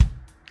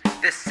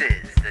This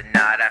is the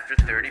Not After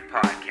 30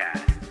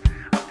 podcast,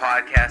 a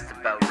podcast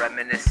about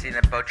reminiscing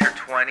about your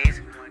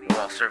 20s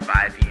while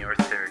surviving your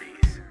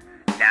 30s.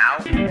 Now,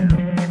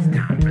 it's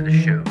time for the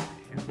show.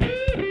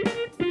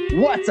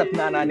 What's up,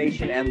 Nana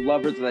Nation and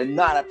lovers of the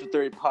Not After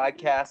 30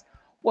 podcast?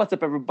 What's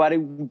up, everybody?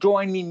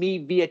 Joining me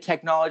via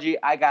technology,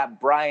 I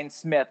got Brian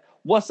Smith.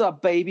 What's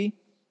up, baby?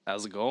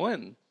 How's it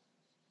going?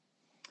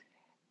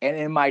 And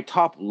in my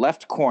top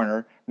left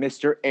corner,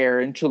 Mr.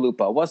 Aaron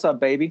Chalupa. What's up,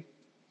 baby?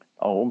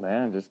 Oh,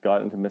 man, just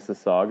got into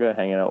Mississauga,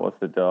 hanging out with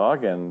the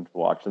dog and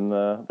watching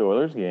the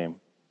Oilers game.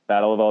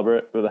 Battle of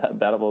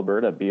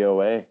Alberta,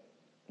 BOA.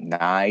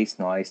 Nice.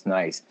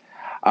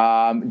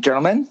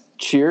 Gentlemen,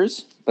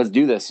 cheers. Let's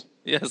do this.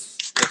 Yes.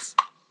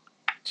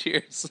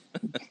 Cheers.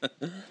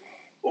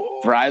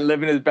 Brian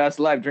living his best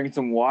life, drinking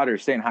some water,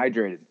 staying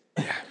hydrated.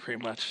 Yeah,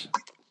 pretty much.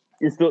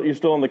 You're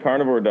still on the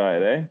carnivore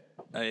diet,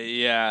 eh?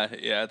 Yeah,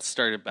 it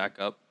started back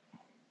up.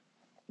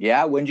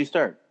 Yeah, when'd you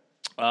start?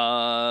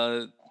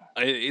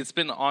 It's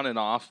been on and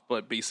off,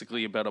 but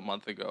basically about a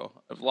month ago.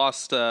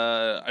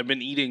 I've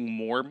been eating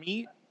more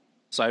meat,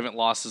 so I haven't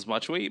lost as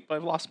much weight, but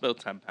I've lost about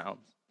 10 pounds.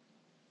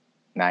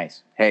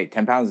 Nice. Hey,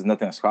 10 pounds is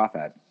nothing to scoff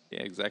at.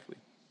 Yeah, exactly.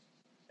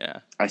 Yeah.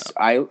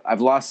 I've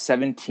lost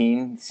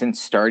 17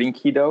 since starting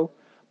keto,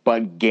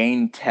 but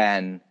gained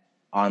 10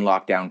 on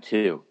lockdown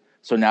 2.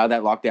 So now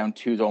that lockdown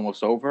 2 is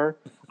almost over,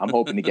 I'm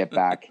hoping to get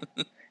back,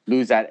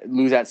 lose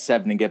that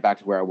 7 and get back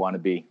to where I want to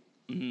be.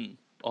 Mm-hmm.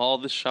 All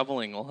the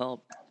shoveling will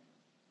help.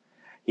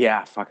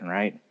 Yeah, fucking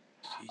right.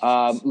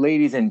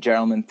 Ladies and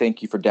gentlemen,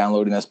 thank you for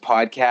downloading this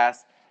podcast.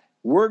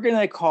 We're going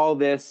to call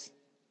this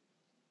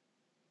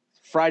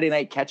Friday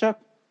Night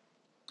Catch-Up.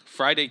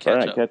 Friday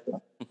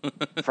Catch-Up.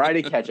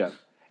 Friday Catch-Up.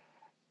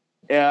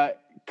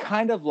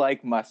 Kind of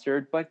like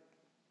mustard, but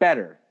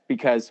better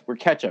because we're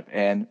ketchup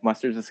and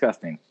mustard's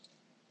disgusting.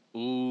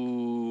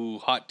 Ooh,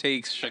 hot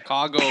takes.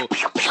 Chicagoans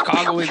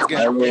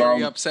getting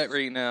very upset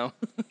right now.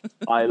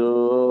 I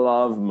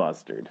love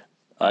mustard.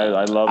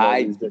 I love all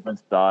these different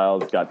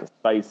styles. Got the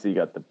spicy,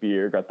 got the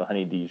beer, got the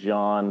honey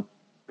Dijon,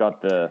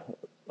 got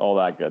all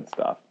that good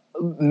stuff.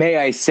 May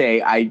I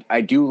say,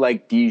 I do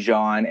like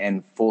Dijon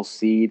and full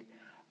seed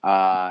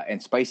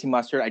and spicy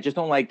mustard. I just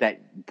don't like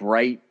that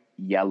bright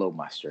yellow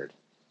mustard.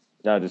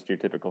 No, just your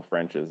typical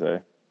French's, eh?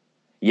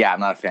 Yeah, I'm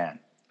not a fan.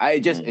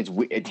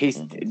 It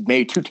tastes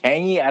maybe too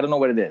tangy. I don't know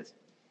what it is.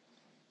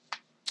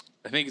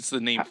 I think it's the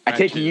name. I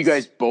take it you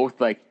guys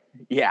both like.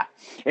 Yeah,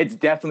 it's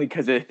definitely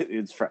because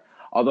it's French.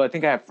 Although I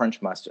think I have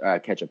French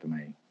mustard ketchup in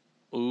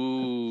my.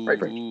 Ooh,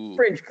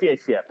 French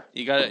ketchup.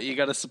 You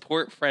gotta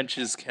support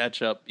French's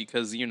ketchup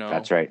because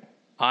that's right.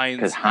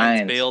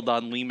 Heinz bailed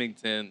on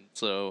Leamington,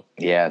 so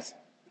yes.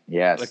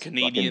 A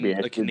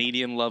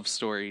Canadian love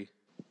story.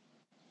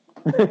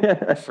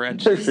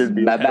 French. There should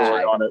be a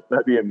story on it.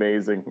 That'd be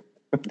amazing.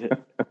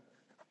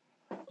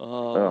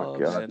 Oh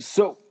God. Man.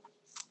 So,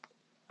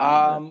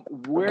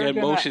 we're gonna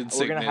motion we're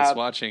sickness gonna have,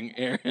 watching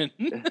Aaron.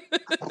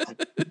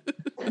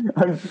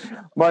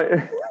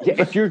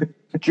 if you're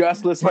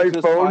just listening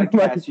to this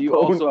podcast, you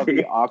also have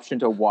the option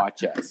to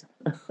watch us.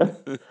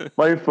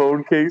 My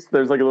phone case,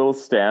 there's like a little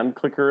stand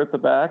clicker at the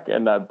back,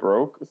 and that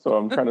broke. So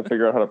I'm trying to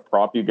figure out how to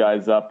prop you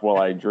guys up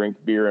while I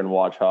drink beer and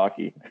watch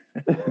hockey.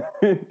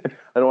 I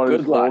don't want to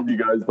just hold you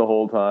guys the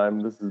whole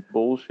time. This is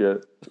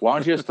bullshit. Why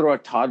don't you just throw a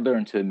toddler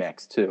into the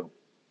mix too?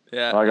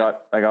 Yeah, I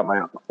got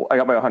my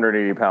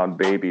 180-pound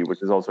baby,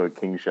 which is also a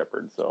King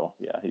Shepherd. So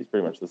yeah, he's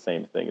pretty much the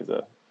same thing as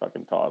a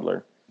fucking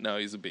toddler. No,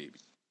 he's a baby.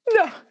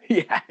 No,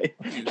 yeah,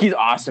 he's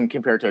awesome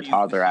compared to a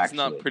toddler. He's actually,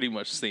 not pretty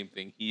much the same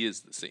thing. He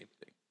is the same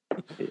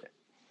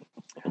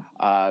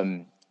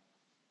thing.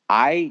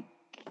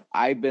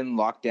 I've been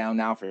locked down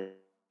now for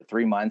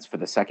 3 months for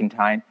the second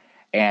time,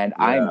 and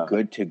I'm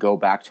good to go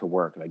back to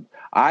work. Like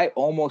I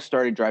almost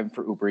started driving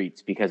for Uber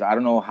Eats because I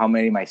don't know how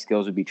many of my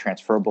skills would be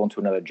transferable into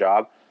another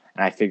job,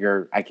 and I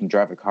figure I can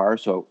drive a car,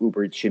 so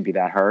Uber Eats shouldn't be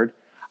that hard.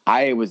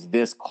 I was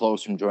this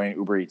close from joining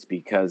Uber Eats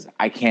because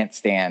I can't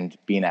stand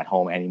being at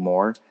home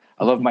anymore.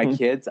 I love my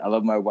kids. I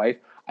love my wife.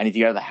 I need to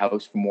get out of the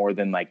house for more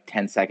than like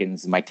 10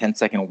 seconds. My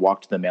 10-second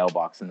walk to the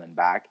mailbox and then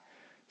back.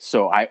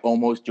 So I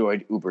almost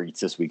joined Uber Eats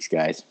this week,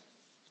 guys.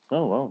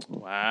 Oh,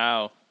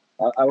 wow.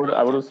 I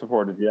would have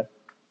supported you.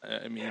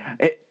 I mean,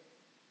 I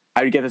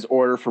would get this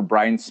order for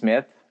Brian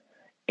Smith.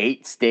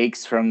 8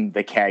 steaks from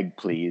the keg,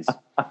 please.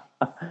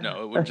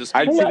 No, it would just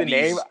be I'd say the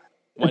name.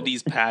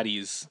 Wendy's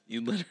patties.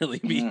 You'd literally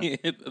be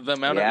the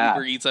amount of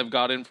Uber Eats I've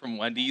gotten from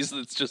Wendy's.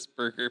 That's just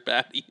burger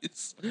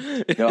patties.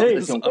 No,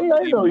 listen, I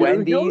know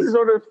you always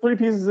order 3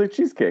 pieces of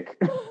cheesecake.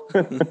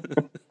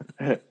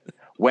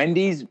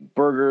 Wendy's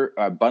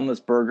bunless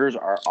burgers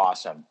are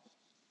awesome.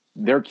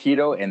 They're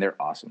keto and they're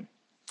awesome.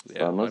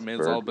 Yeah, my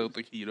man's all about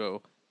the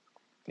keto.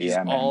 He's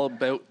all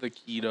about the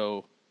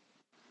keto.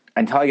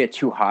 Until I get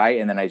too high,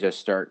 and then I just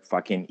start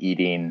fucking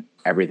eating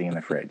everything in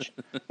the fridge.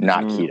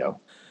 Not keto.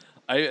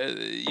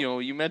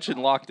 You mentioned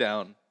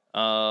lockdown.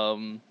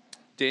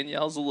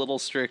 Danielle's a little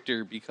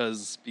stricter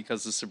because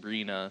of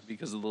Sabrina,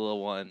 because of the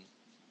little one.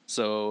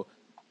 So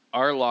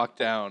our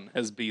lockdown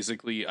has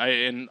basically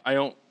I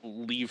don't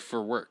leave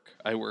for work.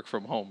 I work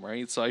from home,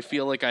 right? So I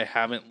feel like I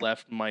haven't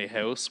left my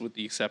house with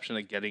the exception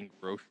of getting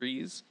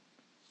groceries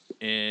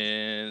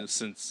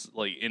since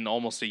like in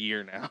almost a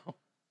year now.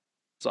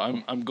 So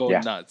I'm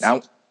going nuts.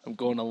 Now, I'm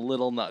going a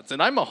little nuts.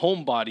 And I'm a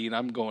homebody and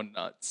I'm going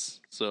nuts.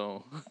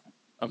 So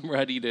I'm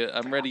ready to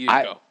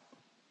go.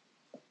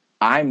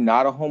 I'm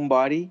not a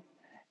homebody.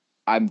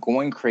 I'm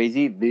going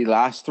crazy. The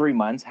last 3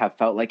 months have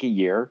felt like a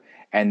year,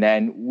 and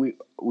then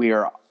we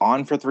are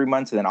on for 3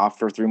 months and then off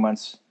for 3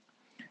 months.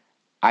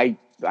 I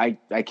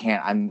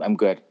can't. I'm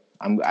good.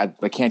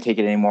 I can't take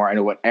it anymore. I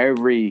know what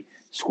every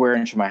square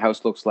inch of my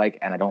house looks like,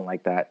 and I don't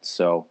like that.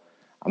 So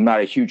I'm not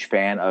a huge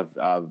fan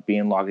of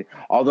being logged in.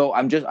 Although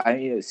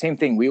same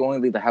thing. We only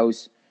leave the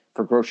house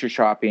for grocery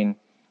shopping.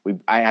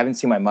 I haven't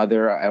seen my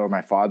mother or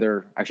my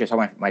father. Actually, I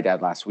saw my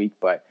dad last week,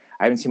 but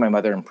I haven't seen my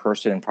mother in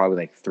person in probably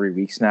like 3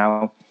 weeks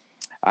now.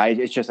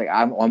 It's just like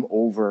I'm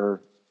over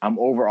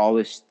all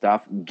this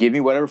stuff. Give me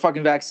whatever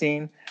fucking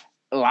vaccine.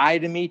 Lie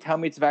to me. Tell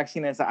me it's a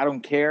vaccine. I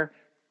don't care.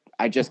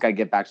 I just gotta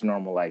get back to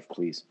normal life,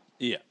 please.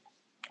 Yeah.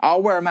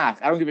 I'll wear a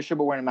mask. I don't give a shit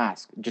about wearing a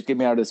mask. Just get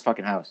me out of this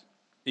fucking house.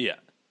 Yeah.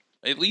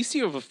 At least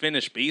you have a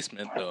finished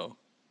basement, though.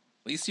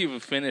 At least you have a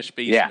finished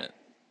basement. Yeah.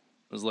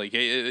 It was like,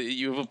 hey,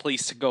 you have a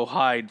place to go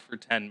hide for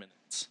 10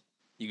 minutes.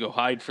 You go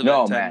hide for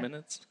that 10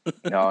 minutes?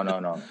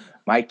 No.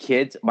 My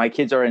kids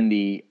are in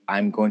the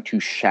I'm going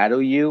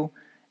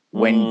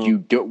when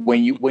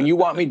you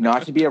want me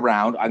not to be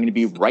around, I'm going to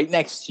be right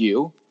next to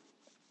you.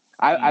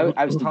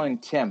 I was telling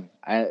Tim,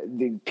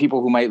 the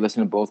people who might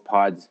listen to both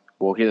pods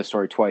will hear the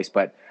story twice,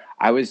 but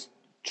I was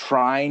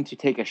trying to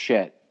take a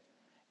shit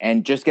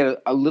and just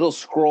get a little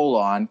scroll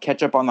on,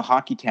 catch up on the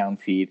Hockey Town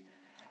feed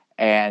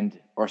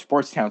or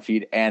Sports Town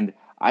feed, and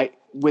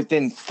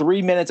within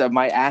 3 minutes of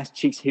my ass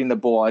cheeks hitting the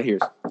bowl, I hear,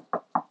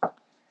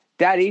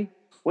 "Daddy,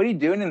 what are you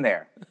doing in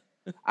there?"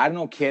 I don't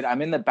know, kid.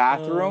 I'm in the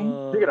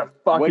bathroom. You're gonna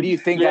fucking what do you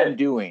think I'm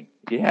doing?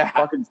 Yeah,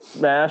 fucking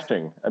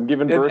smashing. I'm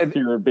giving birth to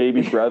your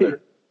baby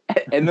brother.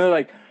 And they're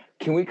like,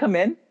 "Can we come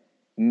in?"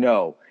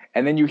 No.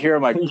 And then you hear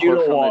them like push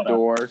on the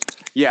door.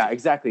 Yeah,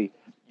 exactly.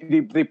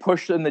 They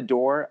push in the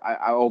door.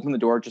 I open the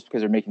door just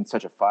because they're making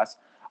such a fuss.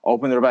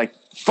 Open the door, like,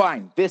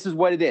 fine. This is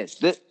what it is.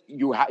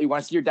 You want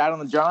to see your dad on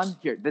the John?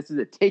 Here, this is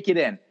it. Take it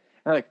in. And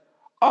they're like,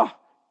 "Oh,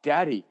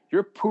 Daddy,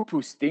 your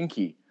poo-poo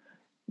stinky."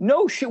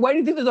 No shit. Why do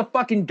you think there's a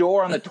fucking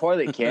door on the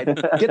toilet, kid?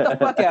 Get the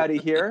fuck out of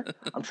here.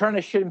 I'm trying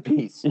to shit in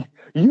peace.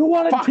 You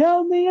want to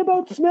tell me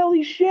about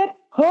smelly shit?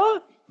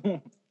 Huh?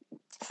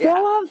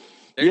 Stella?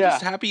 They're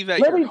just happy that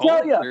you're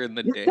home during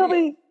the day. Tell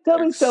me,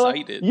 Stella,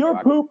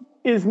 your poop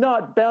is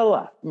not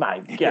Bella. My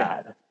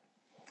God.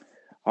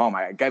 Oh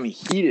my God, got me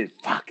heated.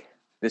 Fuck.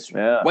 This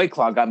White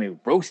Claw got me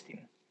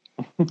roasting.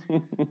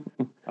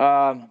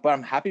 But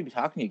I'm happy to be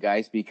talking to you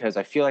guys because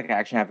I feel like I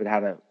actually haven't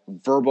had a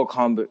verbal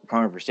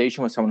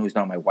conversation with someone who's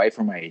not my wife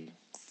or my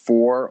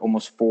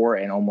almost 4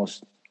 and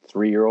almost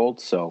 3-year-old.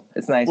 So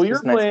it's nice. Well,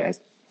 it's nice, guys.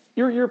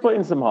 You were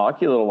playing some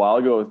hockey a little while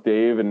ago with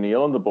Dave and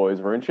Neil and the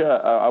boys, weren't you?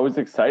 I was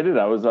excited.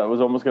 I was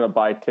almost going to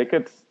buy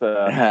tickets.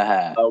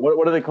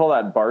 What do they call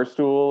that?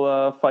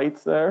 Barstool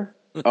fights there?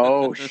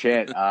 Oh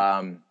shit!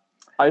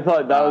 I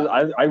thought that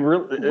was I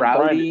really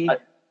Rowdy.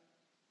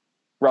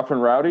 Rough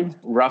and Rowdy?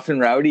 Rough and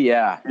Rowdy,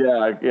 yeah.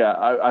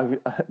 Yeah.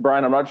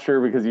 Brian, I'm not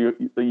sure because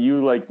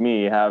you like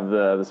me have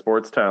the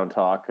Sports Town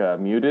talk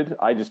muted.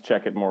 I just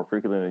check it more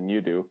frequently than you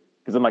do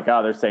because I'm like,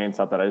 they're saying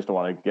something. I just don't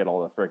want to get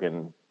all the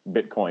freaking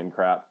Bitcoin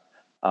crap.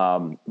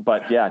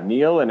 But yeah,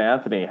 Neil and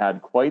Anthony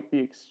had quite the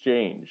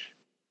exchange,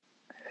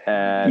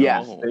 and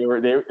they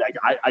were like,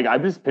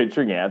 I'm just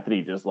picturing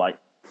Anthony just like,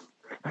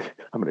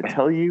 I'm going to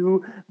tell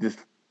you just.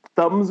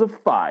 Thumbs of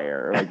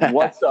fire. Like,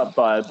 what's up,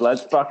 bud?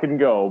 Let's fucking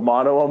go.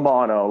 Mano a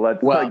mano.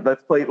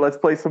 Let's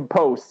play some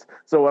posts.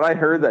 So when I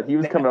heard that he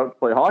was coming out to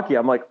play hockey,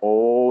 I'm like,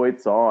 oh,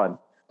 it's on.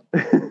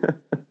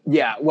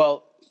 Yeah,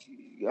 well,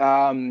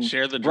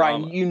 share the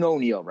Brian, drama. you know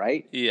Neil,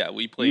 right? Yeah,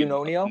 we played. You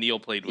know Neil? Neil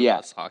played with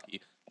us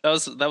hockey. That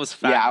was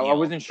fat. Yeah, Neil. I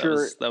wasn't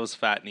sure. That was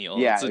fat Neil.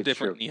 Yeah, it's a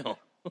different Neil.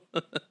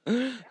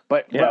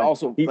 But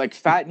also like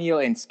Fat Neil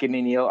and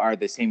Skinny Neil are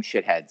the same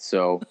shithead.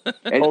 So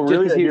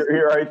really?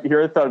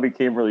 Here I thought it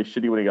became really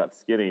shitty when he got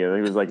skinny, and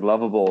he was like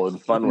lovable and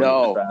fun.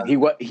 No,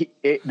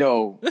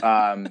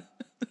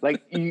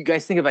 like you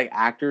guys think of like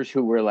actors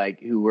who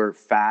were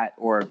fat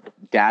or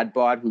dad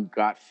bod who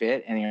got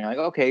fit, and you're like,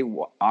 okay,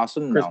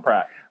 awesome. Chris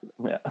Pratt.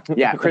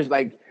 Yeah,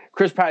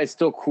 Chris Pratt is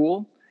still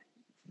cool.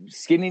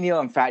 Skinny Neil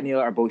and Fat Neil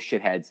are both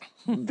shitheads.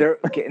 They're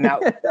okay. Now,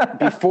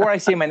 before I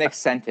say my next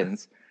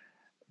sentence,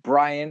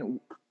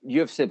 Brian, you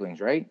have siblings,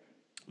 right?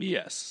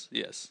 Yes.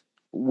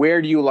 Where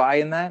do you lie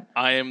in that?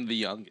 I am the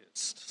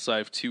youngest, so I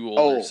have 2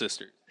 older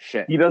sisters.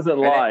 Shit. He doesn't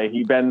lie.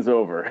 He bends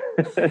over.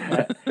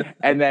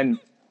 And then,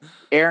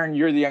 Aaron,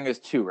 you're the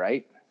youngest too,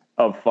 right?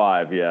 Of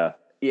 5, yeah.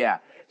 Yeah.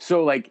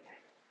 So, like,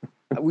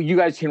 you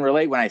guys can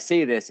relate when I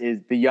say this, is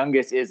the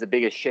youngest is the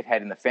biggest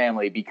shithead in the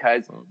family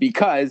because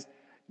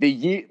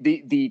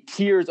the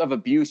tiers of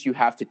abuse you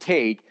have to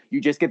take, you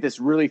just get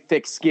this really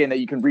thick skin that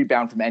you can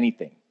rebound from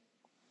anything.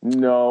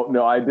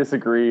 No, I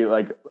disagree.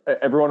 Like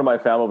everyone in my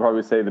family will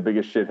probably say the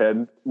biggest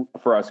shithead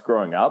for us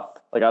growing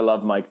up. Like I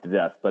love Mike to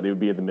death, but it would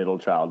be the middle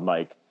child,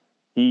 Mike.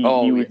 He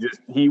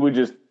would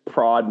just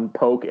prod and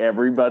poke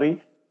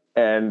everybody,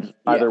 and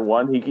either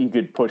one he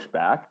could push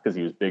back because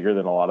he was bigger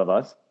than a lot of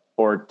us,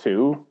 or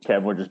two,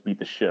 Kevin would just beat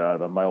the shit out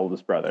of him, my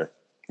oldest brother.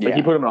 Like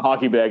he put him in a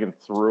hockey bag and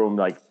threw him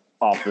like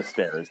off the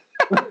stairs.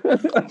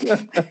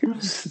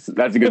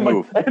 That's a good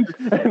move.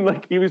 And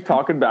like he was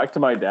talking back to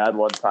my dad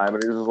one time,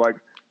 and he was just like,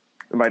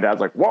 and my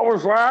dad's like, "What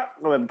was that?"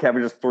 And then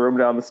Kevin just threw him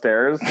down the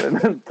stairs, and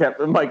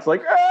then Mike's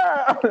like,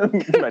 "Ah!"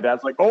 And my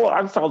dad's like, "Oh,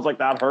 that sounds like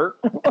that hurt."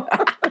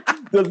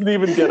 Doesn't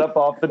even get up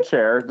off the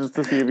chair just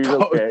to see if he's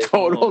okay.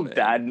 Total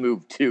dad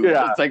move too.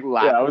 Yeah. Just like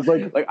laugh. Yeah, I was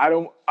like I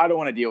don't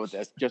want to deal with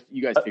this. Just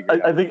you guys figure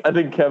it out. I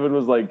think Kevin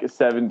was like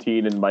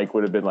 17 and Mike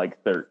would have been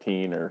like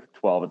 13 or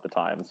 12 at the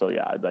time. So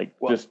yeah, I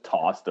just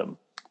tossed him.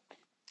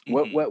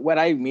 What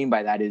I mean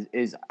by that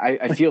is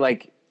I feel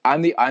like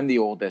I'm the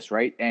oldest,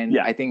 right? And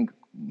I think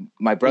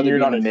my brother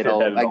being in the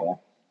middle, like,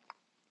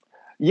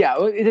 yeah,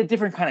 it's a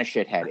different kind of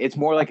shithead. It's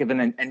more like of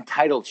an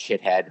entitled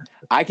shithead.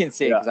 I can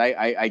say because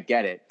I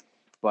get it,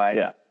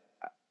 but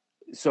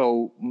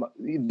so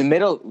the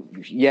middle,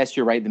 yes,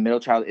 you're right. The middle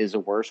child is the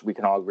worst. We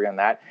can all agree on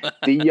that.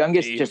 The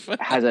youngest just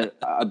has a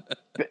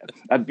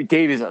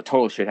Dave is a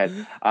total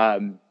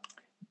shithead.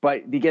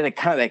 But they get a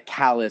kind of that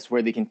callous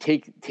where they can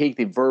take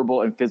the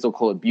verbal and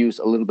physical abuse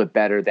a little bit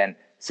better than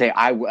say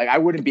I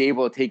wouldn't be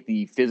able to take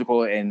the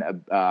physical and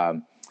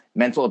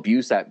mental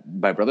abuse that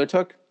my brother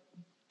took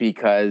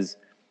because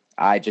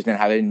I just didn't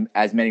have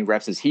as many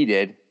reps as he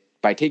did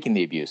by taking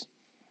the abuse.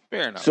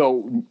 Fair enough.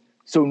 So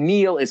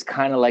Neil is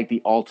kind of like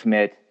the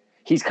ultimate.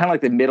 He's kind of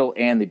like the middle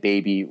and the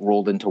baby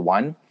rolled into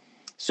one.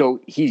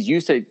 So he's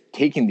used to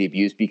taking the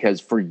abuse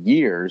because for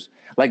years,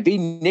 like they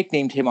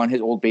nicknamed him on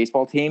his old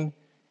baseball team,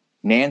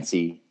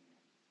 Nancy,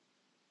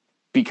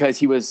 because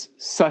he was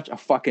such a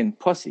fucking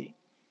pussy.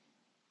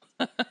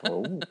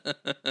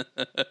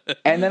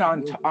 And then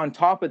on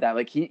top of that,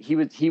 like he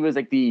was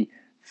like the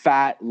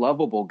fat,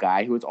 lovable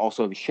guy who was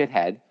also a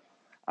shithead,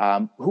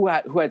 who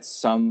had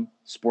some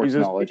sports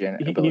knowledge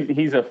and ability.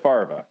 He's a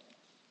Farva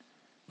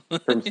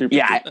from Super.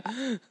 Yeah,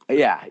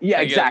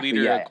 exactly.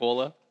 Liter of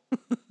cola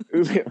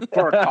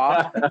for a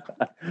cop.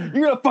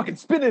 You're gonna fucking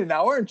spin it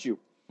now, aren't you?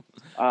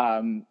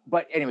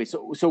 But anyway,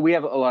 so we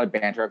have a lot of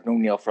banter. I've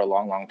known Neil for a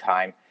long, long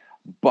time,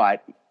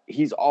 but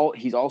he's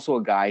also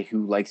a guy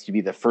who likes to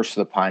be the first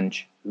to the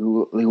punch,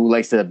 who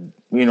likes to,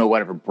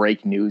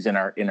 break news in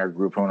our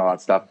group and all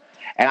that stuff.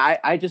 And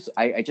I just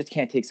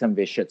can't take some of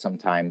his shit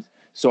sometimes.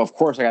 So of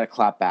course I got to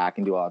clap back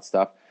and do all that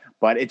stuff.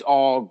 But it's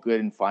all good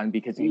and fun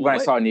because when I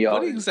saw Neil,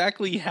 what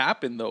exactly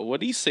happened though? What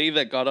did he say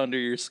that got under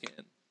your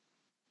skin?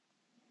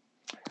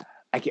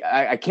 I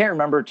can't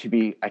remember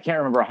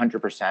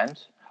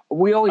 100%.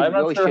 I'm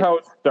not sure how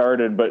it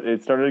started, but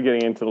it started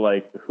getting into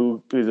like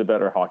who is a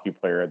better hockey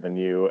player than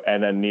you,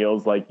 and then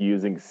Neil's like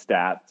using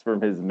stats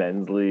from his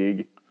men's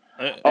league.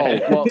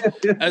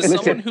 As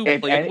someone who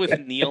played with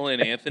Neil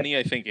and Anthony,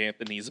 I think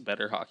Anthony's a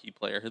better hockey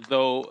player.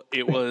 Though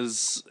it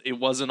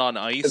wasn't on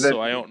ice,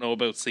 so I don't know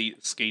about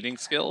skating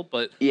skill.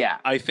 But yeah,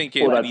 I think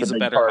Anthony's a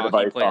better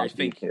hockey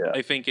player.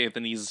 I think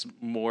Anthony's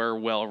more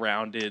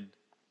well-rounded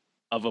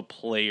of a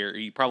player.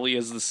 He probably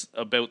has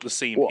about the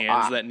same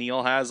hands that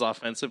Neil has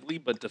offensively,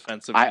 but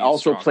defensively. I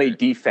also play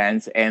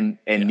defense, and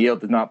Neil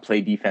does not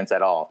play defense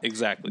at all.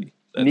 Exactly.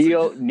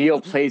 Neil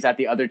plays at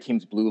the other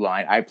team's blue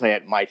line. I play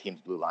at my team's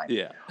blue line.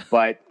 Yeah.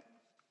 But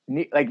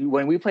like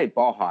when we played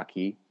ball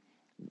hockey,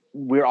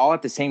 we're all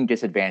at the same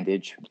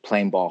disadvantage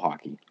playing ball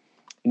hockey.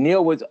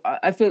 Neil was,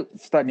 I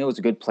thought Neil was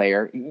a good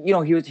player.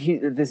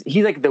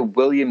 He's like the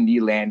William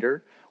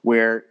Nylander,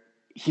 where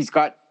he's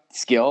got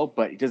skill,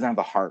 but he doesn't have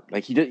the heart.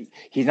 Like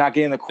he's not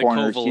getting the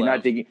corners. He's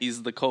not digging.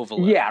 He's the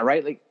Kovalev. Yeah,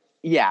 right. Like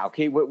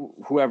okay,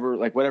 whoever,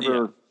 like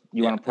whatever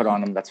you want to put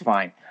on him, that's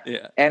fine.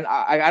 Yeah. And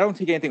I don't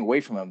take anything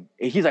away from him.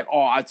 He's like,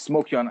 oh, I'd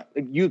smoke you on.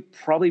 You'd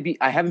probably be.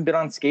 I haven't been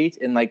on skates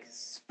in like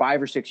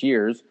 5 or 6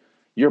 years.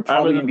 You're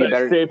probably gonna be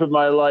better shape of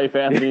my life.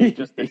 Anthony's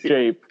just in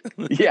shape.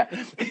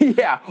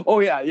 Yeah. Oh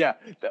yeah.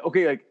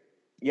 Okay,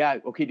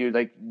 okay, dude.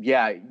 Like,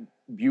 yeah,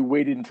 you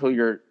waited until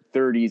your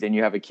 30s and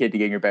you have a kid to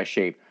get in your best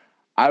shape.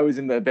 I was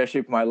in the best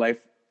shape of my life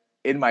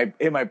in my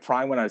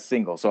prime when I was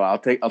single. So I'll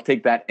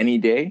take that any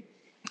day.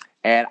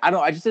 And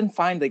I just didn't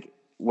find like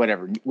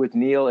whatever with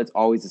Neil. It's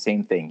always the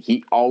same thing.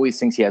 He always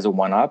thinks he has a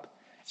one up,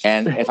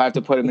 and if I have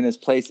to put him in his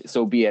place,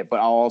 so be it.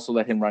 But I'll also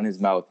let him run his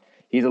mouth.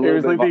 He's a little. It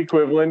was like the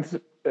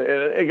equivalent.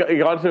 It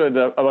got to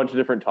a bunch of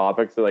different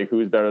topics, so like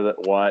who's better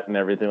at what and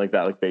everything like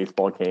that. Like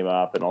baseball came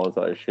up and all this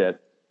other shit.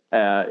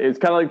 It's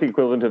kind of like the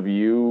equivalent of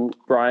you,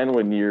 Brian,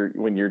 when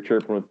you're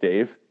chirping with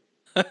Dave.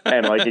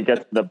 And like it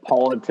gets into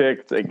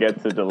politics, it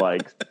gets into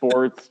like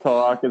sports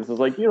talk. It's just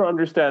like, you don't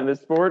understand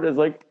this sport. It's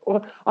like,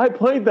 well, I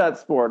played that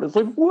sport. It's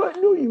like, what?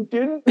 No, you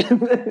didn't.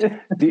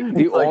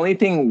 The only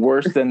thing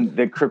worse than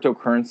the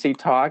cryptocurrency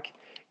talk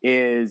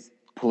is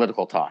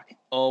political talk.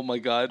 Oh my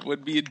God,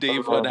 when me and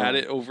Dave went at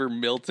it over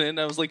Milton,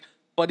 I was like,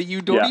 Buddy,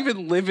 you don't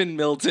even live in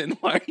Milton.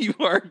 Why are you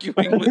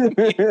arguing with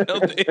me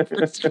about the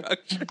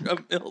infrastructure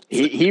of Milton?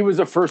 He was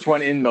the first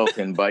one in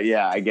Milton, but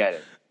yeah, I get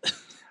it.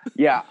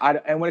 Yeah,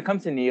 and when it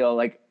comes to Neil,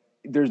 like,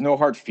 there's no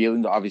hard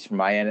feelings, obviously, from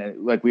my end.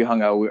 And, like, we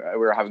hung out, we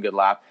were having a good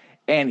laugh.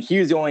 And he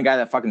was the only guy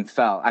that fucking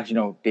fell. Actually,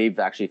 no, Dave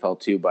actually fell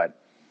too, but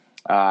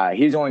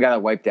he's the only guy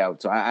that wiped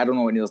out. So I don't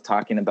know what Neil's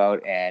talking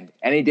about. And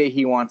any day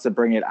he wants to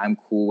bring it, I'm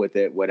cool with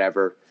it,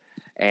 whatever.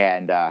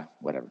 And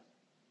whatever.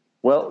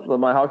 Well,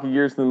 my hockey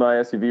gear's in my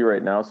SUV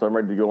right now, so I'm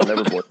ready to go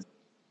whenever, boys.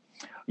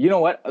 You know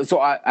what? So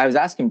I was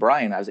asking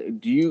Brian, I was like,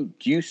 do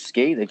you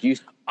skate? Like,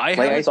 I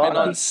haven't been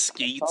on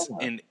skates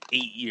in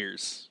 8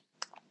 years.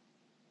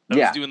 I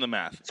was doing the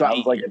math. So I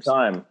was like a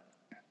time.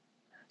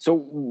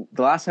 So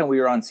the last time we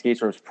were on skates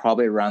was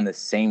probably around the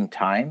same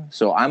time.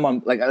 So I'm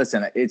on, like,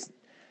 listen, it's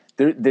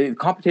the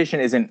competition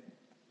isn't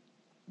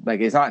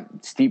like, it's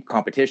not steep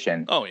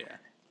competition. Oh yeah.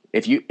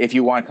 If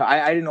you want,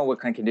 I didn't know what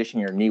kind of condition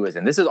your knee was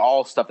in. This is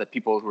all stuff that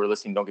people who are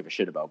listening don't give a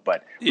shit about.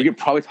 But we could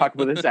probably talk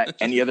about this at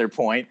any other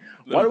point.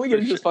 Why don't we get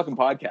into this fucking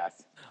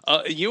podcast?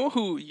 You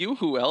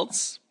who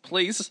else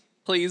plays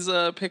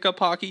pickup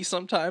hockey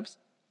sometimes?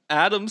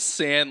 Adam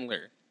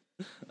Sandler.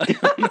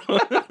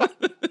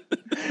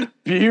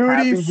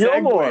 Beauty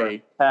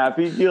segue.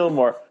 Happy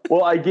Gilmore.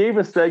 Well, I gave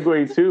a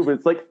segue too, but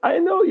it's like, I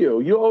know you.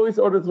 You always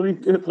order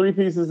three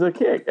pieces of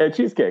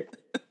cheesecake.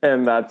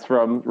 And that's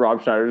from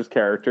Rob Schneider's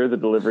character, the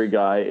delivery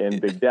guy in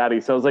Big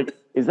Daddy. So I was like,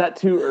 is that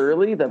too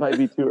early? That might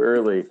be too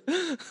early.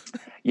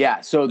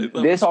 Yeah, so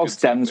this all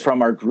stems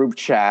from our group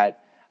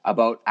chat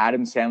about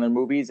Adam Sandler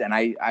movies. And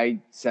I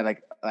said,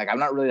 like I'm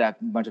not really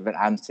that much of an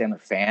Adam Sandler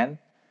fan.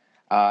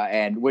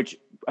 And which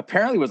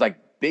apparently was like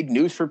big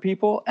news for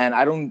people. And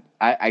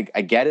I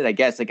get it, I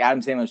guess. Like,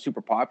 Adam Sandler is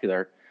super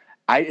popular.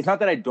 It's not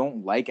that I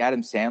don't like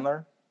Adam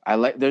Sandler. I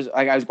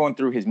was going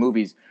through his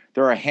movies.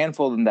 There are a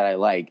handful of them that I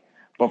like.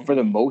 But for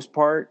the most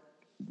part,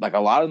 like, a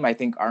lot of them I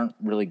think aren't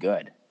really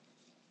good.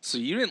 So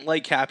you didn't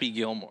like Happy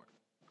Gilmore?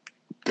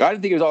 I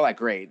didn't think it was all that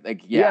great.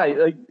 Like, yeah,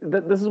 like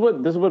this is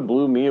what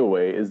blew me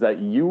away, is that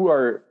you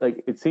are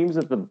like, it seems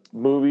that the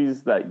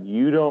movies that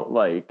you don't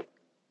like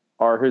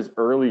are his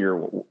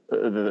earlier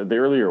the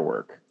earlier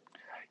work.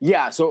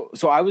 Yeah, so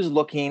I was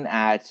looking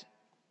at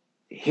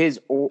his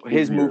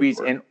movies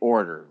in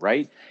order,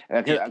 right?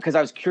 Because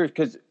I was curious,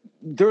 because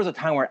there was a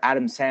time where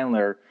Adam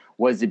Sandler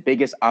was the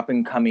biggest up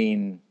and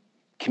coming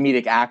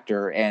comedic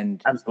actor,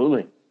 and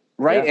absolutely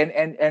right, yeah.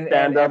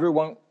 and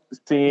everyone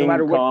seeing, no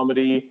matter what,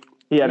 comedy.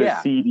 He had his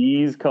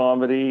CDs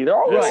comedy. They're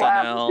all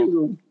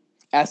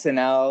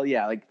SNL,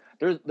 yeah. Like,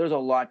 there's a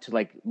lot to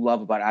like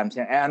love about Adam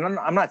Sandler, and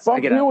I'm not.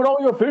 Fuck you with all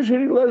your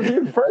fish-eating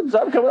lesbian friends.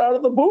 I'm coming out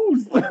of the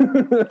booth.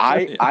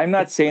 I'm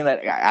not saying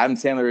that Adam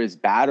Sandler is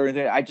bad or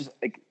anything. I just,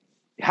 like,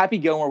 Happy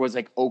Gilmore was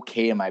like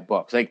okay in my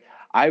books. Like,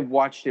 I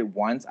watched it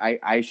once.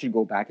 I should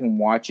go back and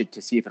watch it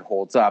to see if it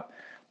holds up.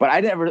 But I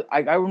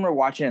remember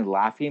watching it and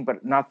laughing,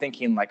 but not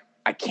thinking like,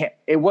 I can't.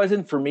 It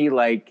wasn't for me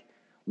like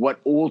what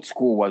Old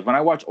School was. When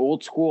I watched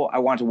Old School, I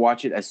wanted to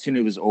watch it as soon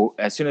as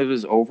it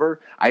was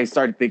over. I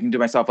started thinking to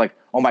myself like,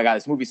 oh my god,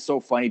 this movie's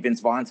so funny. Vince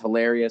Vaughn's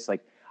hilarious.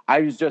 Like,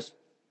 I was just,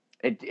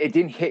 it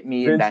didn't hit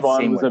me in that same way.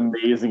 Vince Vaughn was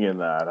amazing in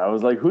that. I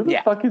was like, who the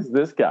fuck is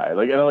this guy?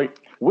 Like, and I'm like,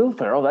 Will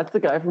Ferrell, that's the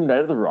guy from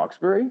Night of the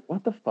Roxbury?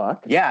 What the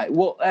fuck? Yeah,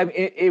 well, I mean,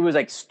 it was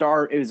like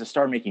it was a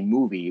star-making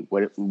movie.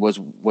 What it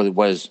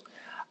was.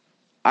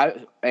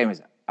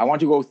 Anyways, I want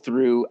to go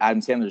through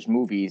Adam Sandler's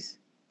movies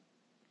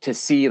to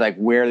see like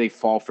where they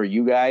fall for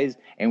you guys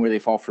and where they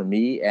fall for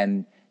me,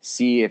 and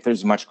see if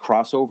there's much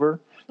crossover,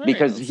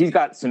 because he's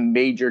got some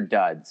major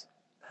duds.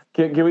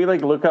 Can we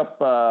like look up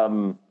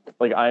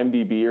like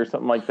IMDb or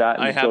something like that?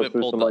 And I have it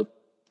pulled up.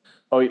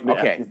 Like,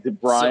 okay.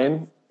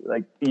 Brian, so,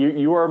 like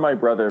you are my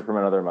brother from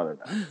another mother.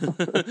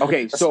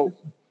 Okay, so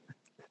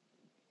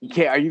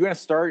are you going to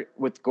start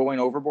with Going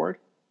Overboard?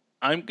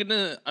 I'm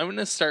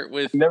gonna start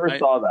with. Never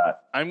saw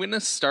that. I'm gonna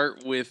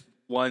start with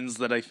ones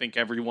that I think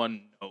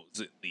everyone knows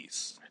at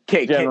least.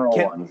 Okay,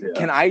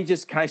 can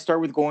I start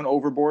with Going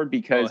Overboard?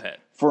 Because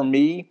for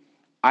me,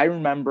 I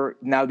remember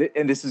now,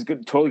 and this is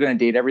good, totally going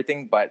to date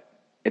everything, but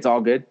it's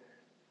all good.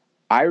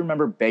 I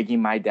remember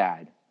begging my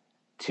dad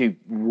to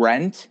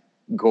rent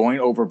Going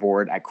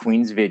Overboard at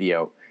Queen's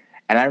Video,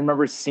 and I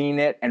remember seeing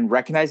it and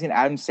recognizing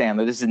Adam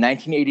Sandler. This is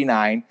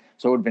 1989,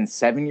 so it would have been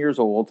 7 years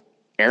old.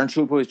 Aaron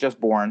Chupa was just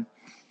born.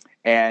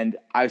 And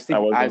I was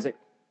thinking, I was like,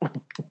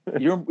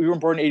 you were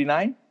born in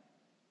 89?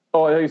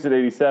 Oh, I thought you said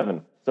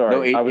 87. Sorry.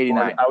 No,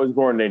 89. I was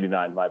born in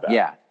 89, my bad.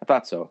 Yeah, I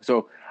thought so.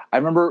 So I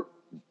remember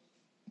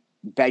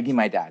begging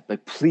my dad,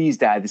 like, please,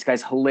 Dad, this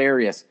guy's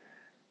hilarious.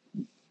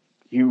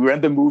 You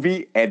rent the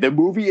movie, and the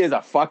movie is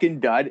a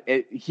fucking dud.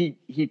 He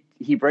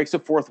breaks the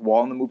fourth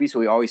wall in the movie, so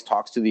he always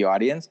talks to the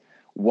audience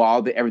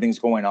while everything's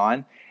going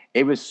on.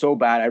 It was so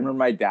bad. I remember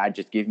my dad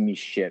just giving me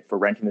shit for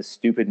renting this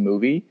stupid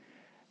movie.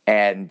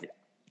 And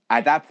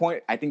at that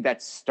point, I think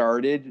that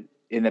started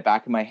in the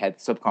back of my head,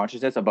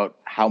 subconsciousness, about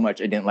how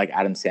much I didn't like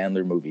Adam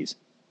Sandler movies.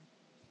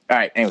 All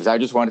right. Anyways, I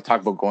just wanted to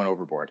talk about Going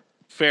Overboard.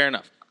 Fair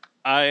enough.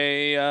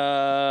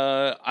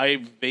 I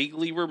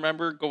vaguely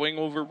remember Going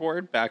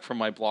Overboard back from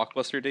my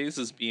Blockbuster days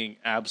as being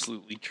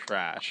absolutely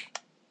trash.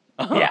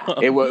 Yeah,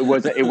 it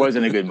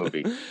wasn't a good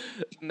movie.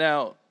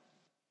 Now,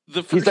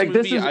 the first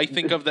movie I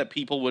think of that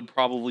people would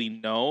probably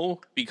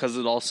know because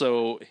it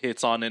also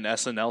hits on an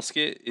SNL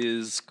skit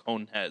is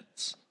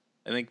Coneheads.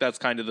 I think that's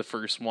kind of the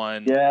first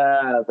one.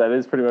 Yeah, that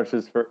is pretty much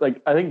his first.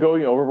 Like, I think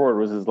Going Overboard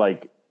was his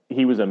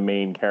he was a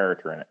main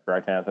character in it,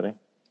 correct, Anthony?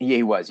 Yeah,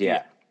 he was.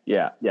 Yeah.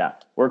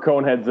 Where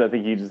Coneheads, I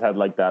think he just had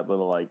that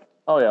little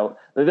oh yeah,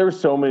 there were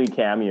so many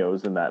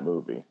cameos in that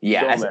movie.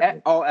 Yeah,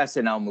 all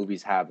SNL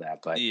movies have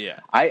that, but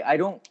yeah, I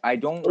don't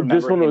remember.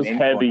 This one was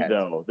heavy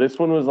though. This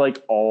one was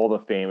all the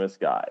famous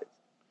guys,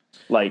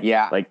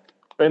 and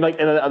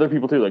other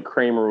people too. Like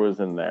Kramer was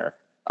in there.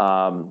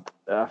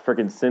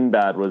 Freaking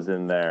Sinbad was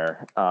in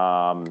there.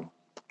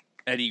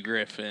 Eddie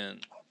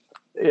Griffin.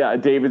 Yeah,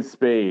 David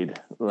Spade.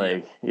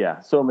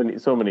 So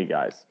many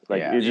guys.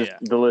 The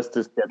list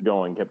just kept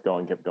going.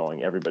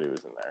 Everybody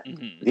was in there.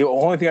 Mm-hmm. The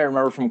only thing I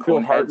remember from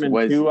Phil Hartman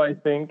was too, I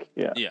think.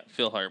 Yeah,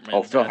 Phil Hartman.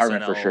 Oh, Phil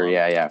Hartman for sure.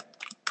 Yeah.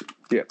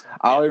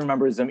 All I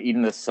remember is them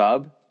eating the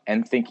sub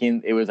and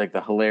thinking it was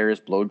the hilarious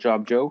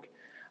blowjob joke.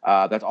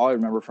 That's all I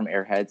remember from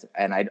Airheads,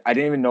 and I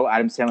didn't even know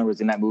Adam Sandler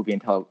was in that movie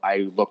until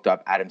I looked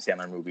up Adam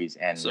Sandler movies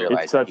and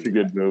realized it's such a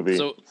good movie.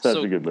 Such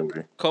a good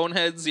movie.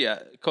 Coneheads,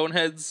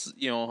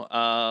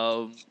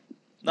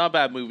 not a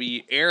bad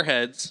movie.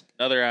 Airheads,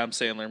 another Adam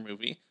Sandler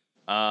movie.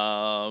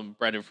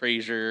 Brendan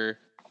Fraser.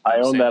 I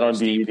own that on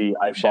DVD.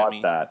 I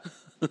bought that.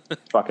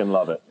 Fucking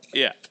love it.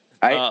 Yeah,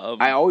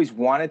 I always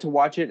wanted to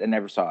watch it and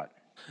never saw it.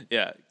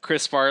 Yeah,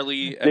 Chris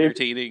Farley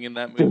entertaining in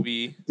that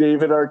movie.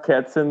 David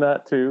Arquette's in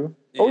that too.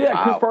 Yeah. Oh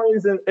yeah, Chris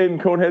Farley's in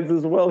Coneheads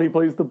as well. He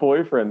plays the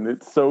boyfriend.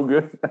 It's so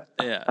good.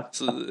 Yeah.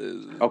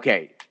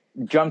 Okay,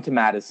 jump to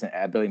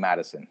Billy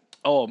Madison.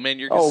 Oh man,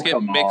 you're gonna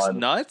skip Mixed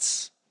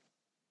Nuts.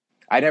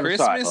 I never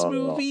saw it. Christmas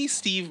movie.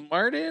 Steve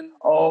Martin.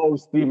 Oh,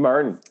 Steve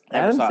Martin.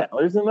 Adam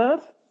Sandler's in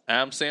that.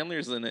 Adam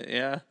Sandler's in it.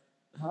 Yeah.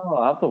 Oh,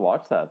 I'll have to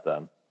watch that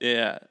then.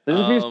 Yeah. There's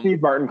a few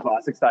Steve Martin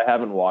classics I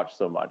haven't watched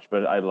so much,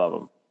 but I love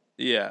them.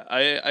 Yeah,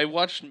 I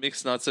watched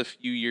Mixed Nuts a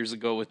few years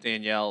ago with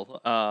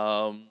Danielle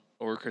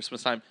over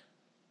Christmas time.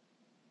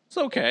 It's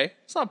okay.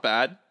 It's not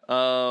bad.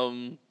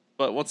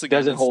 But once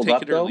again, it's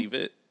take it or leave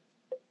it.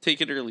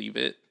 Take it or leave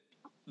it.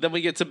 Then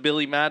we get to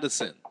Billy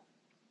Madison.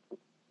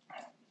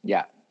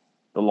 Yeah.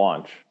 The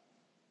launch.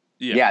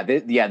 Yeah.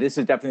 This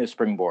is definitely a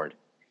springboard.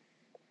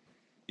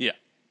 Yeah.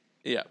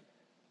 Yeah.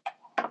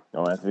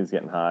 Oh, Anthony's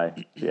getting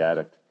high. The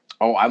addict.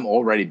 Oh, I'm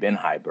already been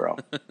high, bro.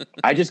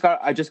 I just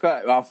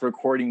got off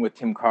recording with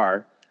Tim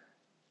Carr.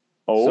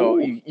 Oh, so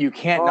you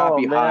can't not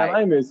be high.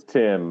 I miss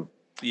Tim.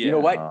 Yeah. You know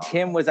what?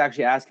 Tim was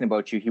actually asking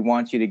about you. He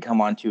wants you to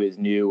come on to his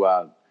new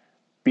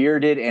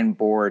Bearded and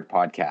Bored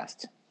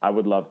podcast. I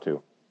would love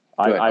to.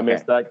 I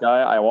miss that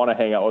guy. I want to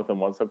hang out with him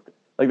once.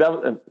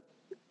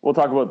 We'll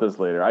talk about this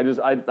later. I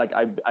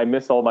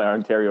miss all my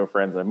Ontario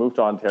friends. I moved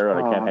to Ontario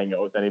and I can't hang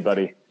out with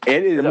anybody.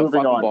 It is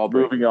moving on.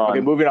 Moving on. Okay,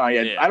 moving on.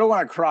 Yeah. I don't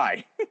want to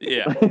cry.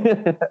 Yeah.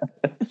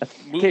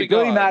 Okay,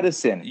 Billy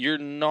Madison. You're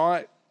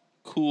not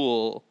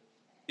cool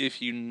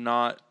if you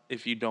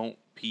don't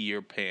pee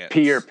your pants.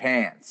 Pee your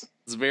pants.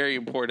 It's very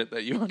important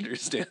that you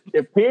understand.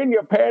 If peeing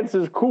your pants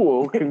is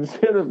cool,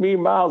 consider me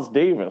Miles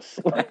Davis.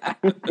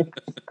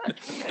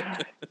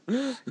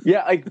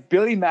 Yeah,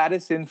 Billy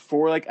Madison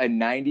for a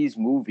 90s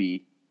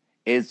movie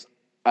is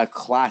a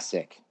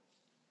classic.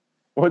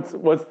 What's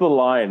the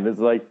line?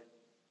 It's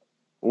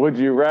would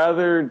you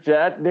rather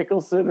Jack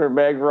Nicholson or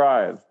Meg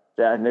Ryan?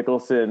 Jack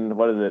Nicholson,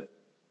 what is it?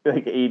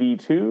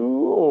 82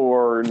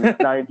 or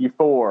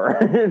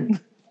 94?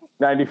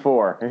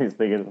 94. He's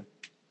thinking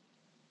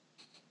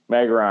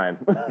Meg Ryan.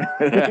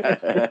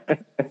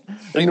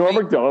 And Norm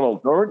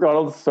Macdonald. Norm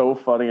Macdonald's so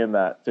funny in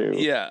that too.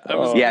 Yeah, I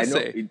was going to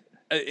say.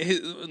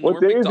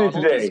 What day is it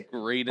today? Is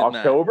great in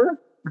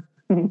October?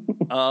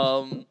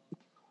 That.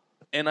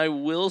 And I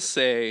will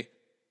say,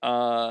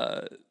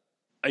 I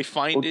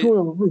find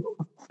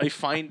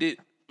it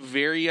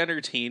very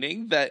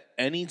entertaining that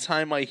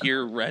anytime I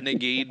hear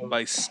 "Renegade"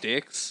 by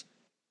Styx,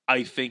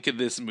 I think of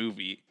this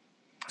movie.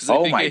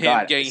 Oh my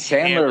god,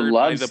 Sandler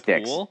loves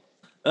Styx. Pool.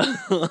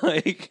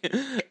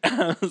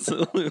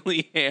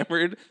 Absolutely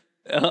hammered.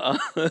 I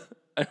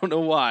don't know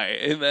why.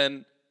 And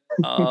then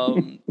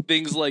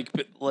things like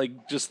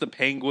just the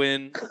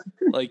penguin,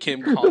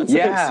 him constantly.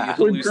 Yeah,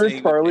 when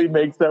Chris Farley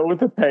makes out with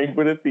the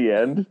penguin at the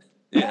end.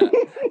 Yeah.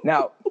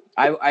 Now,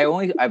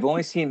 I've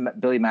only seen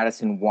Billy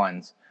Madison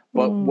once,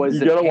 but was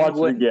you gotta watch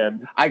it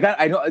again?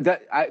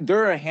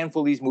 There are a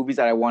handful of these movies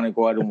that I want to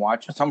go out and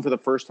watch. Some for the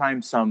first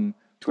time, some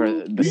for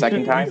the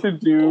second time.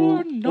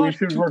 We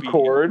should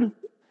record.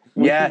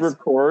 We should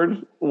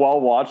record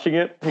while watching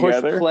it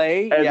together. Push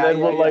play, and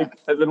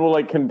then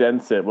we'll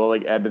condense it. We'll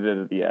edit it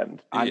at the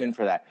end. I'm in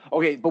for that.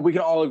 Okay, but we can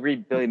all agree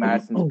Billy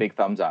Madison's big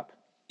thumbs up.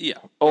 Yeah.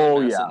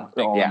 Oh yeah.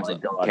 Oh my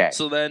god. Okay.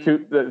 So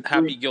then,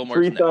 Happy Gilmore's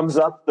three next. Thumbs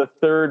up. The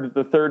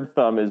third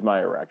thumb is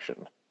my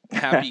erection.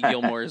 Happy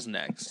Gilmore is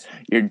next.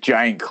 Your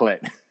giant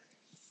clit.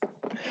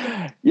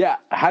 Yeah,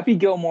 Happy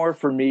Gilmore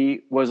for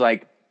me was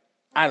like,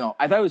 I don't know.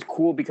 I thought it was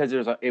cool because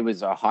it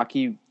was a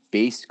hockey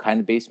based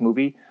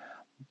movie,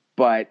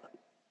 but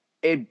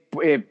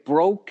it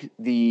broke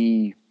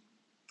the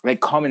like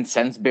common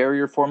sense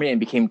barrier for me and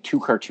became too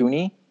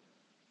cartoony.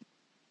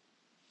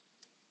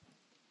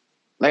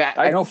 Like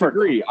I don't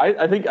agree.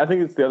 I think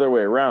it's the other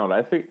way around.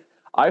 I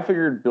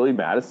figured Billy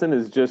Madison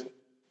is just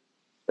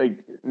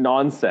like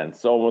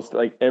nonsense, almost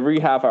like every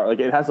half hour. Like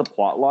it has a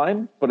plot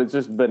line, but it's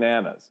just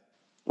bananas.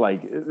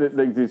 Like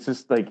it's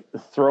just like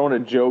throwing a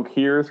joke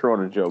here,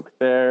 throwing a joke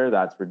there.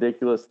 That's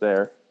ridiculous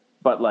there.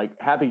 But like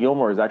Happy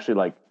Gilmore is actually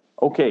like,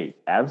 okay,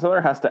 Adam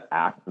Sandler has to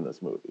act in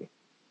this movie.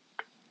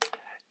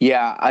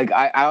 Yeah,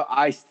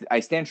 I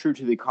stand true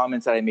to the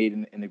comments that I made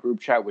in the group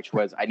chat, which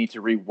was I need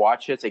to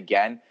rewatch it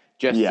again.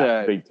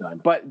 Big time.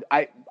 But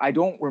I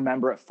don't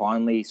remember it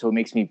fondly, so it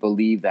makes me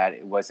believe that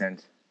it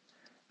wasn't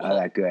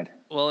that good.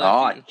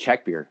 Well,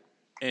 check beer.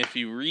 If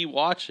you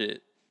rewatch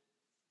it,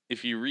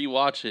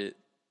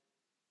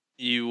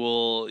 you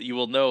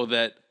will know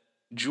that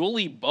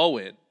Julie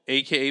Bowen,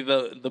 aka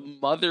the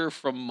mother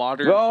from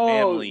Modern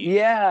Family,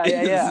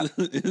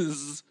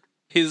 is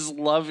his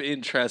love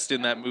interest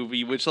in that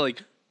movie. Which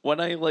when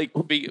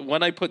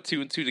I put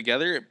two and two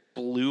together, it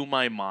blew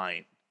my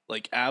mind.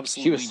 Like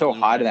absolutely, she was so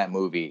hot in that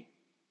movie.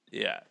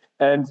 Yeah.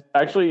 And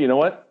actually, you know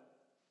what?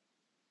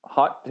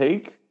 Hot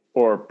take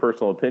or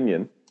personal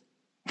opinion,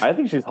 I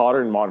think she's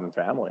hotter in Modern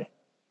Family.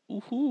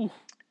 Ooh.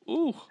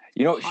 You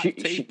know,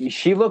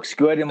 she looks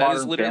good in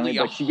Modern Family,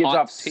 but she gives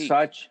off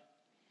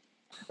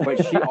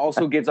but she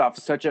also gives off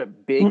such a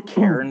big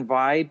Karen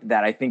vibe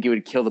that I think it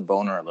would kill the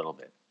boner a little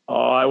bit.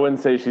 Oh, I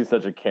wouldn't say she's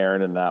such a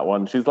Karen in that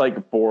one. She's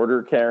like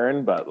border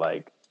Karen, but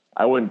like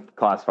I wouldn't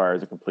classify her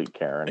as a complete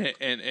Karen.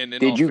 And in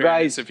all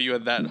fairness, if you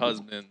had that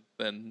husband,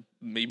 then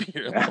maybe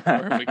you're a little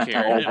more of a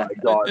Karen. Oh my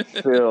God,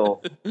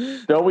 Phil!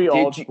 Don't we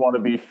all just want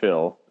to be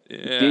Phil?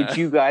 Yeah. Did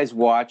you guys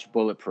watch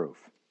Bulletproof?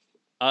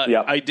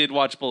 Yeah, I did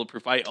watch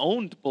Bulletproof. I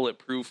owned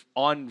Bulletproof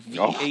on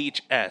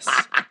VHS.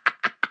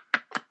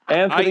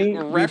 Anthony,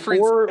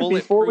 before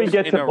we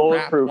get to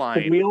Bulletproof,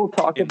 can we all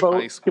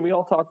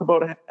talk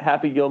about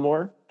Happy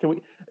Gilmore? Can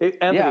we,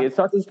 Anthony? Yeah.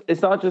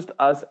 It's not just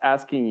us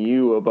asking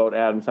you about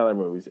Adam Sandler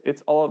movies.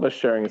 It's all of us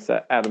sharing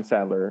an Adam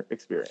Sandler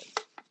experience.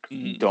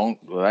 Don't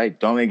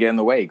get in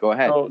the way. Go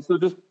ahead. So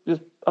just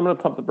I'm gonna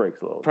pump the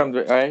brakes a little. All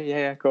right,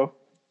 yeah, go.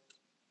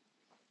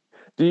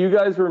 Do you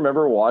guys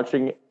remember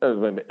watching?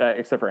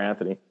 Except for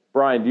Anthony,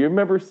 Brian, do you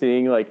remember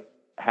seeing like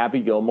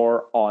Happy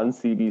Gilmore on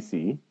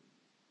CBC?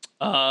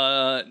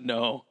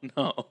 No.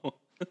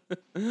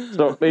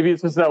 So maybe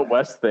it's just that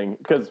West thing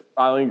because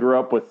I only grew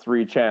up with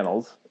 3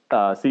 channels: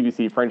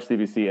 CBC, French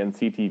CBC, and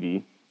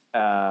CTV.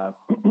 Yeah.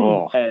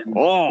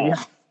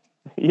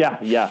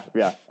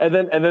 And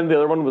then the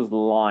other one was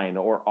Line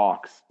or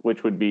Aux,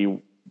 which would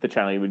be the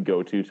channel you would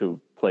go to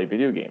play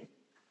video game.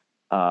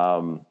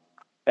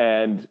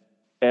 And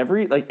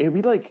it'd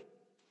be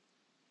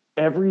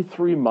every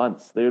 3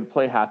 months they would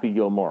play Happy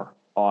Gilmore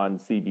on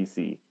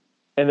CBC.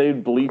 And they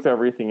would bleep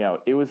everything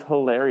out. It was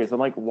hilarious. I'm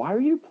like, why are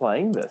you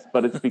playing this?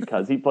 But it's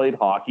because he played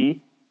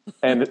hockey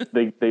and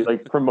they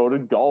like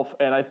promoted golf.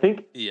 And I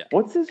think,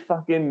 what's his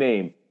fucking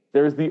name?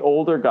 There's the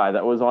older guy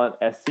that was on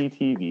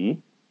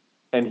SCTV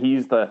and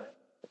he's the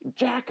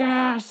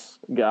jackass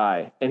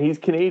guy. And he's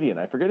Canadian.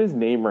 I forget his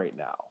name right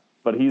now.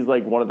 But he's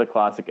like one of the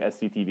classic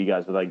SCTV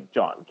guys with like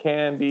John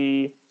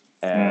Candy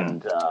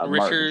and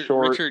Martin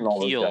Short Richard and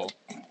all Kiel. those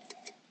guys.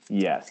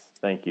 Yes,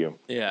 thank you.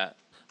 Yeah.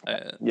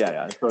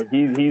 Yeah. So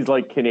he's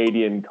like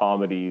Canadian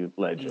comedy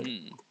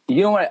legend.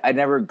 You know what I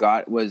never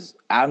got was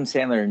Adam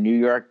Sandler, a New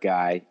York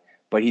guy,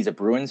 but he's a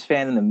Bruins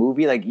fan in the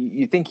movie. Like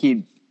you think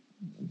he'd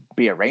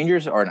be a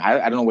Rangers or I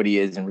don't know what he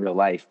is in real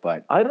life,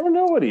 but I don't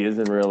know what he is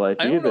in real life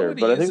either.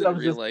 But I think that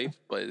was real life,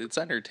 but it's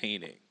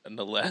entertaining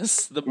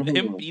nonetheless.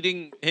 Him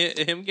getting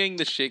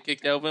the shit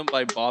kicked out of him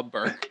by Bob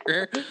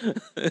Barker.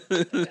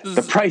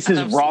 The price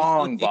is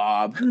wrong,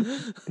 Bob.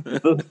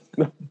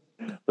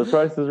 The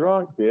price is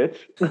wrong, bitch.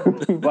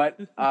 But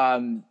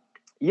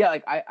yeah,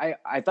 like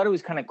I thought it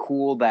was kind of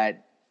cool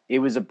that it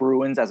was a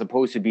Bruins as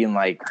opposed to being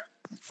like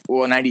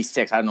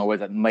 96. I don't know,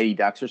 was it Mighty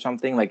Ducks or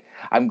something? Like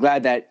I'm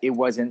glad that it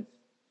was an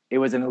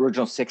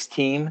original 6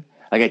 team,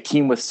 like a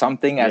team with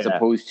something as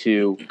opposed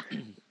to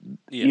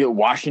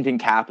Washington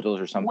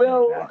Capitals or something.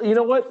 Well, like that. You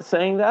know what?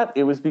 Saying that,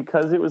 it was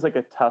because it was like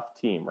a tough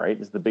team, right?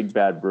 It's the Big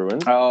Bad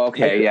Bruins. Oh,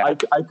 okay, I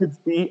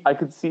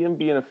could see him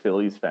being a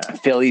Phillies fan.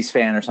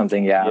 Or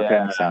something, yeah. Okay,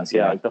 that sounds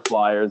like the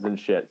Flyers and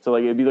shit. So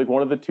like it'd be like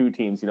one of the 2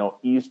 teams, the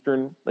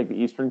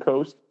Eastern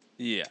Coast.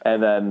 Yeah.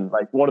 And then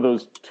like one of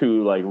those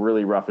 2 like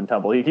really rough and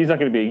tumble. He's not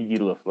going to be a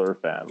Guy Lafleur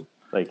fan.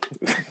 Like,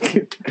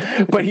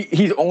 but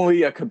he's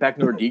only a Quebec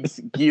Nordiques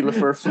Guy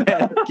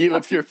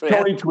Lafleur fan.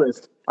 Tony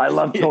Twist. I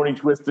love Tony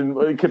Twist and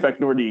Quebec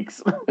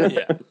Nordiques.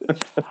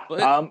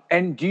 Yeah.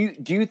 And do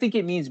you think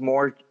it means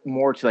more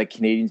to like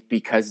Canadians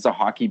because it's a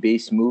hockey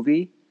based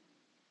movie?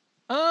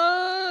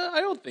 I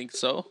don't think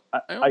so.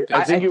 I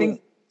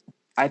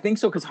think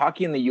so because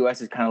hockey in the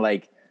U.S. is kind of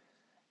like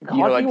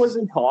hockey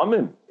wasn't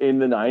common in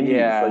the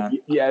 90s.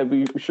 Yeah.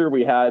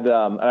 We had,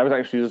 and I was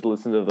actually just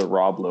listening to the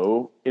Rob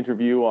Lowe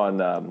interview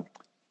on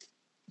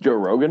Joe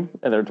Rogan,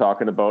 and they're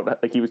talking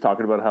about, he was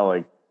talking about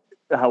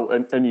how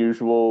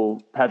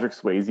unusual Patrick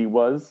Swayze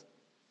was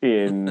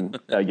in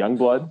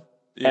Youngblood.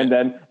 Yeah.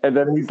 And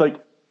then he's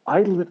like,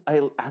 I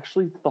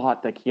actually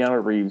thought that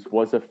Keanu Reeves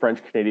was a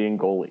French Canadian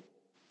goalie.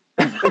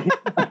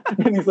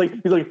 And he's like,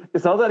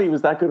 it's not that he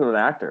was that good of an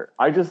actor.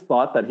 I just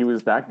thought that he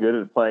was that good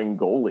at playing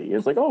goalie.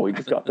 It's like, oh, we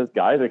just got this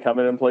guy to come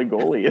in and play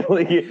goalie.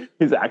 Like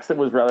his accent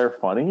was rather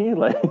funny.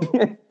 Like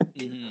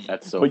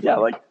that's so. But funny.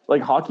 Yeah,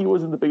 like hockey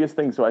wasn't the biggest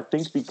thing. So I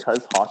think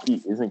because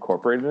hockey is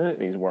incorporated in it,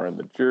 and he's wearing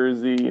the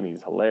jersey, and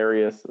he's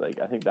hilarious. Like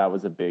I think that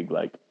was a big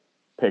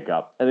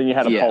pickup. And then you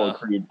had Apollo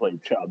Creed play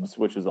Chubbs,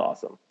 which is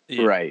awesome.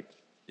 Yeah. Right.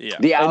 Yeah.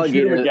 The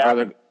alligator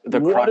or the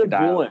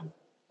crocodile. A villain.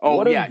 Oh,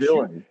 what yeah. A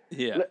villain.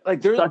 Yeah.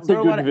 Like there are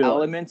a lot of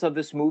elements of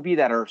this movie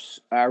that are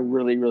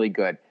really, really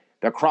good.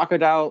 The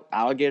crocodile,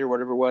 alligator,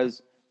 whatever it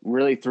was,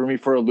 really threw me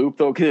for a loop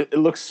though, because it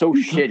looks so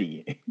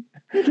shitty.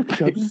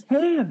 His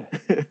hand.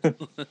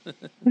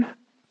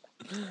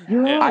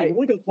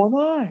 Look at one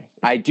eye.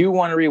 I do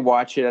want to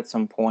rewatch it at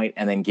some point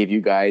and then give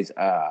you guys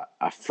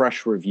a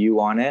fresh review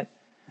on it.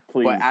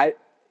 Please. But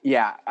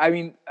I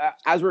mean,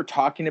 as we're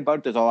talking about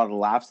it, there's a lot of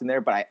laughs in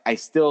there, but I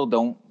still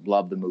don't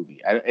love the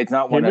movie. It's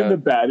not one in the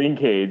batting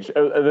cage,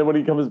 and then when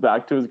he comes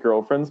back to his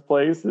girlfriend's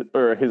place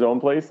or his own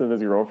place, and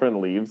his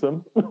girlfriend leaves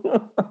him,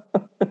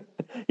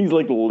 he's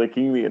like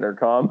licking the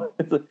intercom.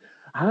 It's like,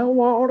 I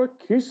want to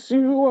kiss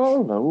you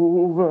all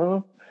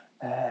over.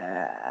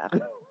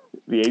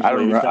 I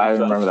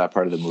remember that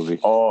part of the movie.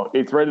 Oh,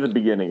 it's right at the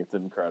beginning. It's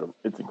incredible.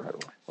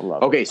 I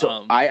love it. Okay,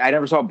 so I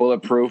never saw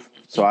Bulletproof,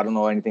 so I don't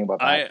know anything about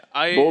that.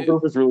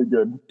 Bulletproof is really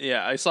good.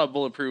 Yeah, I saw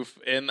Bulletproof,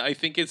 and I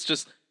think it's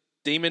just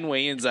Damon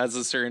Wayans has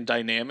a certain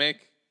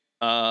dynamic.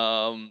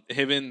 Him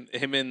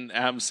and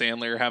Adam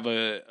Sandler have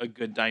a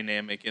good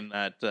dynamic in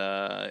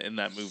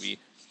that movie.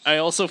 I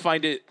also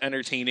find it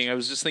entertaining. I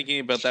was just thinking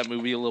about that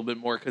movie a little bit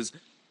more because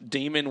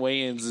Damon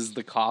Wayans is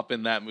the cop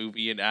in that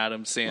movie, and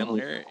Adam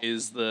Sandler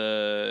is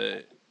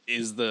the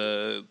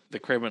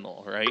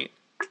criminal, right?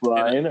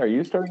 Brian, are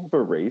you starting up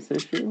a race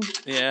issue?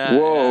 Yeah.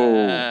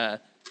 Whoa.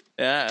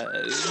 Yeah.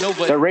 No,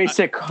 but the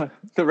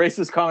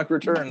racist comic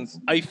returns.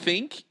 I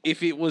think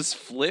if it was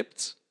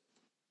flipped,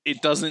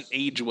 it doesn't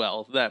age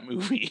well, that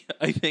movie.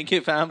 I think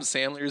if Adam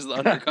Sandler is the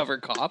undercover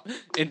cop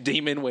and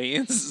Damon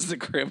Wayans is the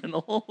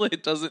criminal,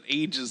 it doesn't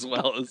age as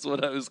well, is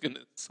what I was going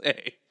to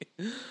say.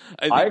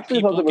 I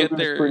actually thought the movie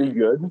was pretty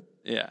good.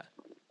 Yeah.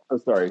 Oh,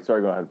 sorry,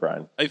 go ahead,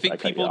 Brian. I think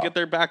people get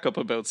their back up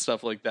about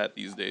stuff like that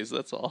these days,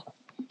 that's all.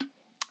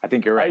 I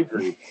think you're right.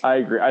 I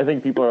agree. I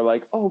think people are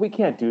like, oh, we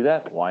can't do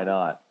that. Why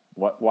not?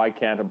 Why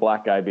can't a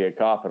black guy be a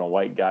cop and a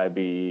white guy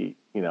be,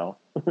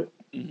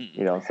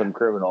 some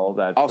criminal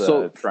that's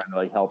also trying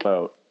to help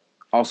out?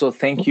 Also,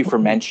 thank you for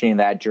mentioning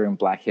that during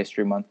Black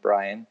History Month,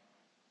 Brian.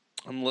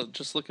 I'm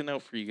just looking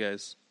out for you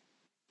guys.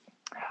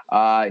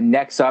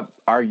 Next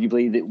up,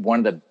 arguably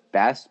one of the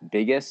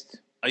biggest.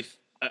 I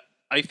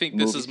think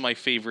this is my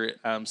favorite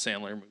Adam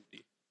Sandler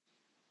movie.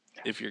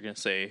 If you're gonna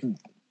say,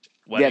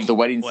 The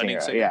Wedding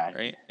Singer, yeah,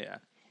 right, yeah.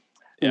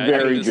 Yeah,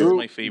 I think this is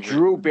my favorite.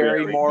 Drew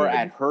Barrymore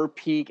at her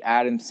peak,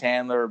 Adam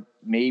Sandler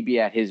maybe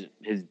at his.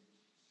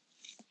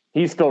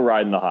 He's still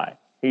riding the high.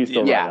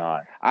 Riding the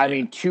high. I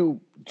mean, two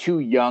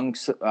young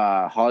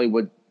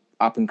Hollywood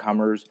up and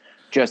comers,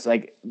 just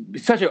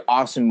such an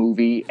awesome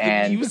movie,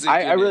 and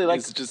I really like.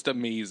 It's just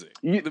amazing.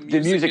 The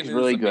music is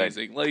really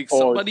amazing. Good.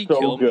 Somebody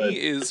Kill Me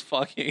is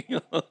fucking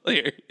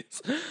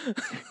hilarious.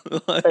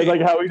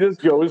 And how he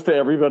just goes to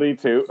everybody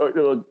too,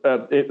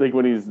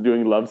 when he's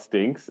doing Love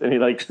Stinks, and he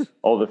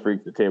all the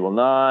freaks at table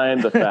 9,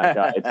 the fat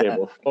guy at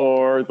table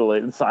 4,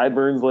 the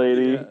sideburns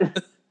lady. Yeah.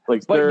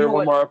 Sir,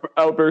 one more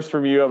outburst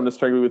from you. I'm going to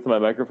struggle with my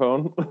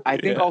microphone. I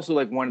think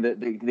also one of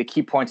the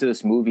key points of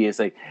this movie is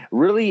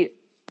really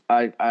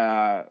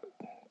a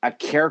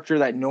character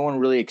that no one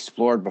really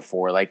explored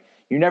before.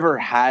 You never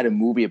had a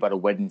movie about a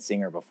wedding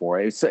singer before.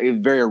 It's a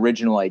very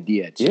original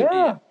idea too.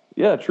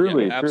 Yeah,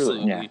 truly,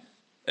 absolutely. Truly.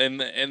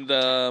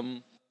 Yeah.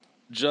 And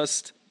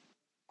just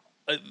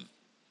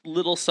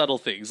little subtle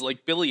things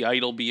like Billy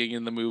Idol being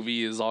in the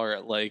movie is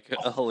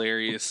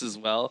hilarious as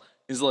well.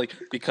 He's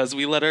because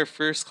we let our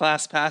first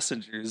class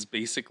passengers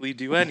basically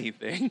do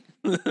anything.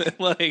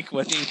 When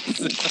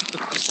he's it's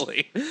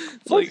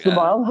the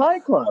Mile High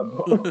Club.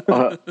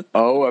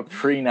 A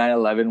pre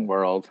 9/11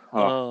 world.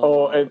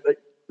 And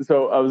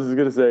so I was just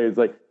gonna say, it's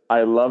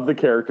I love the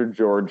character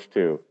George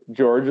too.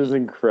 George is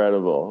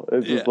incredible.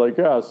 It's just so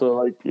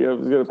I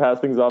was gonna pass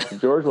things off to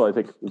George while I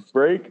take this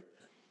break.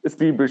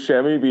 Steve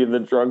Buscemi being the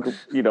drunk,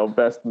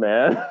 best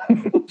man.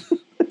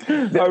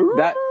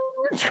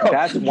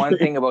 That's one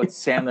thing about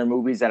Sandler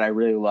movies that I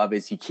really love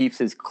is he keeps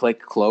his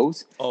clique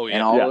close. Oh yeah,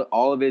 and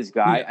all of his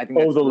guys. I think.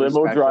 The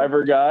limo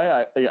driver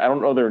guy. I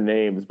don't know their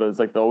names, but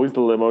it's always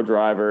the limo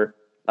driver.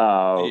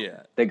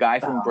 The guy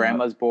from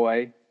Grandma's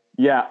Boy.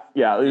 Yeah.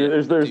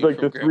 There's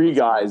the three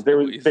guys. They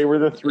were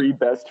the three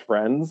best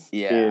friends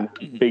in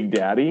Big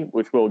Daddy,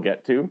 which we'll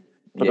get to.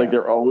 but like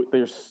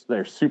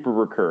they're super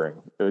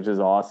recurring, which is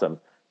awesome.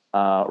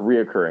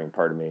 Reoccurring,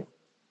 pardon me.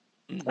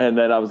 And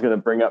then I was going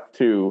to bring up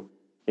too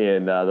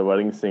in The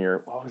Wedding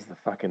Singer. What was the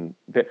fucking?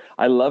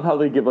 I love how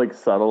they give like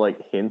subtle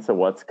like hints of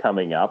what's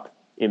coming up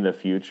in the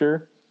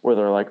future, where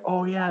they're like,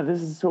 "Oh yeah,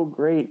 this is so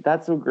great,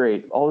 that's so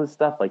great," all this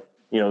stuff. Like,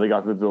 you know, they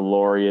got the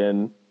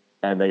DeLorean,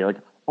 and they're like,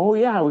 "Oh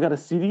yeah, we got a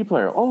CD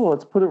player. Oh,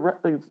 let's put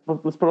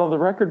let's put it on the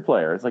record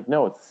player." It's like,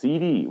 no, it's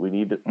CD. We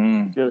need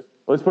to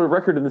let's put a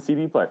record in the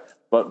CD player.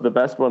 But the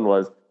best one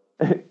was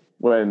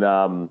when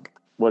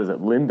what is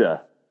it,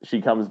 Linda? She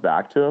comes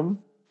back to him,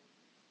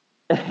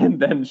 and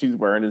then she's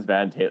wearing his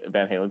Van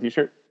Halen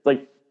t-shirt. It's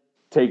like,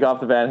 take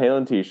off the Van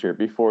Halen t-shirt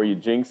before you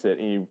jinx it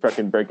and you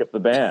fucking break up the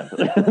band.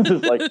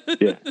 Just like,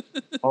 yeah.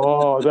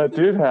 Oh, that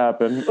did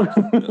happen.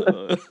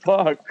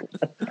 Fuck.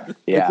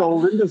 Yeah. It's all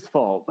Linda's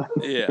fault.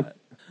 Yeah.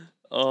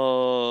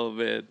 Oh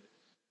man.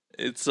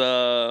 It's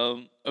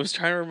I was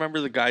trying to remember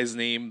the guy's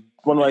name.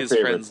 One of my his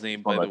favorites. Friend's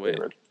name, by the way.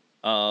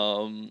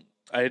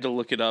 I had to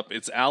look it up.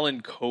 It's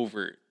Alan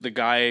Covert, the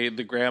guy,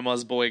 the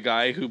grandma's boy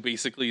guy who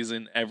basically is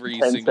in every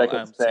single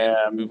Adam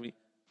Sandler movie.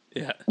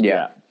 Yeah.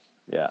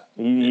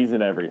 He's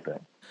in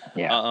everything.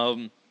 Yeah.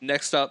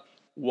 Next up,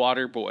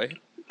 Waterboy.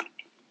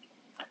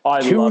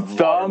 Two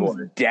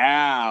thumbs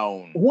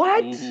down.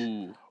 What?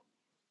 Ooh.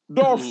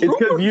 It's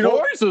because you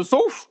voice is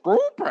so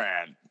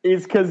stupid.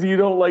 It's because you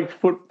don't like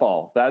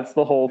football. That's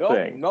the whole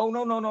thing.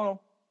 No.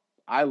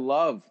 I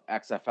love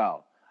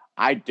XFL.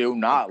 I do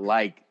not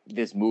like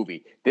this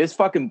movie. This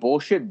fucking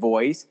bullshit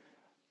voice.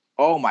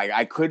 Oh my!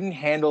 I couldn't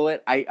handle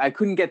it. I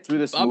couldn't get through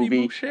this Bobby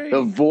movie. Boucher.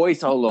 The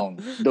voice alone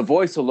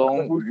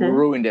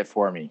ruined it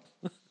for me.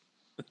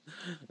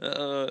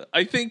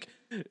 I think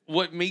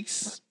what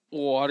makes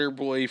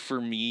Waterboy for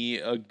me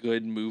a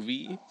good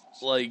movie,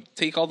 like,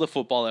 take all the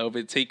football out of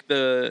it, take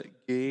the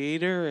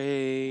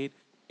Gatorade,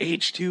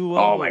 H2O.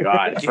 Oh my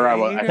god! I forgot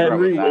about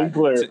Henry that.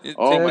 Winkler.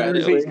 Oh my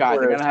god, please, guys!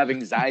 I'm gonna have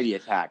anxiety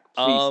attack.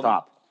 Please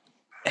stop.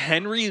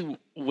 Henry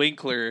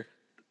Winkler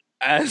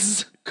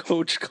as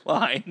Coach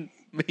Klein,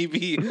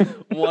 maybe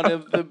one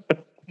of the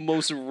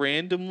most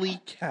randomly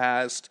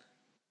cast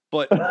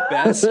but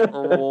best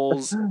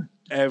roles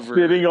ever.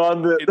 Sitting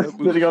on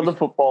the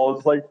football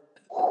is like.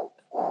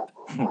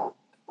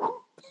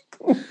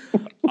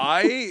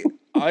 I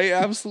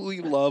absolutely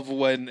love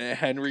when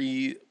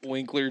Henry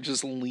Winkler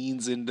just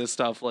leans into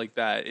stuff like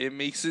that. It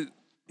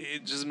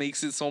just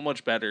makes it so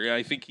much better.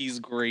 I think he's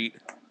great.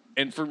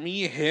 And for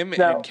me, him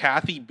and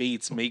Kathy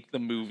Bates make the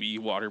movie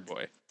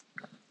Waterboy.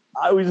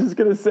 I was just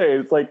gonna say,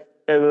 it's like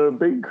a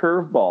big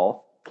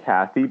curveball.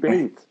 Kathy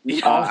Bates,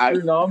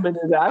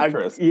 Oscar-nominated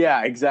actress.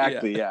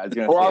 Exactly. Yeah,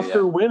 or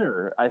Oscar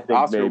winner. I think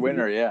Oscar maybe.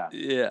 winner. Yeah.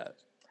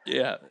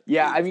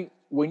 I mean,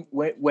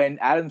 when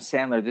Adam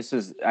Sandler,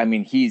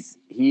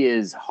 he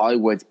is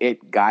Hollywood's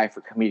it guy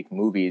for comedic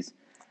movies.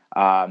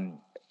 I'm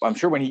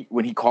sure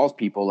when he calls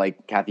people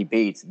like Kathy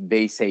Bates,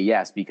 they say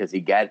yes because they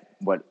get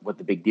what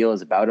the big deal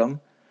is about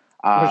him.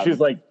 She's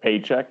like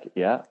paycheck,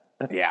 yeah.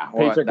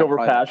 Paycheck over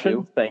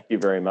passion. Thank you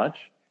very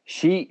much.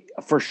 She,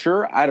 for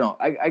sure, I don't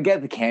know. I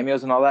get the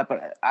cameos and all that,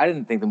 but I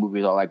didn't think the movie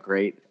was all that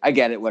great. I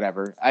get it,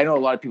 whatever. I know a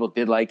lot of people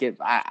did like it.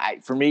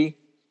 For me,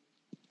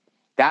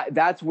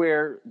 that's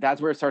where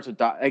it starts to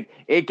die. Like,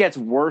 it gets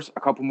worse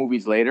a couple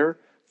movies later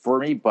for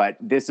me, but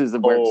this is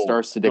where it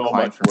starts to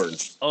decline for me.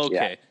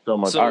 Okay, so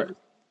much.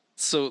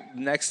 So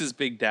next is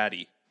Big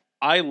Daddy.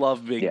 I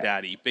love Big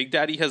Daddy. Big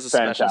Daddy has a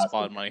special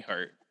spot in my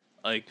heart.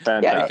 Like,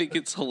 I think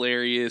it's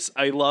hilarious.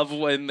 I love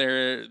when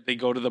they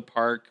go to the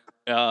park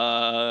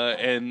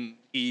and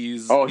he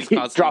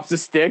drops a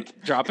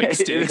stick, dropping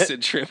sticks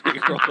and tripping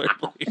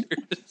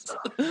rollerbladers.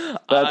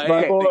 That's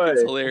my boy. I think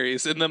it's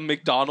hilarious. And the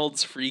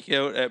McDonald's freak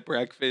out at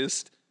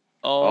breakfast.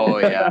 Oh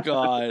yeah,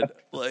 God!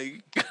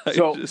 Like,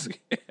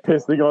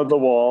 pissing on the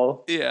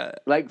wall. Yeah,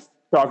 like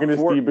talking to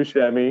Steve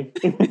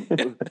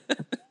Buscemi.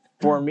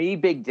 For me,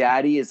 Big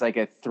Daddy is like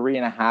a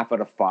 3.5 out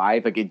of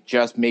 5. Like, it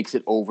just makes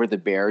it over the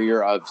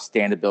barrier of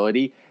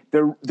standability.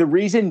 The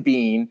reason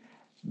being,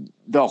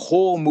 the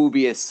whole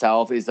movie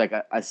itself is like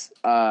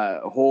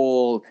a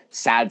whole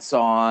sad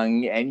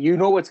song, and you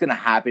know what's going to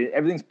happen.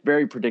 Everything's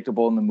very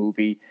predictable in the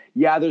movie.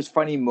 Yeah, there's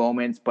funny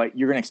moments, but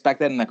you're going to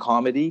expect that in a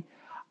comedy.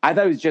 I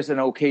thought it was just an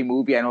okay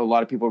movie. I know a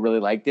lot of people really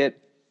liked it.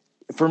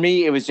 For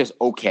me, it was just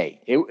okay.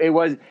 It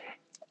was,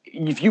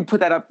 if you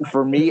put that up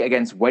for me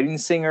against Wedding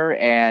Singer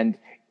and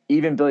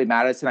even Billy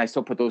Madison, I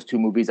still put those two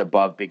movies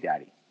above Big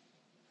Daddy.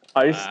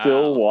 I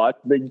still watch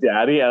Big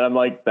Daddy, and I'm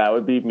like, that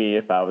would be me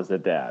if I was a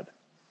dad.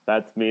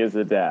 That's me as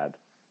a dad.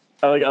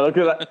 I look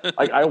at that,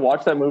 like, I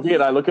watch that movie,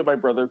 and I look at my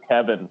brother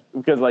Kevin,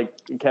 because like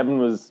Kevin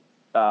was,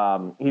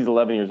 he's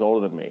 11 years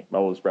older than me, my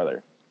oldest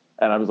brother,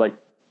 and I was like,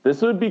 this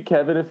would be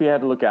Kevin if he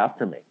had to look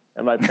after me,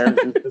 and my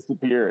parents just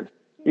disappeared.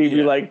 He'd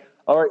be like,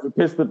 all right, we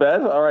pissed the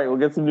bed. All right, we'll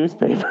get some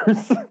newspapers.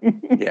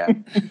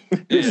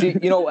 See,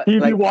 you know,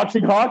 he'd be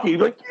watching hockey. He'd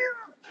be like,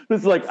 this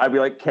is like, I'd be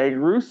like,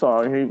 Kangaroo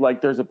song. And he'd be like,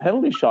 there's a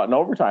penalty shot in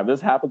overtime.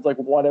 This happens like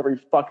one every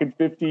fucking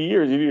 50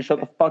 years. You need to shut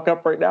the fuck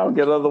up right now and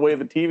get out of the way of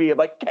the TV. I'm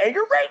like,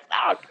 Kangaroo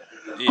song.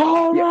 Yeah.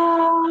 All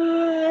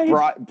right.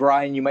 Yeah.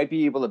 Brian, you might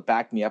be able to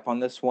back me up on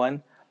this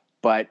one,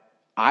 but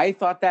I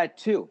thought that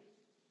too.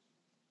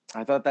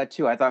 I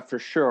thought for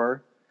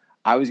sure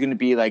I was going to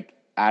be like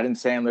Adam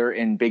Sandler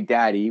in Big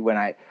Daddy.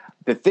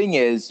 The thing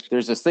is,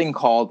 there's this thing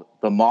called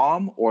the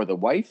mom or the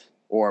wife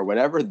or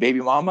whatever, the baby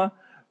mama,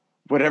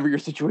 whatever your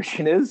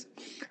situation is,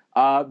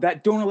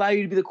 that don't allow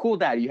you to be the cool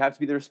dad. You have to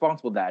be the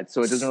responsible dad.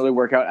 So it doesn't really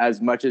work out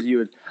as much as you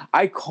would.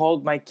 I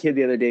called my kid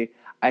the other day.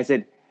 I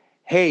said,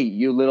 "Hey,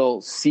 you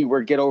little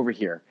C-word, get over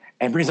here."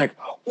 And Bree's like,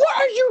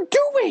 "What are you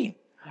doing?"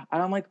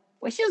 And I'm like,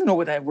 "Well, she doesn't know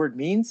what that word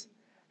means."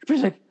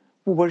 Bree's like,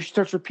 "Well, what if she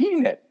starts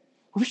repeating it?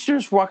 What if she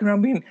starts walking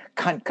around being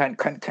cunt, cunt,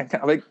 cunt, cunt,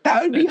 cunt?" I'm like,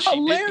 that would be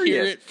hilarious. She did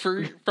hear it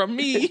from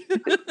me.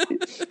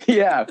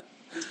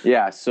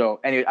 Yeah.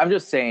 So anyway, I'm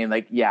just saying,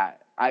 like, yeah,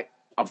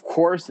 of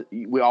course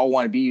we all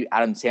want to be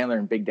Adam Sandler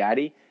and Big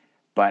Daddy,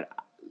 but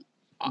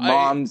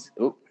moms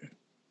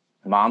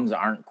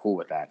aren't cool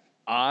with that.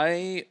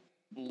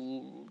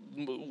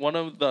 One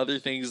of the other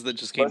things that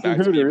just came back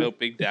to me about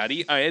Big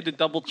Daddy, I had to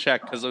double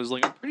check because I was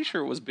like, I'm pretty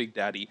sure it was Big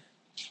Daddy.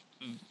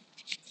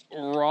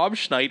 Rob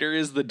Schneider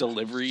is the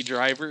delivery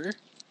driver.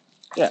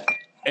 Yeah.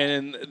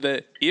 And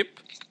the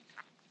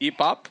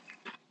Hop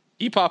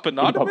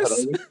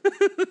Anonymous.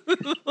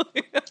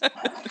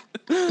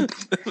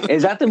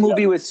 Is that the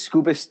movie with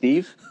Scuba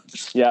Steve?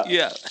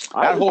 Yeah.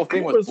 That whole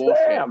thing was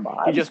bullshit.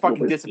 He just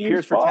fucking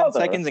disappears for 10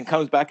 seconds and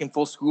comes back in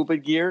full scuba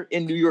gear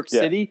in New York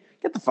City.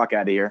 Get the fuck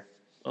out of here.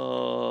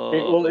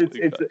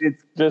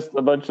 It's just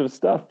a bunch of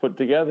stuff put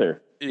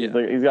together. Yeah.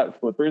 He's got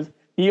flippers.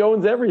 He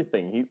owns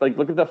everything. He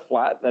look at the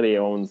flat that he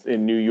owns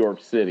in New York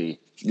City.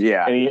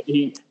 Yeah. And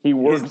he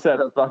works at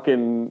a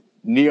fucking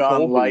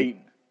neon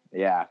light.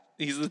 Yeah.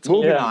 He's the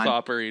toll booth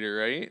operator,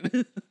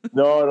 right?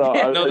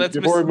 No. That's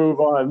before we move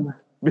on.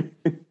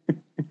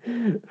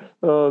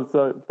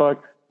 So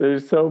fuck.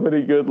 There's so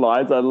many good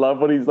lines. I love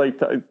when he's like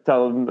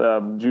telling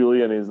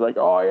Julian. He's like,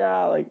 "Oh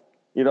yeah, like,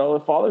 you know,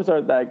 the fathers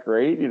aren't that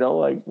great. You know,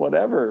 like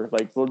whatever.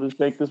 Like we'll just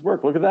make this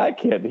work. Look at that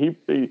kid.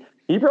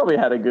 He probably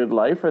had a good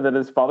life, and then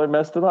his father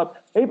messed him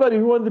up. Hey, buddy,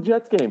 who won the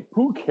Jets game?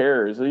 Who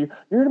cares?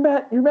 You're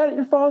mad at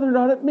your father,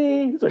 not at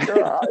me." He's like,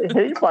 "Oh, I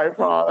hate my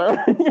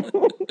father."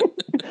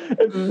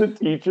 And then the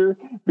teacher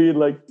being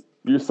like,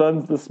 "Your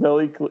son's the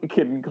smelly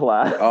kid in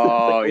class."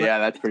 Oh, yeah,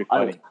 that's pretty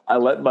funny. I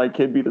let my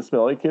kid be the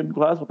smelly kid in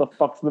class. What the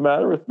fuck's the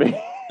matter with me?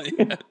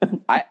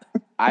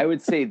 I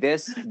would say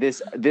this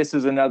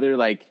is another,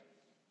 like,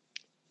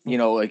 you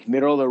know, like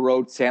middle of the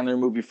road Sandler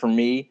movie for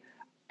me.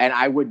 And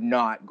I would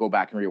not go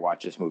back and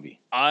rewatch this movie.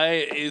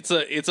 It's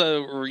a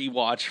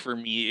rewatch for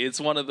me.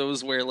 It's one of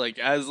those where, like,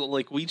 as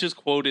like we just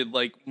quoted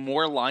like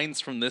more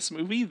lines from this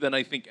movie than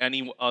I think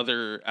any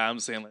other Adam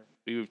Sandler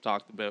movie we've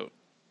talked about.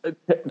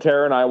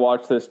 Tara and I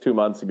watched this 2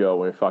 months ago.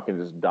 We fucking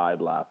just died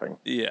laughing.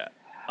 Yeah.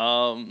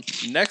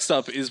 Next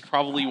up is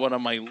probably one of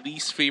my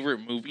least favorite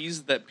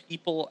movies that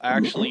people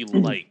actually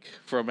like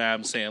from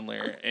Adam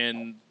Sandler,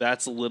 and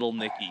that's Little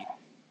Nicky.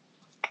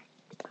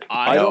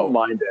 I don't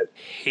mind it.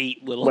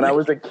 Hate Little Nicky. When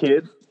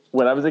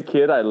I was a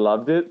kid, I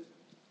loved it.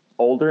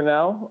 Older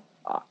now,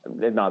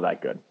 it's not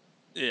that good.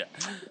 Yeah.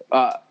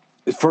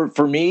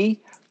 For me,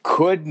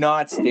 could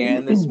not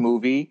stand this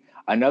movie.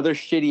 Another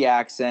shitty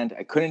accent.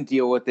 I couldn't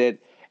deal with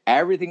it.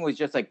 Everything was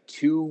just like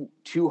too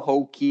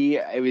hokey.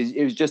 It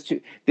was just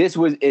too. This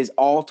is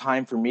all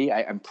time for me.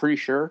 I'm pretty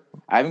sure.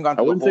 I haven't gone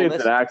through. I wouldn't say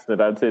it's an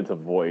accent. I'd say it's a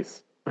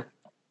voice.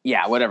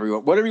 Yeah, whatever you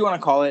want to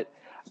call it.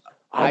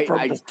 I'm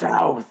from the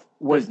South.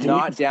 Was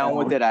not down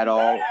with it at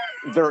all.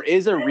 There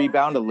is a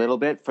rebound a little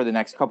bit for the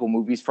next couple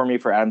movies for me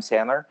for Adam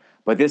Sandler,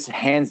 but this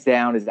hands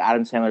down is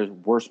Adam Sandler's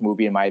worst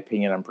movie in my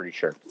opinion. I'm pretty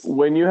sure.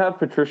 When you have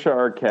Patricia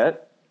Arquette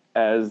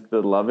as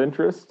the love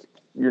interest,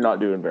 you're not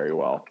doing very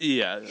well.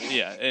 Yeah,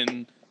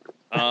 and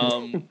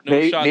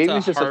maybe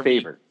it's just Harvey a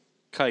favor.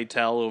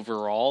 Keitel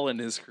overall in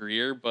his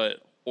career,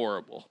 but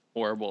horrible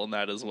in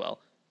that as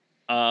well.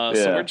 So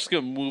we're just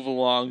gonna move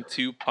along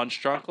to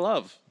Punch Drunk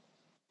Love.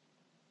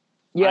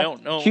 Yeah, I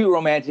don't know. Cute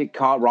romantic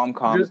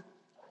rom-com. Just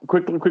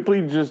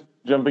quickly, just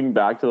jumping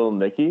back to Little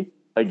Nicky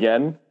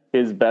again.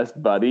 His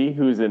best buddy,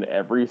 who's in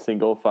every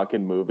single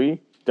fucking movie,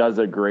 does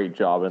a great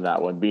job in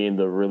that one, being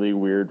the really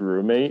weird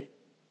roommate.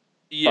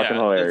 Yeah, fucking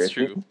hilarious. That's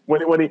true.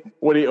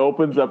 When he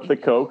opens up the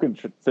Coke and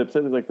sips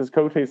it, he's like, "This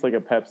Coke tastes like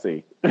a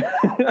Pepsi."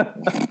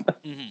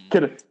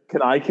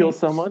 Can I kill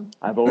someone?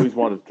 I've always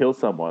wanted to kill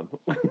someone.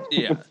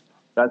 Yeah,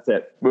 that's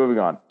it. Moving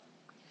on.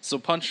 So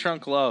Punch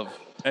Drunk Love.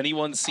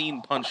 Anyone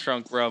seen Punch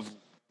Drunk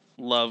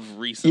Love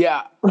recently?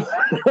 Yeah.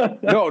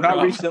 No,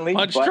 not recently.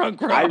 Punch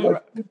Drunk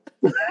Love.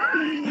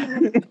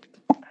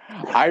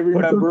 I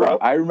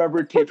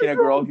remember taking a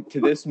girl to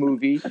this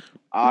movie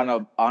on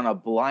a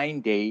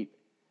blind date.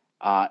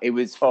 It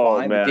was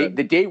fine.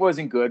 The date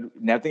wasn't good.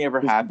 Nothing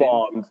ever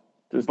happened.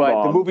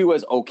 The movie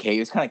was okay. It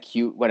was kind of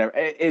cute. Whatever.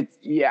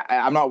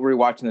 I'm not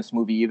rewatching this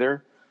movie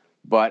either.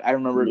 But I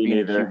remember it being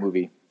a cute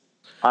movie.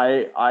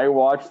 I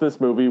watched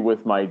this movie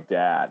with my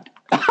dad.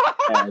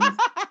 And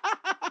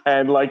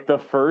And like the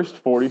first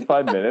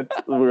 45 minutes,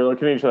 we were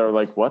looking at each other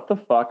like, what the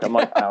fuck? I'm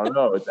like, I don't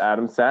know. It's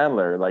Adam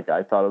Sandler. Like,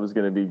 I thought it was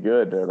going to be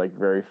good or like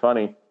very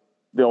funny.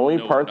 The only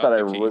part that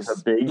I was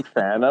a big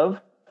fan of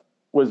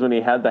was when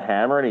he had the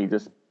hammer and he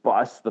just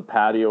busts the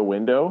patio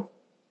window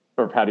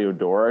or patio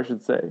door, I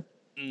should say.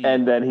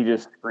 And then he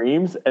just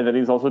screams. And then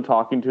he's also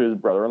talking to his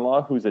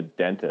brother-in-law, who's a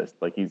dentist.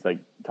 Like he's like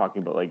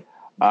talking about like,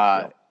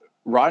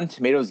 Rotten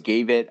Tomatoes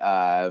gave it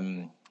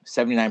 79%.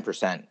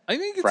 I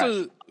think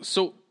it's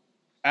so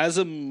as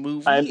a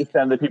movie. I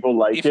understand that people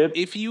like it.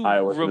 If you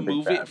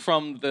remove it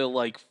from the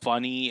like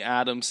funny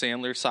Adam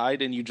Sandler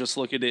side and you just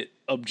look at it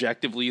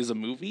objectively as a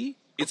movie,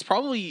 it's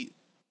probably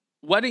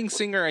Wedding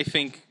Singer, I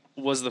think,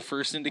 was the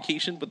first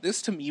indication, but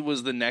this to me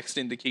was the next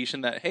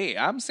indication that, hey,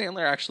 Adam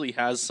Sandler actually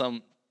has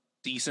some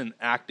decent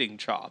acting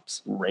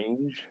chops.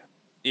 Range.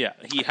 Yeah,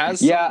 he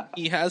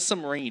has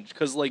some range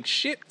because like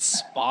shit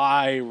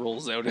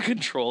spirals out of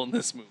control in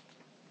this movie,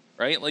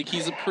 right? Like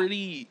he's a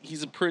pretty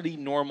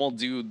normal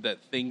dude that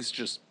things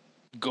just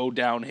go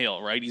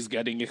downhill, right? He's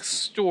getting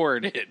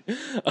extorted.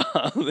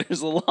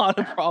 There's a lot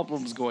of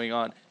problems going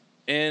on,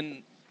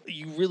 and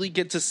you really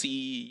get to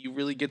see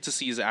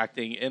his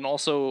acting, and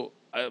also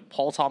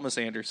Paul Thomas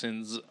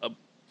Anderson's a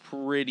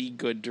pretty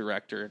good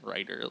director and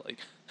writer. Like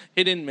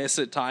hit and miss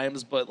at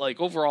times, but like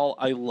overall,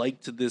 I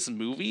liked this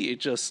movie.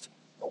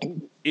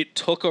 It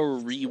took a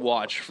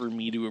rewatch for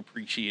me to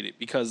appreciate it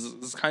because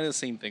it's kind of the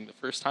same thing. The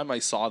first time I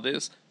saw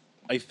this,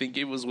 I think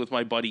it was with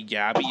my buddy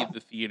Gabby at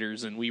the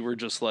theaters, and we were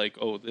just like,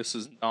 "Oh, this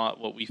is not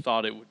what we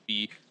thought it would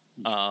be,"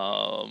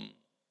 and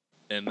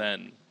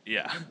then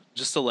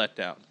just a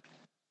letdown.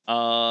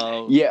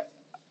 I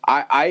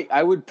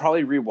would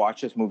probably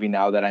rewatch this movie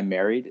now that I'm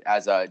married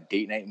as a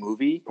date night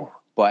movie,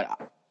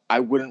 but I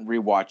wouldn't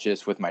rewatch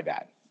this with my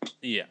dad.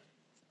 Yeah.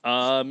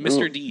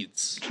 Mr.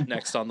 Deeds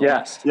next on the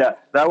list. Yeah,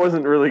 that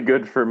wasn't really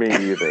good for me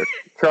either.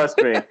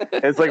 Trust me.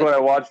 It's like when I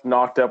watched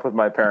Knocked Up with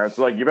my parents.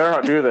 Like, you better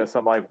not do this.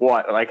 I'm like,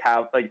 what? Like,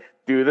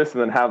 do this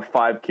and then have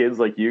 5 kids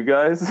like you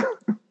guys?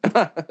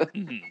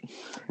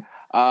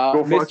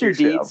 Mr.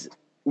 Deeds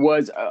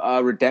was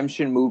a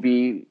redemption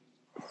movie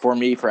for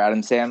me for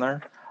Adam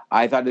Sandler.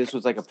 I thought this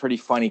was like a pretty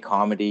funny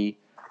comedy.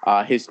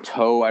 His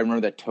toe, I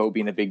remember that toe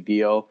being a big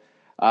deal.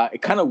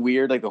 It kind of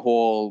weird, like the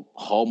whole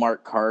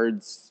Hallmark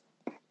cards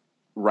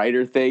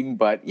writer thing,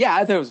 but yeah,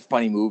 I thought it was a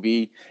funny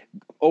movie.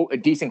 A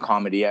decent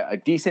comedy, a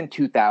decent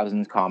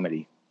 2000s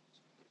comedy.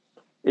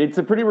 It's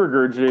a pretty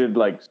regurgitated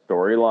like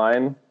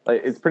storyline.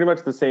 Like it's pretty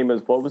much the same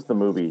as what was the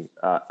movie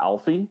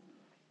Alfie?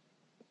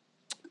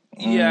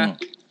 Yeah.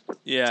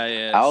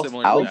 Alf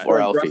or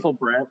Alfie?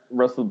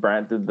 Russell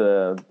Brand did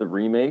the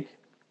remake,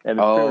 and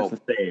it's pretty much the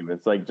same.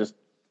 It's like just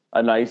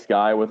a nice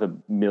guy with $1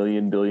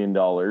 billion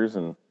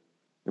and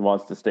he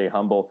wants to stay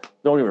humble.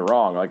 Don't get me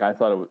wrong. Like I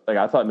thought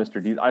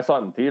Mr. Deeds. I saw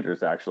it in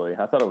theaters actually.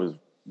 I thought it was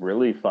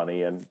really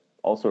funny and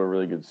also a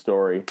really good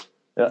story.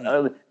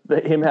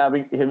 Him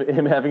having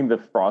the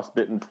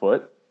frostbitten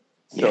foot,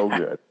 so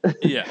good.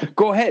 Yeah,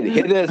 go ahead,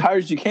 hit it as hard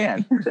as you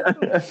can.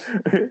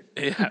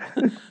 Yeah.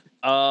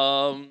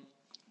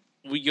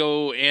 We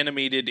go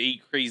animated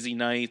 8 Crazy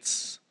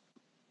Nights,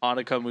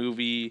 Hanukkah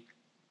movie.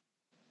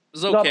 It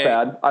was okay. Not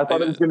bad. I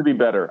thought it was going to be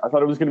better.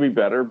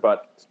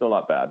 But still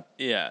not bad.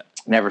 Yeah.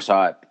 Never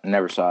saw it. And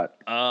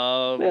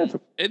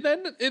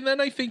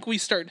then I think we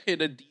start to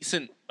hit a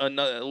decent,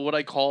 what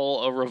I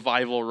call a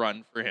revival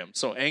run for him.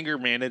 So Anger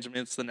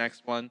Management's the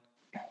next one.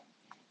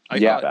 I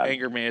thought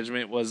Anger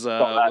Management was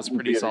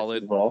pretty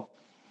solid. Well.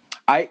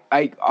 I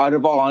out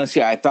of all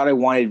honesty, I thought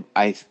when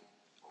I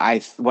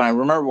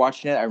remember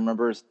watching it, I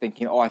remember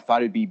thinking, I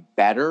thought it'd be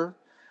better.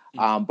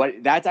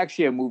 But that's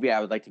actually a movie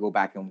I would like to go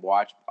back and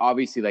watch.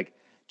 Obviously, like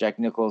Jack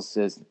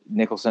Nicholson is Jack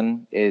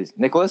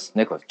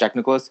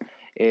Nicholson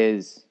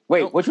is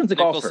which one's the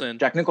golfer?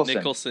 Jack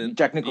Nicholson.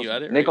 Jack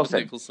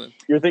Nicholson.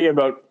 You're thinking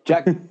about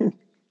Jack.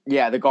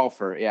 Yeah, the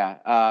golfer. Yeah.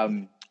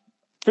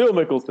 Phil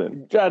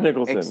Nicholson. Jack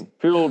Nicholson.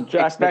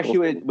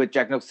 Especially with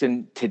Jack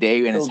Nicholson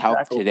today and his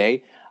health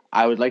today,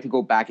 I would like to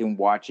go back and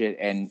watch it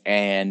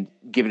and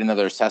give it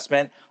another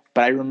assessment.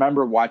 But I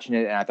remember watching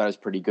it and I thought it was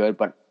pretty good.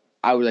 But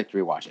I would like to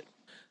rewatch it.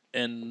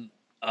 And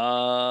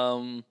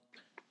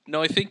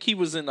no, I think he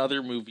was in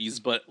other movies,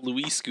 but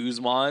Luis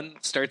Guzman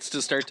starts to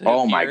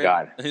my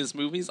God, his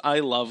movies. I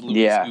love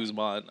Luis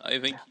Guzman. I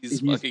think he's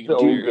fucking so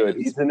good.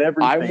 He's in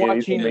everything. I'm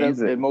watching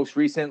the most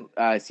recent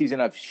season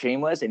of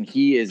Shameless, and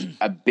he is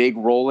a big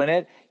role in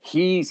it.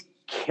 He's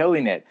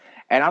killing it.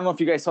 And I don't know if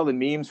you guys saw the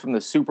memes from the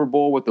Super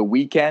Bowl with The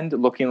Weeknd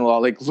looking a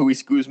lot like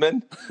Luis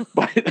Guzman,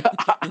 but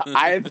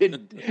I have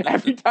been,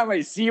 every time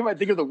I see him, I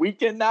think of The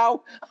Weeknd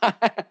now.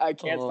 I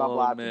can't stop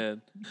laughing.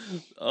 Man.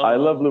 I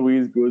love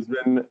Luis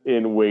Guzman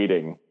in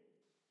Waiting.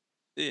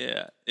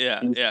 Yeah.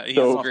 He's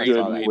so great good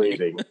in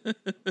Waiting.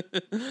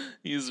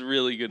 He's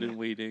really good in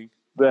Waiting.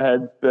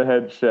 The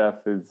head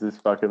chef is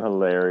just fucking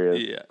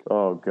hilarious. Yeah.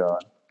 Oh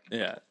God.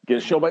 Yeah.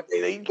 Get show my.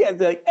 You can't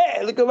be like,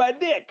 hey, look at my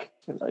dick.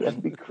 I have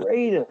to be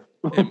creative.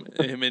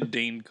 him and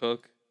Dane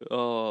Cook.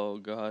 Oh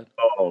God.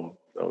 Oh,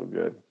 so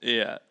good.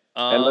 Yeah.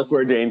 And look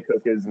where Dane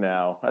Cook is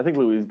now. I think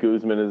Luis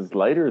Guzman is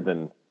lighter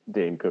than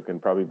Dane Cook in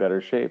probably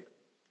better shape.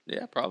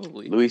 Yeah,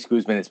 probably. Luis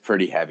Guzman is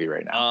pretty heavy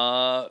right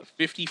now.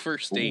 50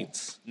 First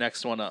Dates.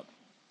 Next one up.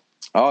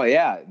 Oh,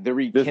 yeah. The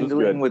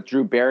rekindling with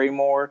Drew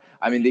Barrymore.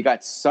 I mean, they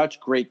got such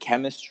great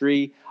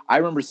chemistry. I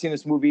remember seeing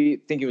this movie,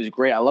 thinking it was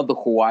great. I love the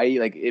Hawaii,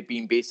 like it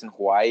being based in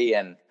Hawaii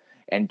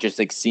and just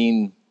like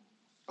seeing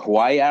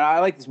Hawaii. I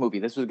like this movie.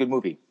 This was a good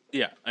movie.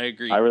 Yeah, I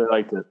agree. I really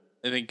liked it.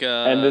 I think.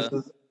 And this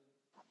is.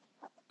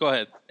 Go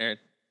ahead, Aaron.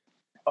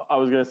 I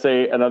was going to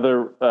say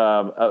another,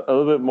 a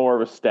little bit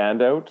more of a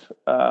standout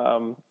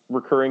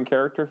recurring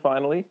character.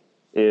 Finally,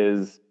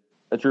 is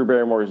Drew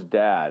Barrymore's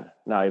dad.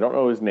 Now, I don't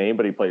know his name,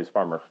 but he plays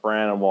Farmer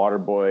Fran on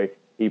Waterboy.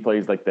 He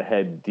plays like the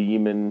head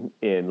demon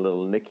in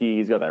Little Nicky.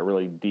 He's got that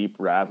really deep,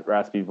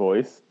 raspy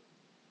voice.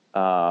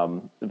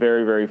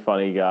 Very, very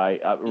funny guy.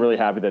 I'm really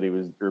happy that he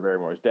was Drew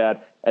Barrymore's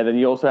dad. And then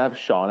you also have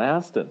Sean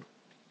Astin,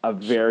 a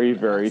very,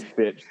 very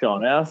fit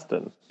Sean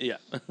Astin. Yeah.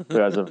 Who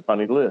has a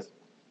funny list.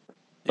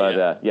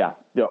 But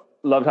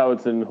loved how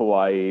it's in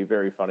Hawaii.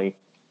 Very funny.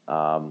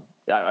 I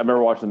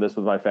remember watching this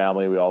with my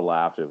family. We all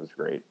laughed. It was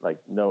great.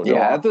 Like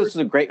this was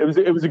a great. It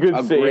was a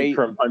good save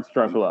from Punch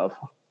Drunk Love.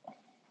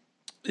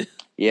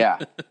 Yeah.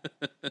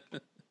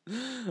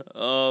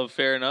 Oh,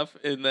 fair enough.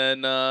 And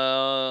then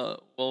while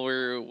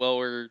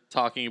we're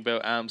talking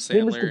about Adam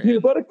Sandler, Mr.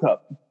 Peanut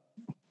Buttercup,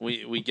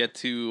 we get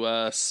to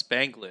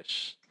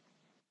Spanglish.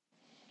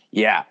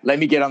 Yeah, let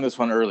me get on this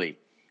one early.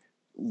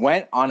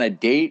 Went on a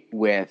date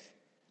with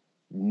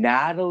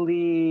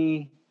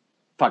Natalie.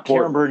 Can't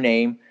remember her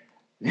name.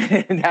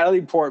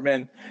 Natalie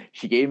Portman.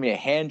 She gave me a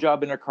hand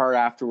job in her car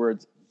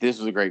afterwards. This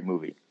was a great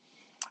movie.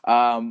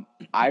 I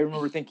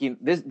remember thinking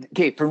this.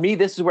 Okay, for me,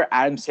 this is where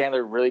Adam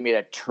Sandler really made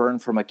a turn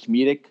from a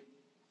comedic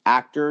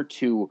actor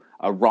to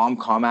a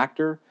rom-com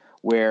actor,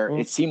 where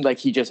it seemed like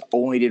he just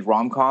only did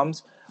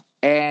rom-coms,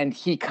 and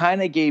he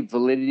kind of gave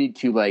validity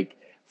to like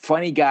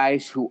funny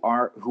guys who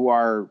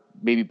are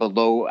maybe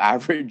below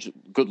average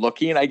good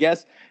looking, I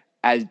guess,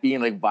 as being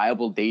like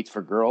viable dates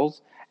for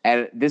girls.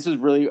 And this is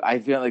really, I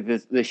feel like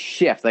this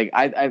shift. Like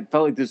I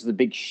felt like this was a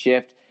big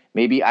shift.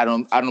 Maybe I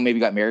don't know. Maybe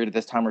got married at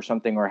this time or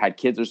something, or had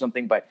kids or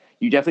something. But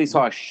you definitely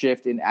saw a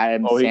shift in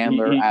Adam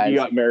Sandler. He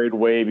got married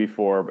way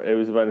before. It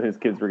was when his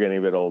kids were getting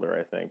a bit older,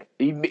 I think.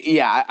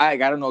 Yeah, I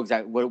don't know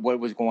exactly what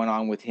was going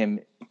on with him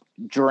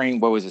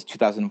during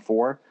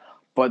 2004.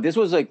 But this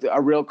was like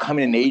a real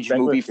coming of age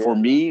movie for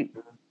me.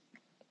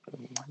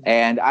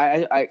 And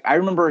I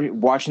remember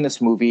watching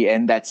this movie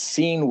and that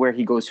scene where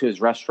he goes to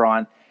his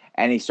restaurant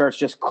and he starts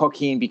just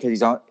cooking because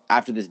he's on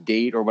after this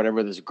date or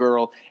whatever, this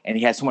girl, and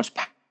he has so much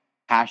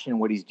passion in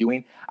what he's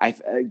doing.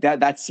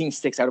 That scene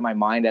sticks out of my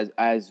mind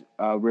as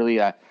really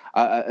a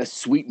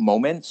sweet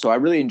moment. So I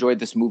really enjoyed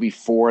this movie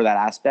for that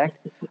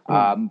aspect.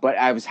 But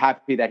I was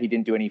happy that he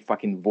didn't do any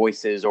fucking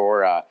voices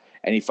or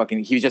he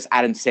was just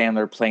Adam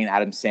Sandler playing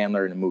Adam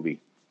Sandler in a movie.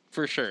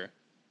 For sure.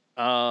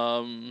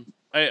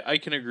 I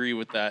can agree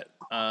with that.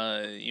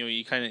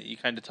 You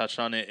kind of touched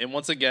on it, and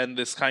once again,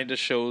 this kind of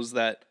shows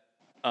that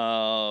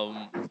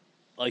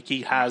like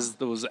he has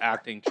those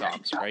acting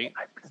chops, right?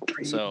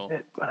 So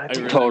I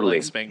really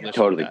like Spanglish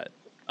for that.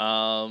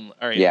 All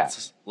right, yeah.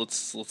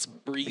 Let's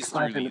breeze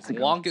through these.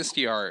 Longest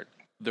Yard,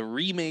 the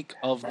remake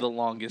of The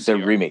Longest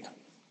Yard. The remake.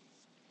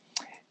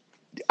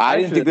 I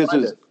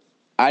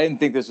didn't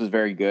think this was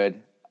very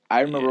good.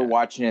 I remember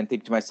watching it and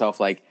thinking to myself,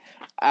 like,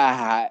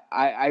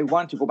 I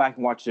wanted to go back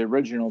and watch the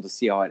original to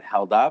see how it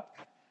held up.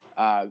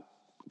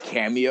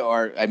 Cameo,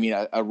 or I mean,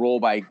 a role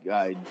by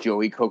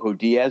Joey Coco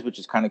Diaz, which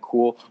is kind of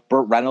cool.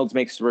 Burt Reynolds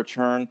makes a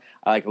return.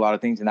 I like a lot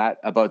of things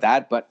about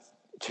that, but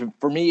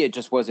for me, it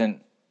just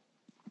wasn't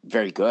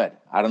very good.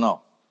 I don't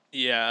know.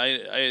 Yeah,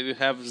 I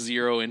have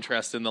zero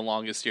interest in The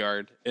Longest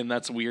Yard, and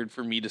that's weird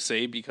for me to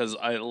say because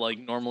I like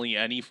normally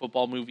any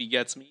football movie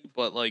gets me,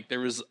 but like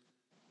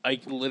I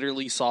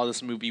literally saw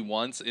this movie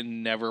once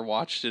and never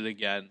watched it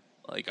again.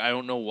 Like I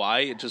don't know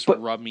why, it just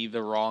rubbed me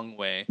the wrong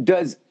way.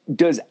 Does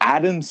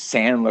Adam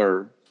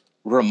Sandler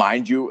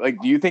remind you? Like,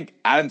 do you think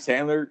Adam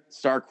Sandler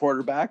star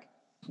quarterback?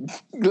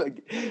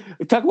 Like,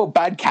 talk about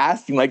bad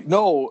casting. Like,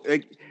 no,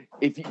 like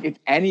if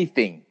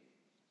anything,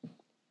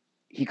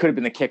 he could have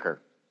been the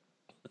kicker.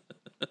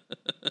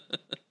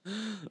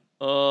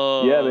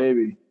 Yeah,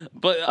 maybe.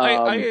 But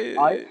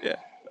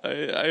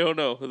I don't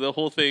know. The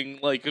whole thing,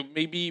 like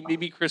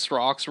maybe Chris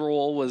Rock's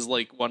role was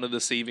like one of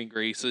the saving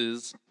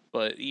graces,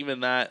 but even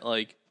that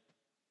like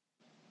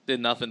did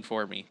nothing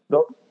for me.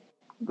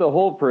 The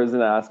whole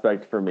prison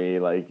aspect for me,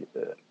 like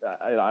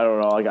I don't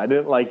know, like I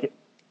didn't like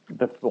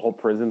the whole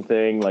prison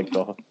thing, with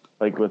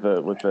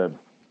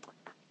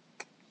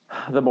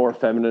the more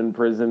feminine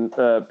prison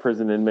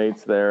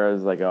inmates there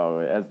as like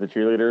as the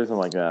cheerleaders. I'm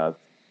like,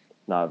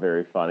 not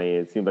very funny.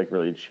 It seemed like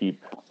really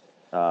cheap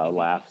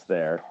laughs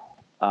there.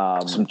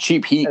 Some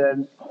cheap heat.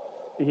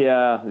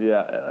 Yeah. I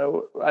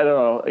don't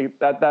know. Like,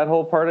 that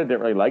whole part I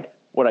didn't really like.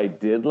 What I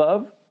did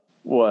love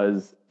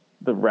was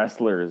the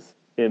wrestlers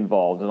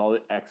involved and all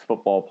the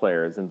ex-football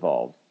players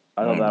involved.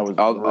 I thought that was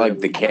like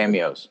the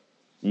cameos.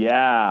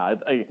 Yeah,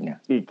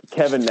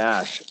 Kevin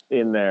Nash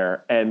in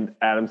there and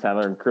Adam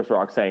Sandler and Chris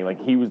Rock saying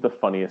like he was the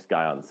funniest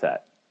guy on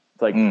set.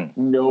 It's like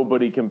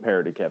nobody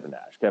compared to Kevin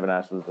Nash. Kevin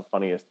Nash was the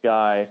funniest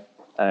guy,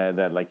 and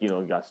then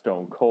you got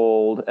Stone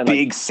Cold and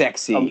big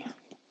sexy.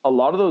 A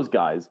lot of those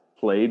guys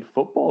played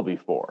football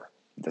before.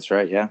 That's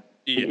right. Yeah.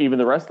 Even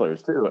the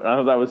wrestlers too. And I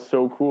thought that was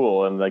so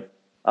cool, and I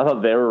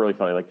thought they were really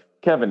funny. Like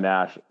Kevin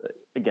Nash,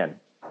 again,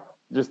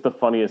 just the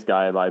funniest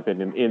guy in my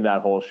opinion in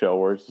that whole show.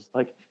 Where it's just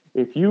like,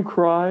 if you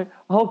cry,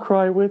 I'll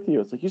cry with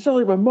you. It's like, you sound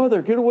like my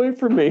mother. Get away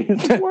from me.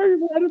 It's like, why are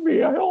you mad at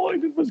me? All I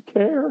did was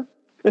care.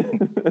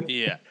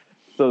 Yeah.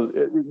 So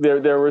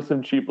there were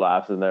some cheap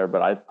laughs in there,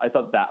 but I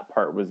thought that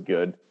part was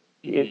good.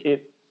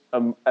 It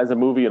as a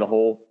movie in a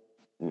whole,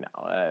 no,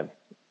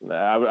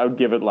 I would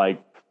give it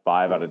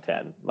 5 out of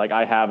 10.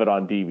 I have it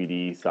on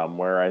DVD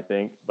somewhere, I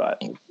think,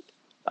 but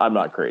I'm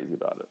not crazy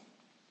about it.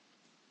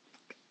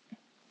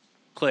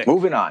 Click.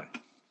 Moving on.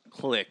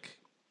 Click.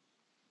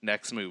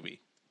 Next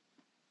movie.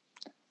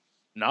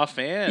 Not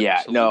fan.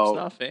 Yeah, no.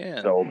 Not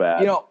fan. So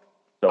bad.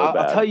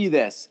 I'll tell you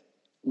this.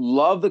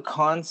 Love the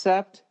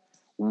concept.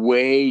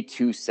 Way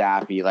too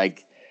sappy.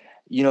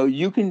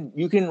 You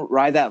can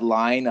ride that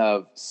line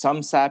of some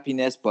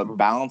sappiness, but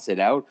balance it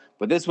out.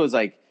 But this was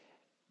 0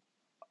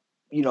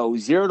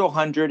 to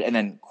 100 and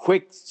then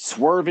quick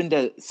swerve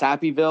into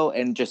Sappyville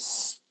and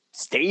just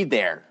stayed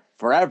there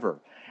forever.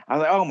 I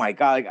was like, oh my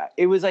God.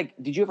 It was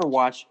did you ever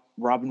watch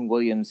Robin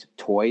Williams'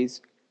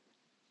 Toys?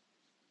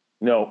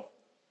 No.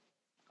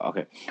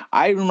 Okay.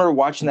 I remember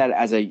watching that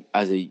as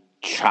a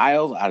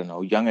child, I don't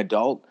know, young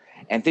adult,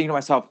 and thinking to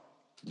myself,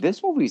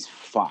 this movie's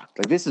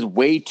fucked. This is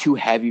way too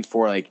heavy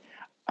for a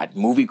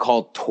movie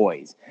called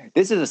Toys.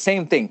 This is the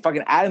same thing.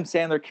 Fucking Adam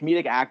Sandler,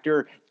 comedic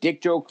actor,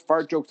 dick jokes,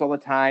 fart jokes all the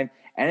time,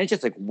 and it's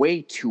just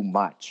way too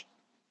much.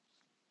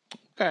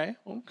 Okay.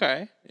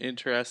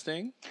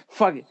 Interesting.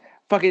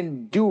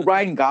 Fucking do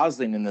Ryan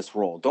Gosling in this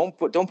role. Don't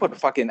put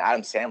fucking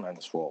Adam Sandler in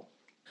this role.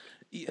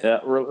 Yeah,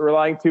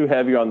 relying too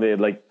heavy on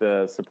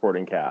the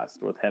supporting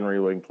cast with Henry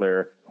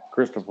Winkler,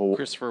 Christopher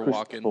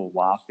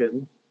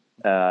Walken.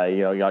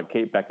 You got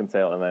Kate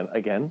Beckinsale, and then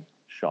again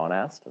Sean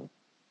Astin.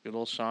 Good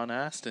old Sean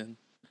Astin.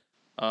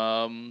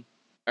 All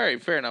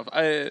right, fair enough.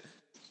 I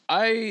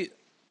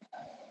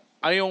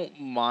don't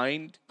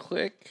mind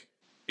Click.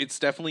 It's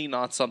definitely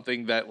not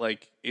something that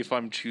if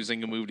I'm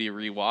choosing a movie to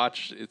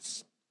rewatch,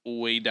 it's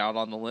way down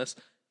on the list.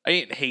 I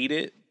didn't hate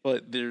it,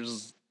 but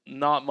there's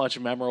not much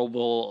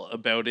memorable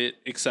about it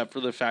except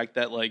for the fact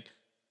that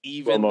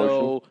even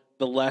though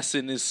the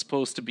lesson is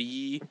supposed to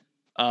be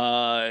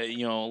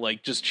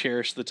just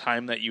cherish the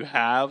time that you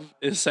have,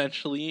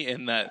 essentially,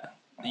 and that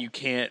you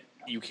can't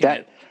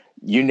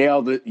you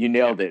nailed it. You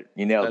nailed it.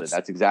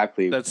 That's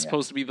exactly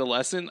supposed to be the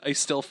lesson. I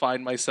still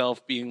find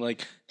myself being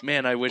like,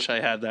 man, I wish I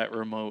had that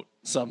remote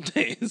some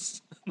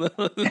days.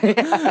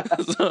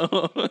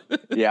 So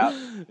yeah.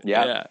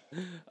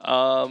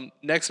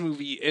 Next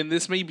movie, and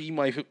this may be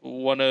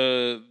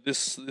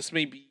this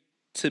may be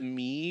to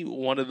me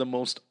one of the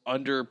most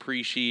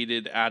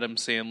underappreciated Adam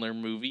Sandler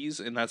movies,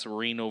 and that's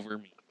Reign Over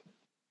Me.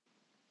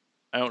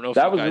 I don't know if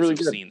you guys have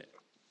seen it.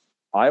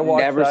 I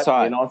watched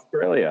that in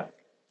Australia.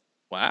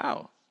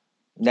 Wow.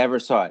 Never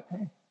saw it.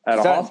 At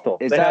a hostel.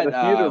 They had a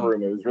theater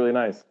room. It was really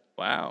nice.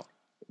 Wow.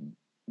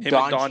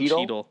 Don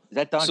Cheadle? Is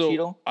that Don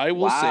Cheadle? I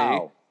will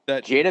say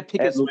that Jada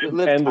Pinkett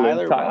Liv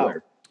Tyler. Wow.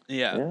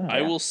 Yeah,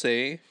 I will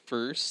say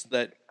first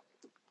that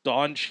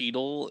Don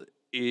Cheadle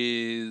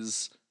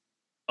is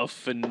a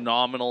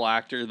phenomenal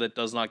actor that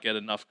does not get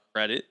enough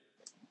credit.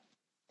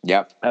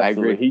 Yep, absolutely.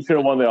 I agree. He should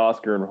have won the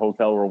Oscar in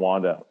Hotel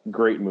Rwanda.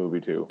 Great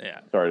movie too. Yeah,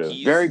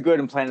 very good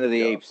in Planet of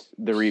the Apes,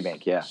 the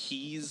remake. Yeah,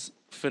 he's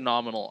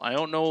phenomenal. I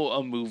don't know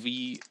a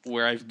movie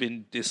where I've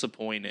been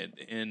disappointed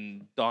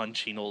in Don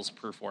Cheadle's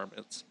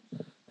performance.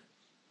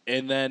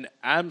 And then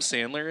Adam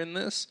Sandler in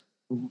this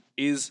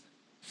is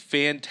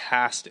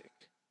fantastic,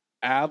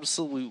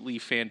 absolutely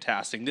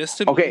fantastic. This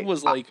to me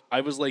was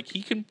I was like,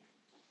 he can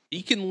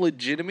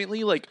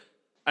legitimately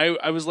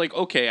I was like,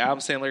 okay, Adam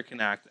Sandler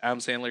can act.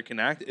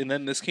 And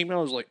then this came out,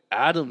 I was like,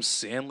 Adam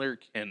Sandler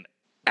can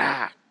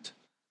act.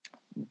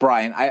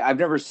 Brian, I've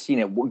never seen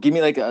it. Give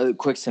me a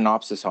quick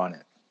synopsis on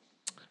it.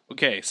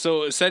 Okay,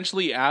 so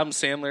essentially Adam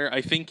Sandler,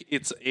 I think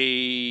it's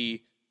I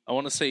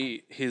want to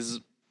say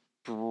his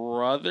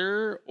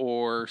brother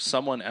or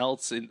someone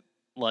else in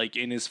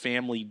his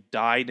family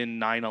died in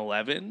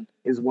 9/11.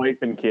 His wife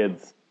and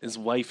kids.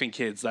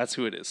 That's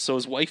who it is. So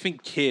his wife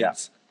and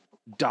kids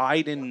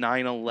died in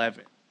 9/11.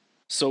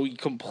 So he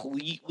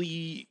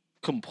completely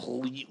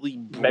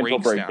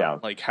breaks down.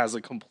 Has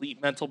a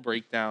complete mental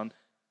breakdown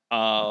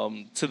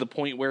to the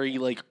point where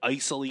he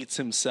isolates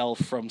himself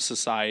from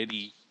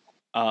society.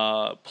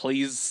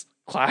 Plays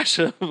Clash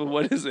of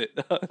what is it?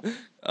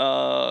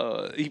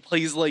 He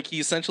plays he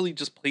essentially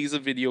just plays a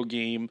video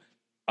game,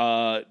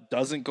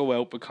 doesn't go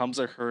out, becomes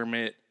a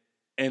hermit,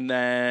 and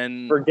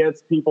then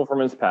forgets people from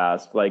his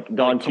past.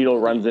 Don Cheadle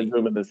runs into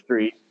him in the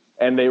street,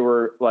 and they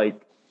were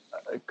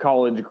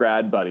college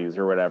grad buddies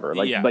or whatever.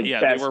 They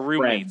were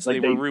roommates. They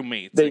were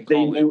roommates. They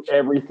knew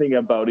everything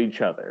about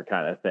each other,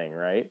 kind of thing,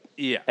 right?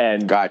 Yeah.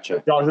 And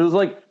gotcha. Don was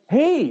like,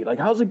 "Hey,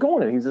 how's it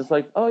going?" And he's just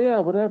like, "Oh yeah,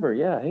 whatever.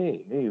 Yeah,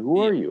 hey,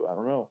 who are you? I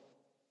don't know."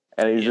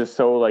 and he's just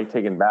so like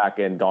taken back.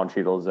 And Don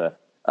Cheadle's a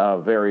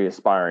very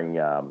aspiring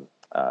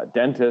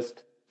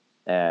dentist,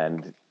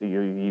 and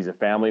he's a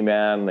family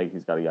man. Like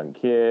he's got a young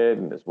kid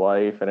and his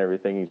wife and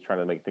everything. He's trying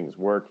to make things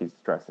work. He's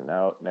stressing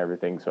out and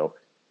everything. So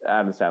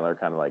Adam Sandler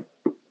kind of like,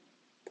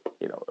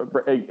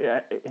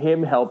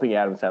 him helping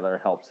Adam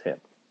Sandler helps him.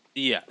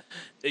 Yeah.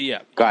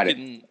 Got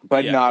it.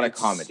 But not a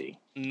comedy.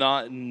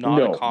 Not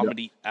a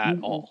comedy at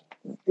all.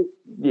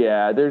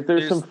 Yeah,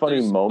 there's some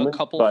funny moments, a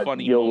couple but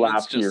funny you'll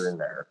moments laugh here and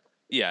there.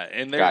 Yeah,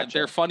 and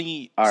they're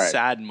funny,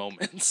 sad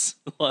moments.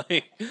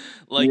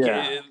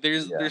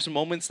 There's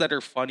moments that are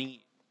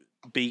funny,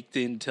 baked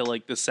into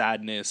like the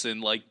sadness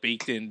and like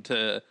baked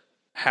into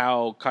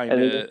how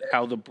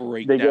the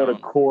breakdown. They go to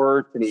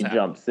court and he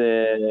jumps in,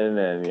 and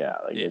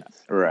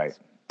it's right.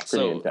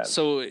 Pretty intense.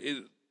 So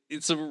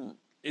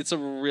it's a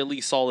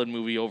really solid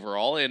movie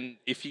overall, and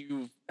if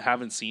you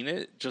haven't seen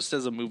it, just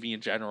as a movie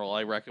in general,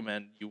 I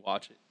recommend you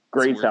watch it.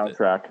 Great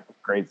soundtrack.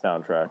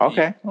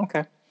 Okay.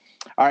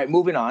 All right,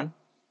 moving on.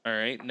 All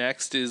right,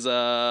 next is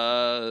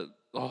I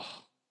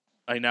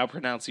now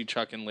pronounce you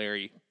Chuck and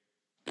Larry.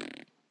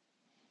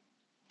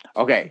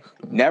 Okay,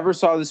 never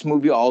saw this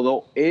movie,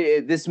 although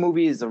this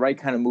movie is the right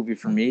kind of movie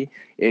for me.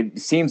 It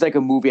seems like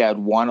a movie I'd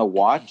want to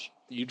watch.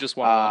 You just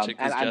want to watch it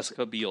because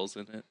Jessica Biel's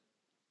in it.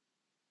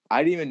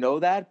 I didn't even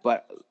know that,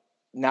 but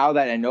now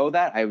that I know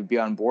that, I would be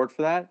on board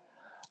for that.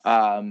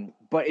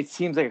 But it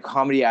seems like a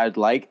comedy I'd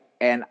like,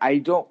 and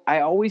I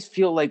always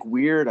feel like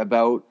weird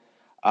about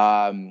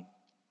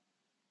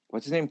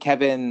what's his name?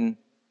 Kevin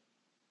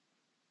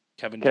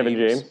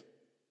James.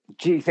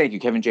 Gee, thank you,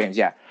 Kevin James.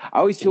 Yeah, I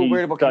always feel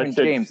weird about Kevin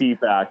James. He's such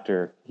a cheap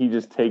actor. He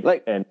just takes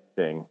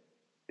anything.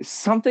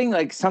 Something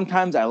like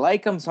sometimes I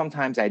like him,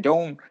 sometimes I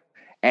don't.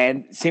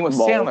 And same with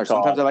Sandler.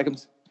 Sometimes I like him.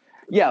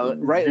 Yeah,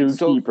 right.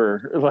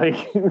 Zookeeper,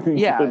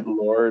 good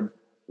Lord,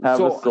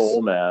 have a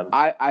soul, man.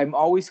 I'm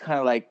always kind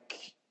of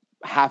like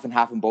half and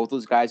half in both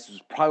those guys. This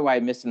is probably why I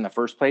missed him in the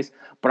first place.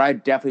 But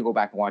I'd definitely go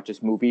back and watch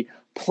this movie.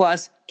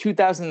 Plus,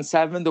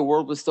 2007, the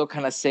world was still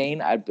kind of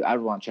sane. I'd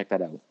want to check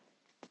that out.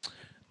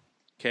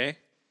 Okay.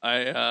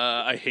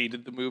 I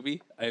hated the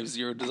movie. I have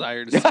zero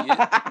desire to see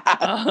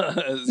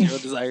it. Zero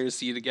desire to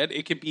see it again.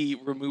 It could be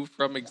removed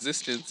from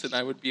existence, and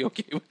I would be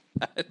okay with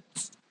that.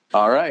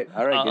 All right.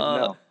 Good to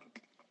know.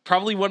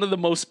 Probably one of the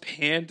most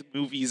panned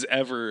movies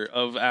ever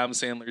of Adam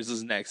Sandler's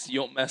is next.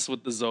 You Don't Mess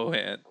with the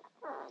Zohan.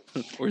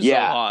 Or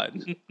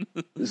Zohan.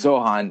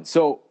 Zohan.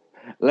 So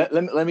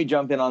let me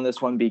jump in on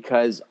this one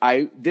because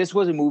this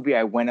was a movie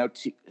I went out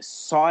to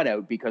sought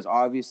out because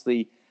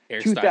obviously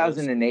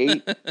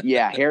 2008.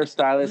 Yeah,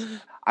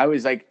 hairstylist. I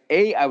was like,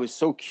 I was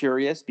so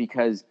curious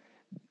because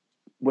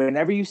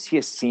whenever you see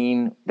a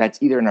scene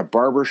that's either in a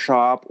barber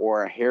shop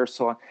or a hair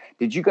salon,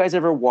 did you guys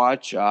ever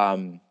watch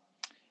Lindsay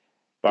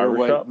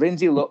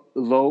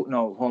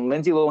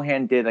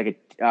Lohan did like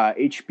a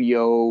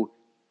HBO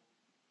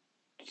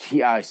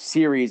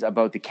series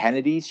about the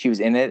Kennedys. She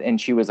was in it,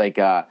 and she was like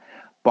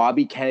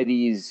Bobby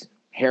Kennedy's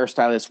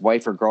hairstylist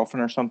wife or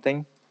girlfriend or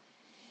something.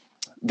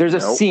 There's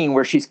a scene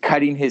where she's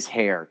cutting his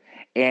hair,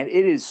 and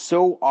it is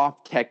so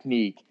off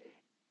technique.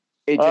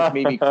 It just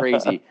made me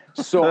crazy.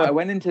 So I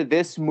went into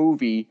this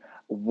movie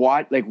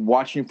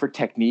watching for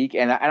technique,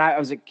 and I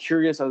was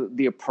curious of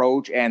the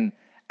approach. And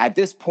at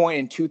this point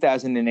in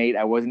 2008,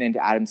 I wasn't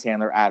into Adam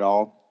Sandler at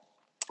all.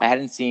 I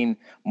hadn't seen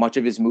much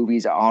of his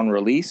movies on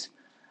release,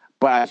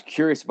 but I was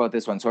curious about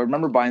this one. So I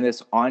remember buying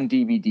this on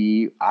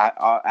DVD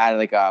at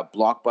like a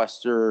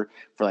Blockbuster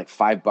for like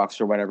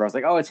 $5 or whatever. I was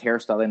like, oh, it's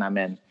hairstyling, I'm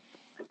in.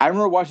 I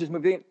remember watching this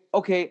movie thinking,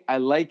 okay, I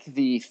like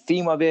the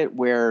theme of it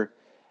where,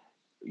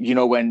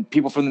 when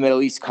people from the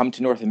Middle East come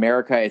to North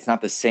America, it's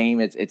not the same.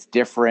 It's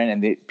different,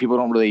 and people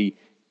don't really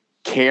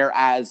care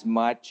as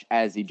much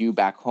as they do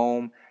back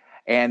home.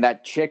 And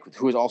that chick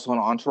who was also on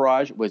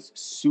Entourage was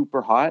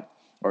super hot,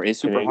 or is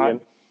super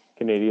hot.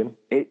 Canadian.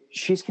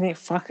 She's Canadian.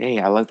 Fuck, hey,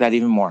 I like that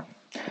even more.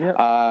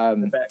 Yeah.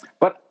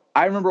 But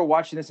I remember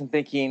watching this and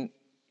thinking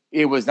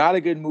it was not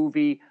a good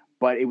movie,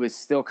 but it was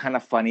still kind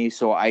of funny.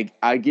 So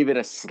I give it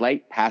a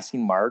slight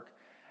passing mark.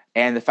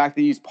 And the fact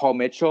that they used Paul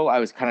Mitchell, I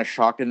was kind of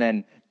shocked. And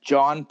then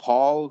John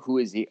Paul, who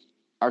is the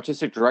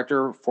artistic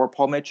director for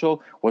Paul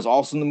Mitchell, was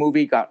also in the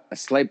movie, got a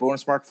slight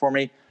bonus mark for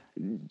me.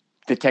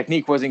 The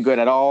technique wasn't good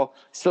at all.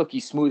 Silky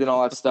smooth and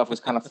all that stuff was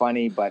kind of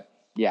funny, but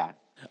yeah.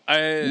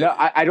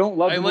 I don't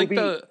love the movie.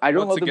 I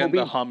don't love the movie.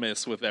 The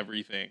hummus with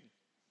everything.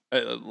 I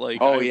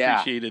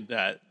appreciated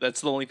that.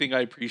 That's the only thing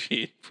I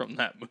appreciate from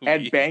that movie.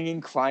 And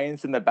banging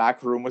clients in the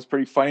back room was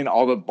pretty funny, and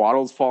all the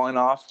bottles falling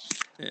off.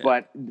 Yeah.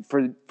 But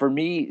for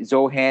me,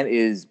 Zohan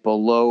is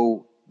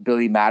below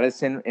Billy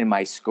Madison in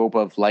my scope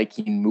of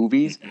liking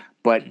movies,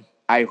 but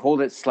I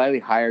hold it slightly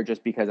higher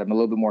just because I'm a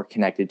little bit more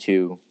connected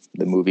to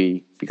the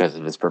movie because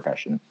of his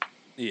profession.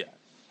 Yeah.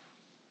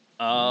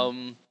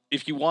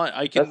 If you want,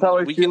 we can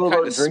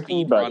kind of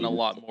speed run a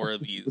lot more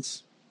of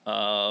these.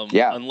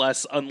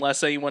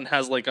 Unless anyone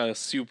has like a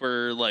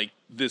super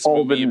this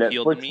all movie the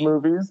appealed Netflix to me.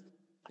 Movies.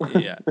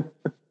 Yeah.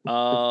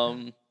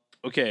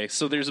 Okay,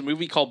 so there's a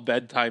movie called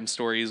Bedtime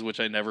Stories, which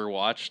I never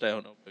watched. I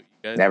don't know about you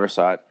guys. Never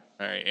saw it.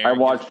 All right, Aaron, I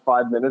watched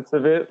 5 minutes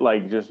of it,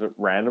 like just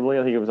randomly.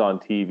 I think it was on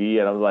TV,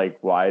 and I was like,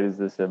 "Why is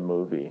this a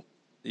movie?"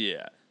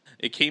 Yeah,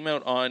 it came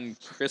out on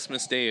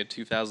Christmas Day of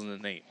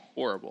 2008.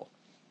 Horrible.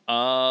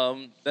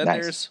 Then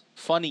there's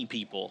Funny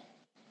People.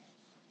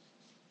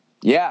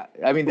 Yeah,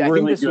 I mean, I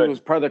think this was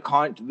part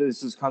of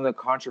this is kind of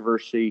the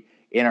controversy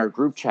in our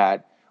group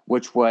chat,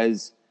 which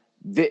was,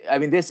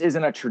 this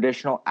isn't a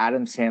traditional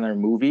Adam Sandler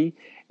movie.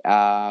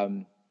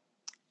 I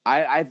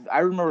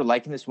remember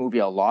liking this movie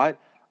a lot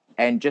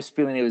and just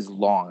feeling it was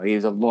long. It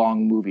was a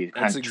long movie. It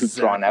kind of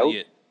drawn out.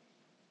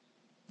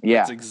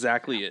 Yeah, that's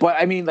exactly it. But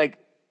I mean, like,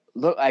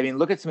 look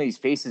at some of these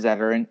faces that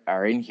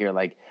are in here.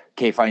 Like,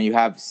 okay, fine, you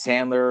have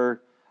Sandler,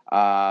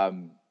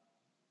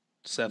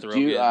 Seth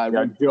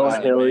Rogen,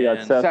 Jonah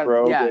Hill, Seth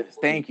Rogen. Yeah,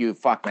 thank you.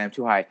 Fuck, man, I'm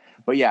too high.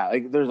 But yeah,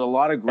 like, there's a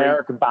lot of great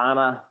Eric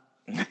Bana.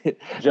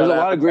 There's a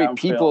lot of great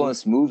people in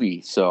this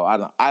movie, so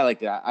I like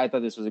that. I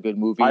thought this was a good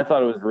movie. I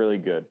thought it was really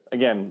good.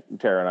 Again,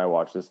 Tara and I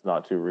watched this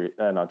not too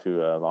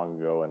long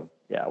ago, and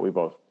yeah, we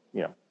both,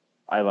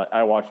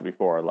 I watched it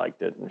before. I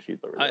liked it, and she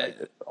really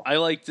liked it. So. I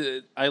liked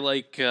it. I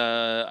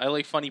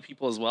like Funny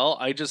People as well.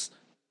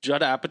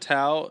 Judd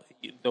Apatow,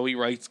 though he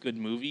writes good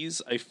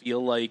movies, I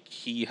feel like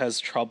he has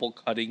trouble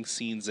cutting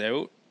scenes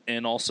out,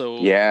 and also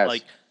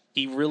like.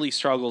 He really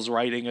struggles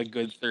writing a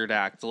good third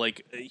act.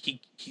 Like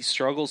he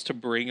struggles to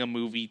bring a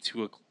movie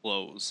to a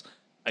close.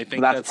 I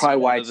think that's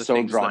probably why it's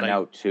so drawn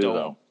out too.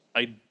 Though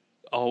I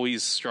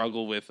always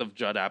struggle with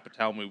Judd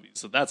Apatow movies,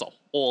 so that's a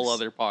whole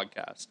other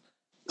podcast.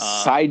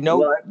 Side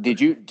note: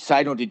 Did you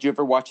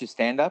ever watch his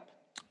stand up?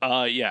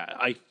 Yeah,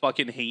 I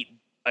fucking hate.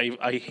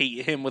 I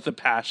hate him with a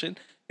passion.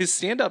 His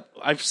stand up,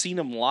 I've seen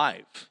him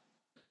live,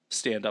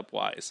 stand up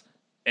wise.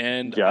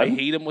 And Judd? I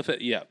hate him with it.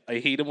 Yeah, I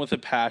hate him with a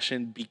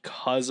passion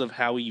because of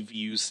how he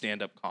views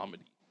stand-up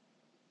comedy.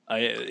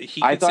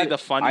 He can say the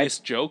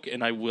funniest joke,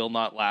 and I will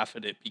not laugh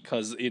at it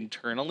because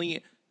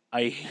internally,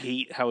 I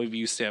hate how he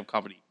views stand-up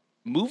comedy.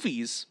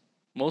 Movies,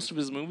 most of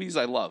his movies,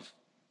 I love,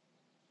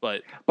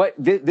 but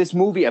this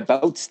movie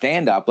about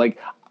stand-up, like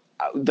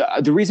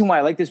the reason why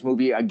I like this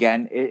movie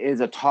again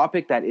is a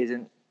topic that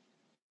you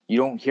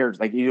don't hear,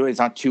 like, it's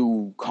not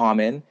too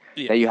common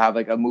that you have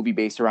like a movie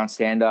based around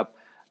stand-up.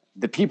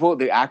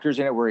 The actors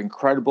in it were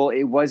incredible.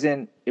 It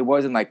wasn't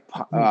like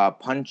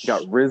Punch.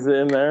 Got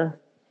RZA in there.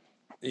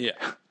 Yeah,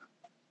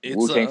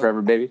 Wu-Tang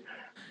Forever, baby.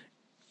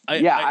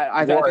 I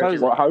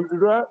thought. How did you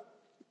do that?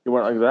 You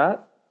went like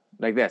that?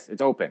 Like this.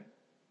 It's open.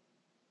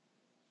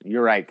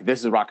 You're right. This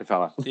is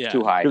Rockefeller. Yeah.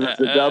 Too high. Because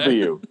it's a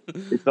W.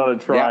 It's not a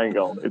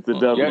triangle. It's a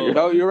W.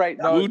 No, you're right.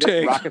 No,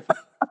 Wu-Tang.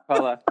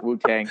 Rockefeller.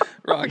 Wu-Tang.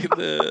 Rock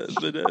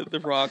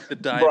the Rock, the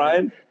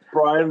Diamond.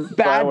 Brian,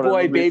 bad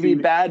boy, baby,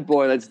 bad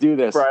boy. Let's do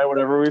this. Brian,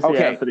 whenever we see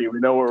Anthony, we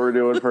know what we're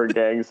doing for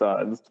gang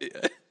signs.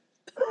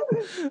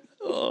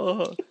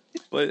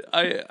 But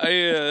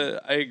I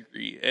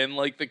agree, and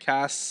like the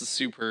cast's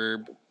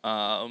superb,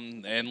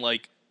 and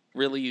like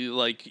really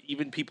like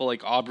even people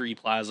like Aubrey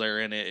Plaza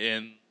are in it,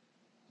 and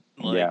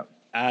like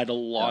add a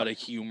lot of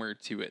humor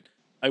to it.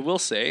 I will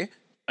say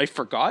I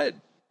forgot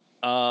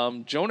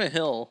Jonah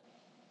Hill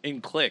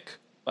in Click.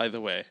 By the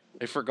way,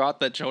 I forgot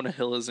that Jonah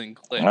Hill is in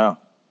Click. Wow.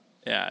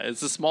 Yeah,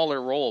 it's a smaller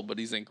role, but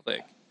he's in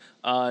Click.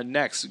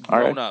 Next,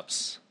 Grown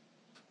Ups.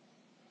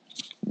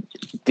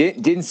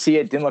 Didn't see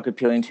it. Didn't look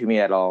appealing to me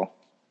at all.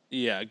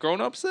 Yeah,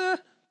 Grown Ups. It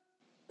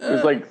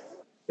was like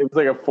a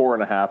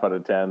 4.5 out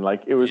of 10.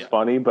 Like, it was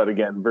funny, but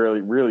again,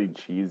 really, really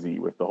cheesy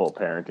with the whole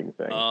parenting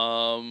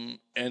thing.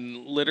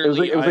 And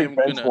literally, it was like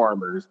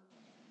Benchwarmers.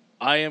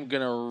 I am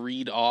gonna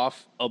read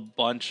off a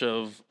bunch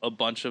of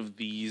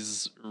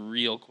these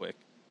real quick.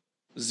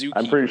 Zookeeper.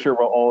 I'm pretty sure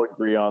we'll all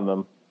agree on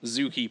them.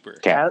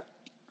 Zookeeper.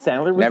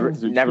 Sandler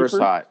was never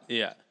saw it.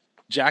 Yeah.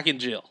 Jack and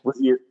Jill.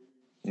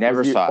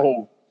 Never saw it.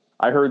 Oh,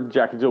 I heard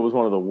Jack and Jill was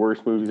one of the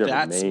worst movies ever made.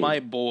 That's my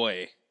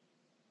boy.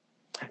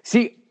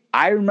 See,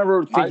 I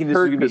remember thinking this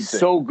was going to be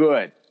so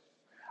good.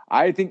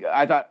 I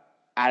thought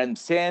Adam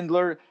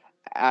Sandler,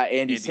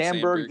 Andy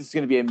Samberg, this is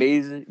going to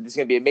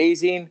be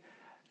amazing.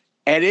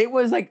 And it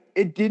was like,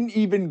 it didn't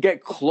even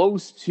get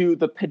close to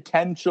the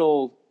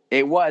potential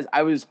it was.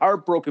 I was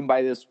heartbroken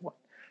by this one.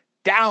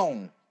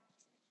 Down.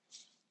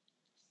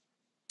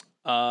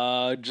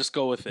 Just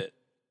go with it.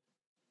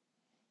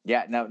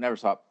 Yeah, no, never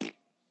saw it.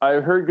 I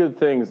heard good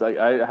things. I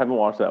haven't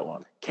watched that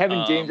one.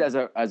 Kevin James as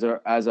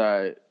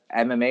a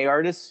MMA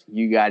artist,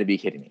 you got to be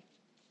kidding me.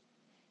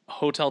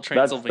 Hotel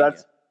Transylvania.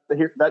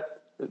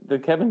 The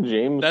Kevin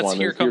James that's one.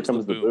 Here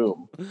Comes the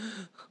Boom.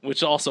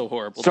 Which also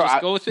horrible. So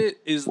Just go with it.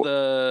 Is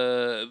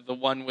the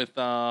one with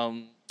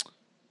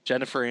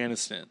Jennifer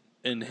Aniston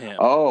and him?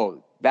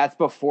 Oh, that's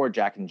before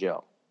Jack and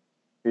Jill.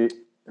 It is.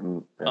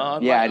 I'm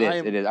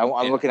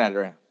looking at it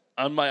right now.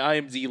 On my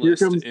IMDb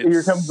list,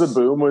 Here Comes the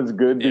Boom was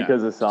good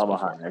because of Salma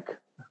Hayek.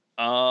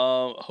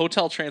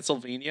 Hotel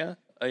Transylvania.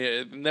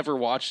 I never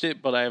watched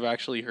it, but I've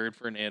actually heard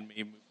for an anime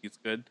movie it's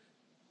good.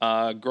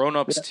 Grown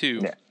Ups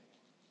 2.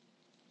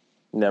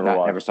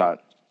 Never saw it.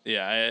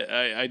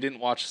 Yeah, I didn't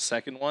watch the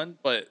second one,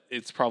 but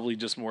it's probably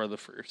just more of the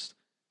first.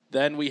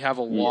 Then we have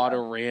a lot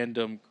of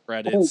random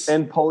credits. Oh,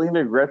 and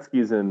Paulina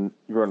Gretzky's in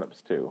Grown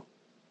Ups too.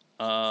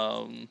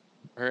 Are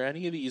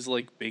any of these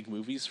like big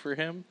movies for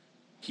him?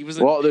 He was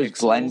in there's Pixels.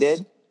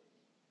 Blended.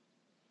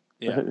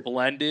 Yeah,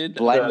 Blended.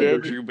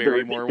 Drew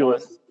Barrymore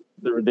one.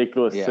 The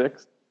Ridiculous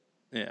Six.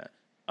 Yeah.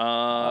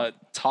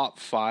 Top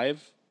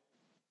 5.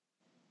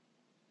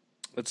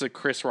 It's a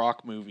Chris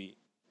Rock movie.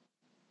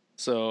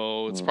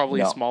 So it's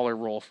probably a smaller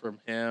role from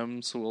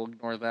him, so we'll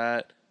ignore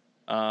that.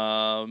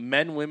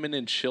 Men, Women,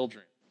 and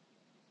Children.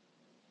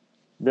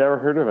 Never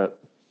heard of it.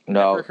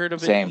 No, never heard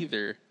of it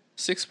either.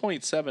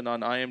 6.7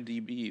 on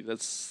IMDb.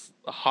 That's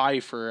high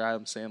for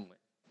Adam Sandler.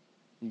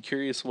 I'm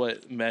curious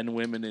what Men,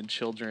 Women, and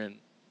Children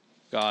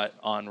got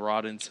on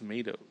Rotten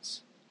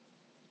Tomatoes.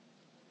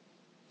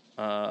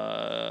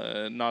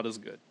 Not as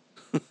good.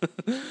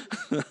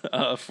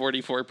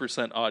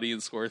 44%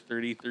 audience score,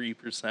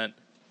 33%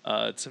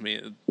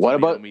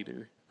 tomato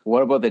meter.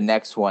 What about the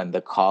next one,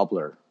 The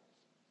Cobbler?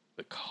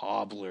 The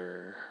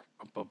Cobbler.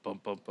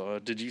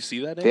 Did you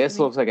see that? This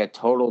looks like a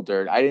total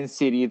dirt. I didn't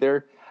see it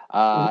either.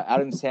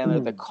 Adam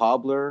Sandler, The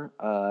Cobbler.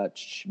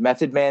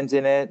 Method Man's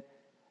in it.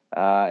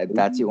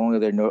 That's the only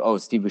other note. Oh,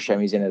 Steve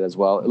Buscemi's in it as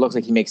well. It looks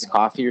like he makes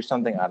coffee or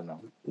something. I don't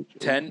know.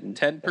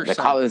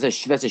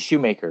 10%. That's a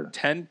shoemaker.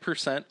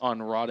 10%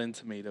 on Rotten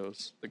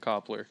Tomatoes. The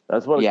Cobbler.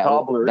 That's what a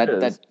cobbler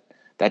is.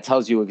 That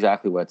tells you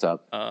exactly what's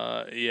up.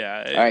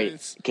 Yeah. All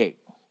right. Okay.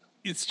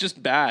 It's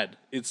just bad.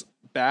 It's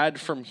bad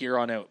from here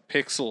on out.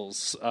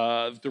 Pixels.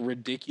 The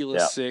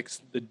Ridiculous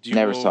Six. The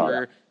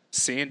Do-Over.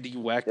 Sandy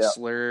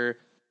Wexler.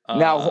 Yeah.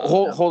 Now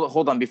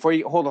hold on. Before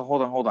you hold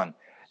on.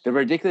 The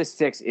Ridiculous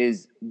Six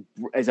is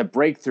a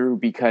breakthrough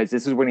because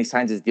this is when he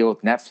signs his deal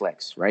with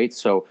Netflix, right?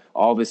 So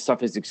all this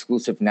stuff is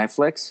exclusive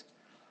Netflix.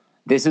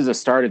 This is a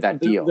start of that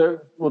deal. It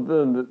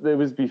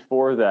was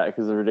before that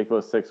because The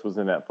Ridiculous Six was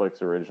a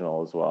Netflix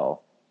original as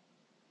well.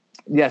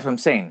 Yeah, that's what I'm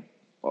saying.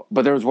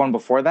 But there was one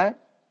before that?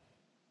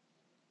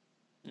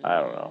 I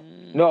don't know.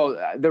 No,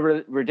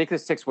 the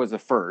Ridiculous Six was the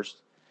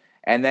first,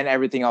 and then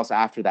everything else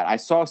after that. I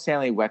saw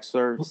Sandy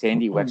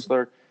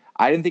Wexler.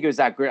 I didn't think it was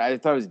that great. I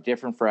thought it was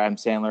different for Adam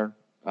Sandler.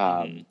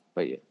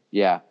 But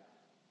yeah.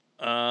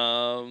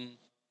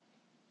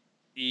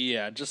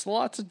 Yeah, just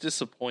lots of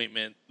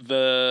disappointment.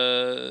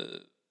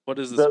 What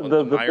is this one?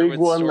 The big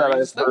one that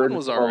I've heard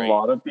from a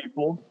lot of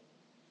people.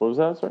 What was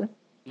that? Sorry.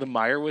 The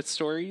Meyerowitz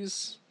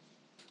Stories.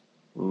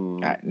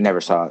 I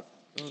never saw it.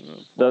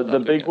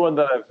 The big one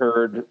that I've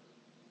heard,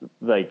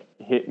 like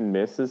hit and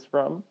misses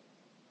from,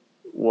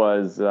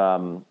 was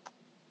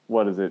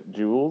what is it?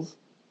 Jules.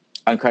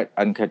 Uncut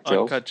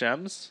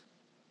Gems.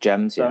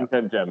 Gems. Yeah.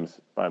 Uncut Gems.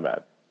 My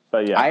bad.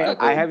 But yeah,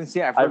 I haven't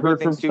seen it. I've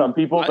heard from some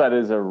people that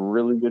is a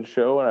really good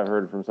show, and I've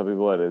heard from some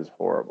people that is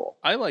horrible.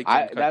 I like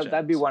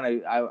that'd be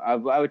one I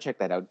would check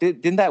that out.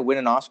 Didn't that win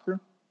an Oscar?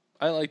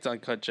 I liked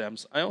Uncut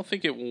Gems. I don't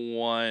think it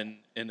won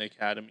an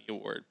Academy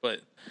Award, but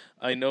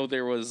I know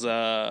there was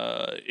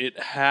it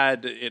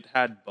had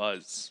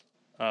buzz.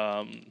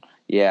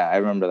 Yeah, I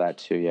remember that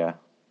too. Yeah,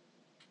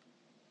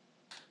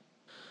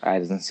 it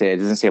doesn't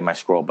say on my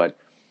scroll, but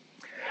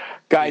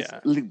guys,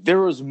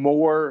 there was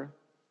more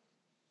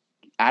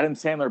Adam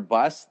Sandler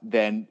bust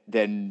than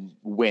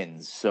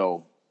wins.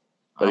 So,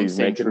 but he's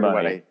making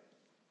money.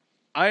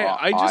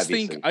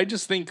 I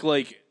just think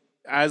like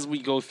as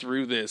we go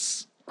through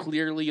this,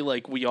 clearly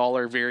like we all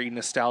are very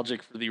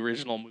nostalgic for the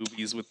original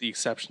movies, with the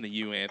exception of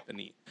you,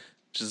 Anthony,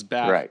 which is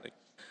baffling. Right.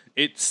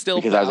 It's still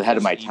because I was ahead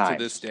of my time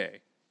to this day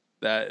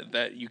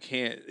that you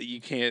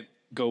can't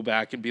go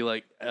back and be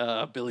like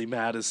Billy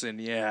Madison,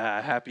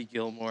 Happy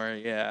Gilmore,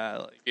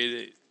 like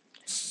it's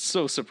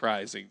so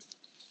surprising.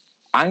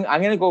 I'm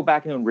going to go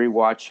back and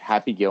rewatch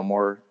Happy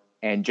Gilmore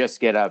and just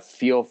get a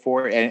feel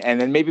for it. And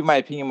then maybe my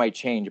opinion might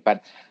change.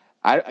 But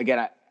if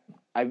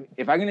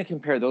I'm going to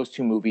compare those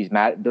two movies,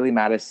 Billy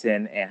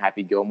Madison and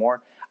Happy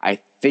Gilmore, I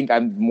think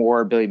I'm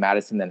more Billy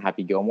Madison than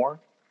Happy Gilmore.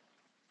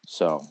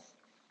 So.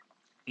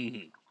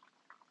 Mm-hmm.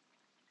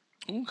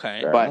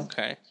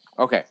 Okay.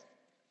 Okay.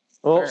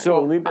 Well,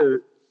 so we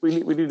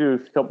need to do a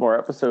couple more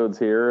episodes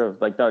here of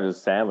like not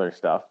just Sandler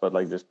stuff, but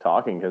like just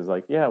talking because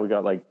like we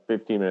got like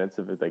 15 minutes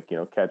of it, like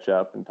catch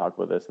up and talk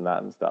about this and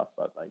that and stuff.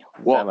 But like,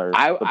 Sandler,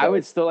 I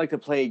would still like to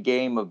play a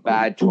game of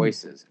bad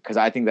choices because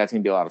I think that's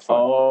gonna be a lot of fun.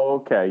 Oh,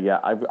 okay, yeah,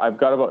 I've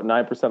got about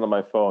 9% on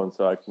my phone,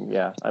 so I can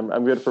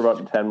I'm good for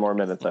about 10 more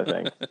minutes, I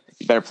think.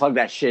 You better plug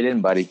that shit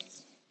in, buddy.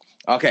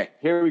 Okay,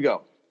 here we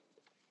go.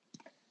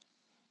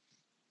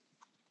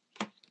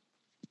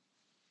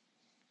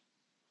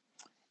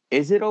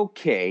 Is it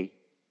okay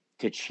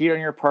to cheat on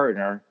your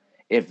partner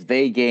if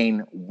they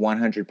gain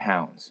 100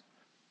 pounds?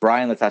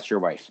 Brian, let's ask your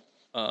wife.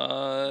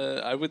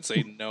 I would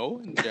say no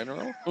in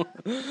general.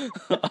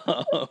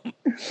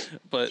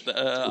 But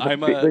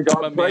I'm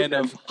a man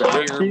of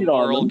higher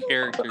moral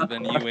character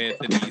than you,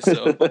 Anthony.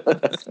 So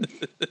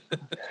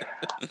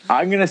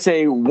I'm going to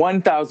say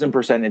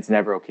 1,000% it's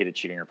never okay to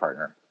cheat on your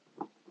partner.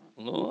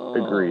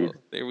 Oh, agreed.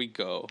 There we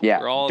go. Yeah,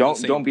 we're all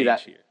don't be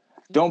that. Here.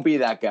 Don't be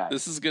that guy.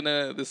 This is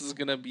gonna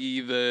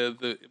be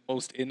the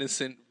most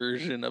innocent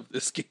version of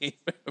this game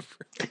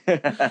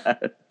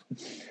ever.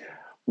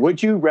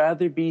 Would you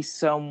rather be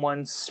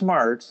someone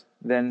smart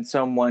than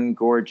someone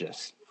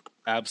gorgeous?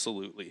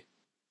 Absolutely.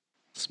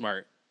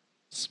 Smart,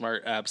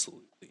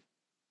 absolutely.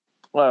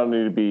 Well, I don't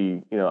need to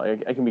be,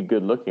 I can be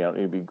good looking. I don't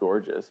need to be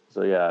gorgeous.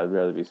 So, yeah, I'd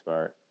rather be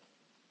smart.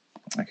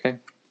 Okay.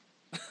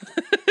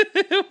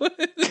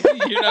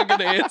 You're not going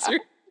to answer?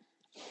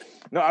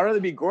 No, I'd rather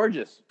be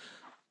gorgeous.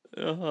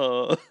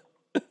 Oh.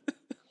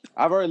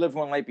 I've already lived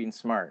one life being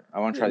smart. I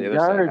want to try the other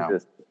side now.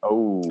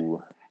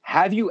 Oh.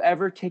 Have you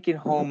ever taken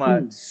home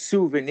a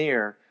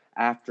souvenir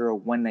after a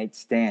one-night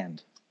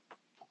stand?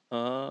 There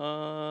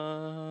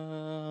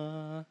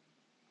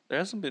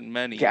hasn't been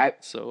many,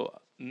 so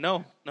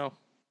no.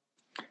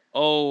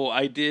 Oh,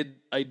 I did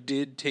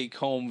take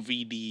home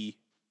VD.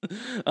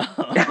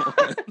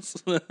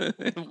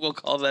 We'll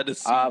call that a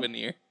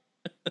souvenir.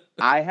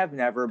 I have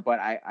never, but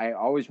I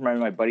always remember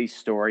my buddy's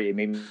story. It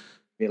made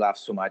me laugh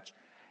so much.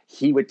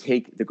 He would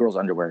take the girls'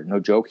 underwear. No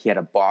joke. He had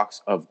a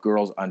box of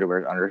girls'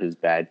 underwear under his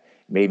bed.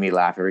 It made me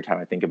laugh every time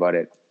I think about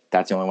it.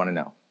 That's the only one to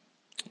know.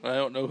 I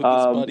don't know who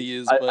this buddy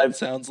is, but it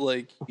sounds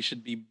like he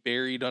should be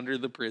buried under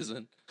the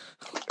prison.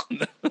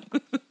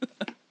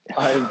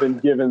 I've been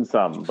given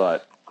some,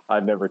 but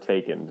I've never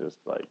taken just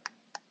like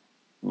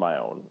my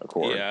own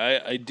accord. Yeah,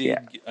 I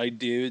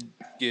did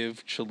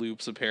give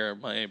Chaloops a pair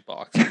of my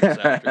boxers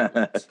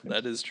afterwards.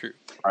 That is true.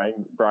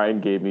 Brian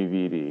gave me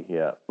VD,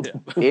 yeah.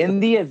 In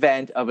the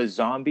event of a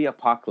zombie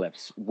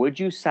apocalypse, would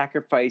you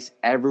sacrifice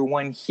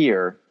everyone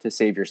here to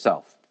save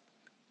yourself?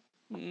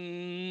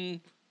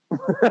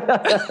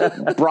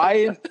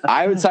 Brian,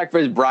 I would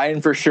sacrifice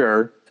Brian for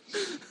sure,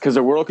 because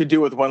the world could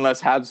do with one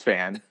less Habs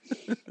fan.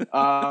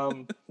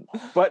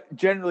 But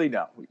generally,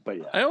 no. But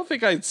yeah, I don't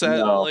think I'd say.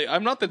 No. Like,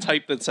 I'm not the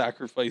type that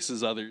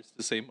sacrifices others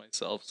to save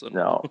myself. So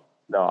no.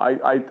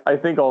 I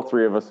think all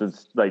three of us would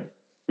like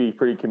be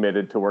pretty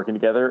committed to working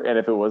together. And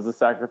if it was a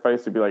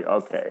sacrifice, it'd be like,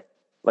 okay,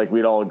 like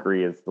we'd all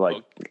agree it's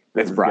like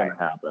this is going to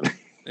happen.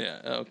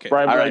 Yeah. Okay.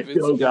 Brian, all right,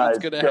 go guys,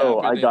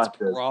 go. I got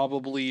this.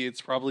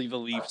 It's probably the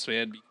Leafs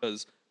fan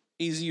because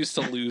he's used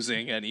to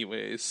losing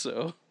anyways.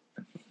 So.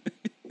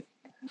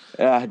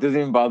 It doesn't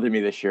even bother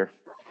me this year.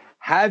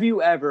 Have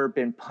you ever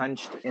been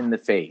punched in the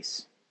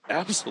face?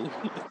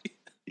 Absolutely.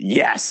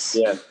 Yes.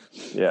 Yes.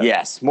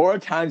 Yes. More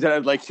times than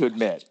I'd like to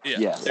admit. Yeah.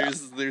 Yes.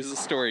 There's a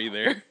story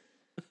there.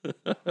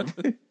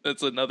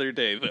 That's another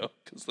day though,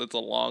 because that's a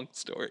long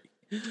story.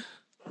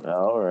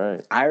 All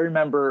right. I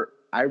remember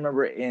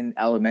in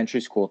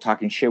elementary school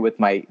talking shit with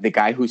the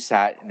guy who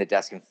sat in the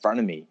desk in front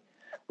of me.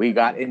 We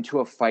got into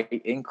a fight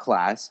in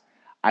class.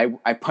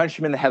 I punched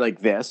him in the head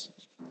like this.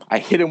 I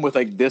hit him with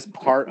like this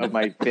part of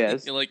my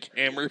fist. You like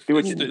hammer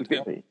fisted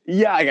him.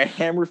 Yeah, I got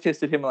hammer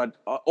fisted him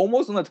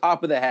almost on the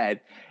top of the head.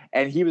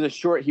 And he was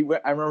I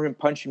remember him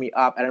punching me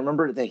up, and I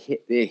remember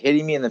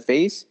hitting me in the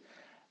face,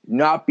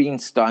 not being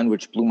stunned,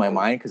 which blew my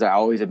mind because I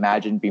always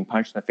imagined being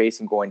punched in the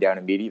face and going down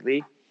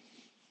immediately.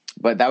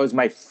 But that was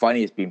my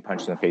funniest being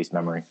punched in the face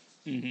memory.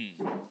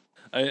 Mm-hmm.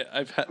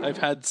 I've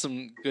had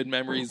some good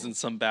memories and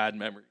some bad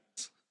memories.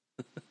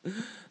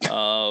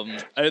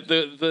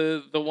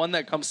 The one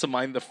that comes to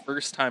mind the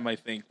first time I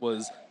think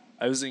was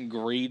I was in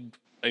grade,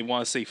 I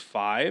want to say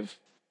 5,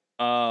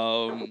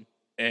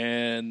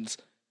 and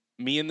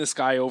me and this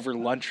guy over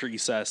lunch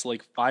recess,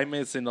 like 5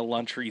 minutes into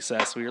lunch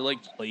recess, we were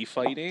like play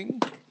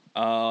fighting,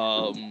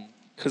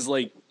 because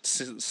like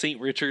St.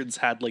 Richard's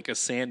had like a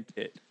sand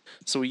pit,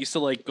 so we used to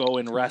like go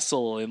and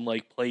wrestle and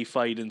like play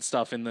fight and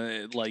stuff in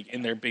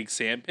their big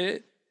sand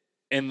pit,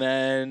 and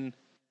then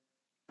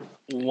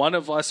one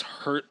of us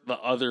hurt the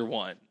other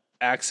one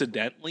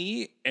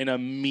accidentally, and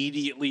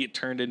immediately it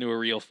turned into a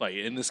real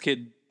fight. And this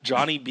kid,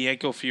 Johnny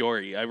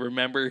Biancofiore, I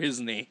remember his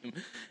name.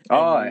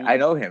 I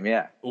know him,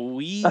 yeah.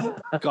 We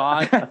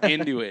got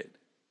into it.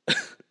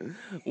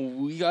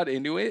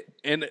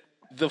 And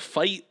the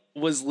fight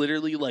was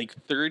literally like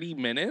 30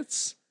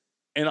 minutes.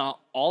 And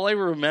all I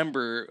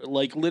remember,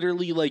 like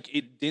literally, like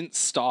it didn't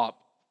stop.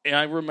 And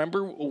I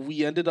remember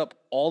we ended up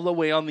all the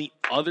way on the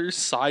other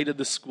side of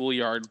the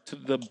schoolyard to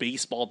the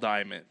baseball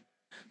diamond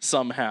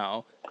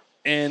somehow.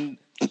 And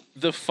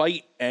the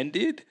fight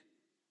ended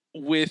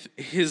with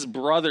his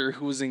brother,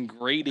 who was in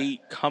grade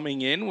 8,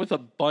 coming in with a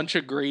bunch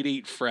of grade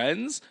 8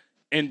 friends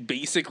and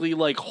basically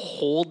like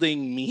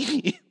holding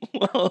me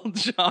while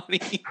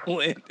Johnny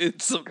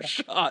landed some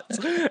shots.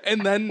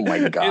 And then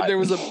there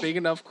was a big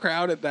enough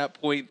crowd at that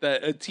point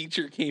that a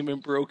teacher came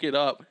and broke it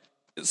up.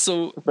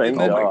 So we're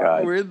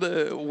in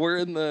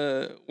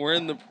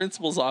the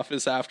principal's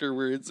office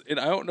afterwards, and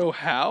I don't know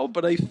how,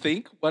 but I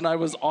think when I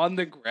was on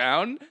the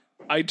ground,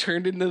 I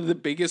turned into the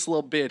biggest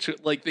little bitch.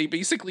 Like they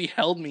basically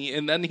held me,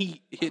 and then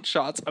he hit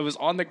shots. I was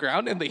on the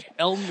ground, and they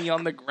held me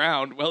on the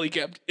ground while he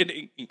kept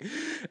hitting me.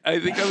 I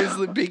think I was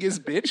the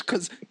biggest bitch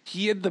because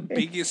he had the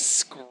biggest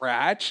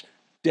scratch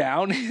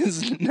down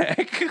his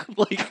neck,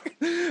 like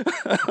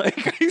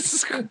I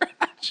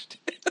scratched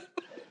him.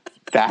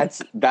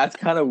 That's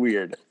kind of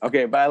weird.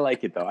 Okay, but I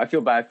like it though. I feel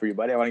bad for you,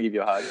 buddy. I want to give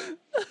you a hug.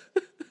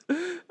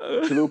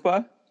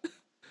 Chalupa,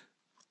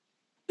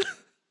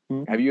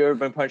 have you ever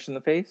been punched in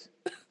the face?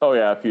 Oh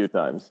yeah, a few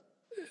times.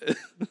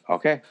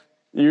 Okay.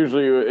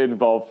 Usually it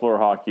involved floor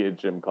hockey at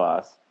gym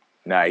class.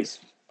 Nice.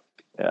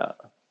 Yeah.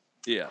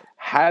 Yeah.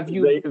 Have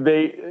you?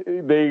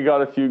 They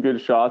got a few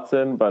good shots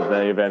in, but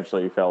they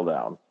eventually fell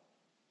down.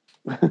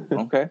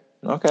 Okay.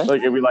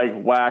 Like it'd be like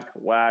whack,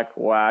 whack,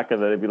 whack,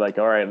 and then it'd be like,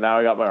 all right, now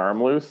I got my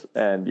arm loose,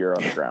 and you're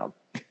on the ground.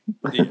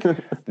 Yeah.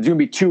 There's gonna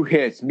be 2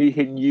 hits. Me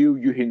hitting you,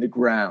 you hitting the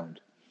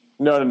ground.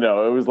 No.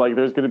 It was like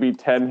there's gonna be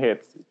 10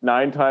 hits.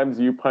 9 times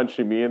you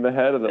punching me in the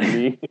head, and then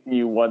me hitting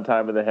you 1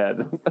 time in the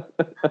head.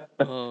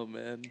 Oh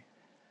man.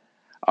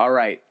 All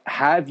right.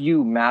 Have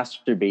you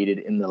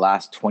masturbated in the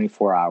last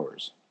 24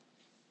 hours?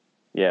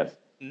 Yes.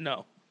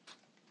 No.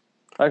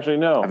 Actually,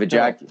 no. I've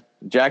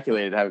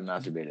ejaculated. Haven't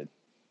masturbated.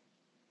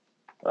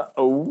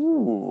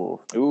 Ooh.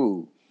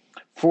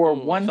 For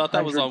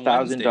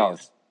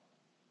 $100,000.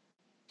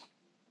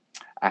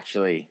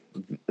 Actually,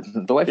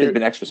 the life has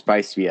been extra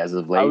spicy as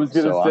of late,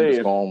 so I'm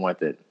just going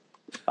with it.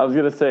 I was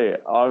gonna say,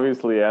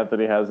 obviously,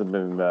 Anthony hasn't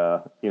been,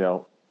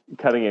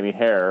 cutting any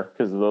hair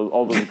because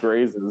all those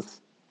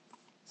grazes.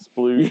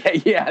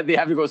 Sploosh. Yeah, they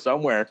have to go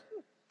somewhere.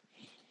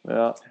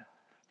 Yeah.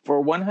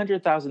 For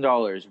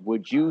 $100,000,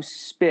 would you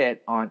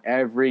spit on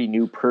every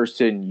new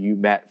person you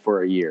met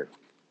for a year?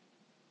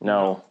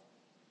 No.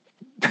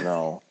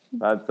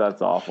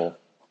 That's awful.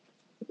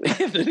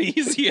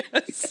 Anthony's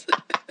yes.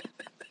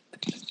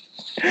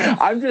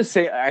 I'm just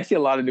saying. I see a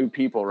lot of new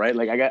people, right?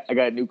 Like I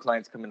got new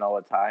clients coming all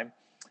the time.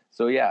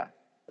 So yeah.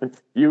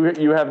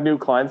 You have new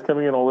clients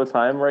coming in all the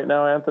time right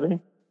now,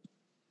 Anthony?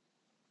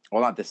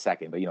 Well, not this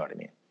second, but you know what I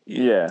mean.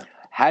 Yeah.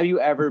 Have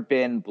you ever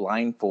been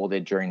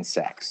blindfolded during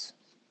sex?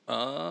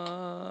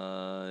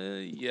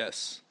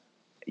 Yes.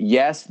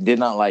 Yes, did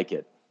not like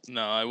it.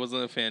 No, I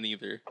wasn't a fan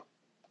either.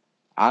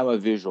 I'm a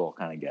visual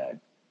kind of guy.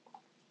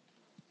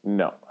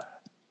 No.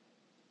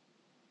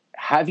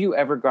 Have you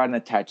ever gotten a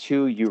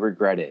tattoo you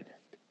regretted?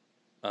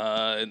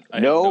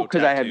 No,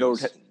 because I have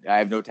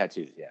no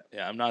tattoos yet.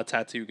 Yeah, I'm not a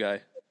tattoo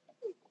guy.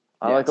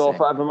 I like all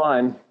 5 of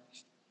mine.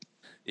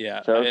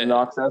 Yeah. Shout out to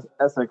Knox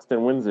Essex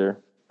and Windsor.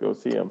 Go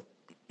see him.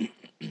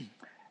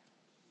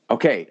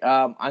 Okay,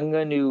 I'm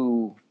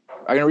gonna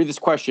read this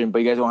question, but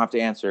you guys don't have to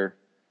answer.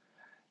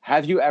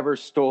 Have you ever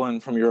stolen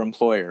from your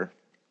employer?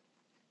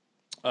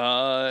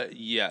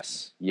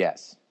 Yes.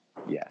 Yes.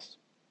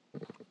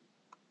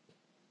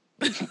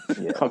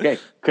 Okay.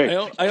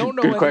 I don't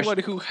know anyone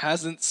who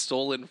hasn't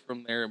stolen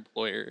from their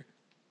employer.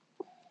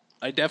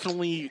 I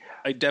definitely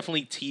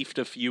teefed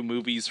a few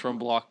movies from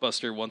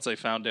Blockbuster once I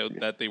found out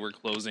that they were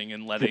closing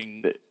and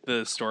letting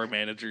the store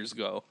managers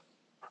go.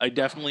 I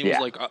definitely was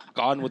like,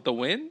 Gone with the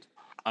Wind?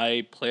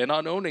 I plan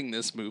on owning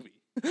this movie.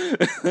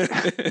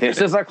 This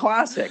is a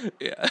classic.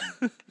 Yeah.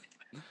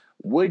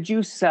 Would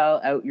you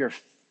sell out your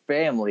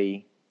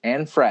family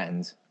and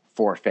friends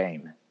for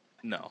fame?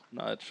 No,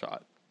 not a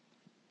shot.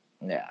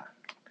 Yeah.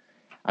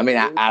 I mean,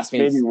 ask me.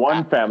 Maybe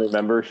one family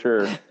member,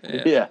 sure.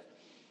 Yeah.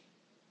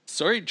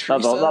 Sorry,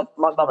 Teresa.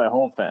 Not my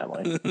whole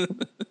family.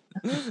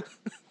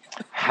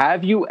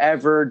 Have you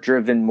ever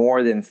driven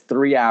more than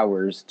 3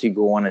 hours to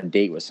go on a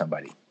date with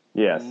somebody?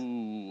 Yes.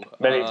 Ooh,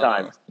 many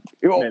times.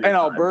 In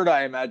Alberta,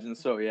 I imagine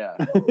so, yeah.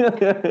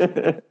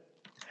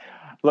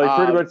 Like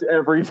pretty much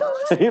every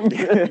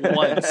time.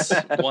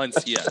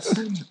 Once, yes.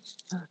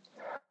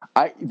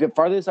 The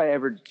farthest I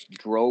ever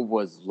drove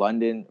was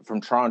London,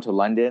 from Toronto to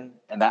London,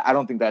 and I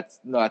don't think that's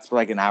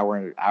like an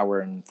hour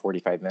and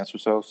 45 minutes or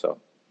so. So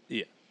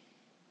yeah.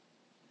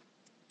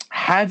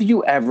 Have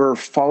you ever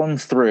fallen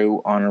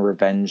through on a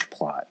revenge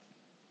plot?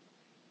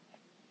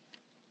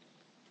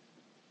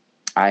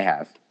 I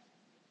have.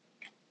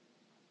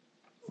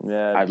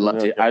 Yeah, I'd love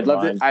to.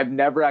 I've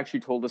never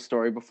actually told the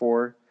story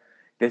before.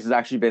 This has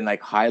actually been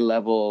like high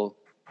level.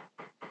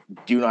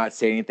 Do not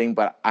say anything,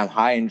 but I'm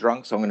high and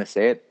drunk, so I'm going to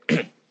say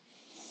it.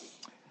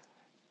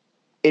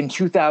 In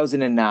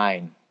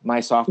 2009, my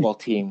softball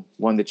team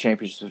won the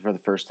championship for the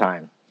first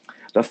time.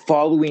 The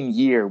following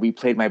year, we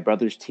played my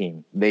brother's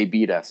team. They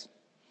beat us.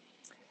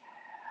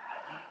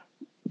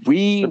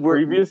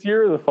 Previous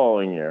year or the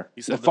following year?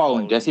 The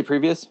following. Did I say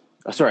previous?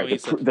 Oh, sorry,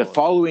 the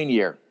following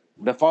year.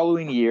 The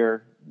following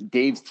year,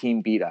 Dave's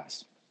team beat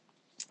us.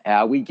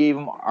 We gave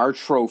him our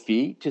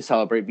trophy to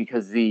celebrate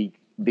because the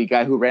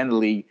guy who ran the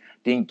league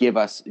didn't give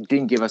us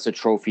a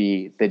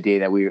trophy the day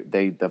that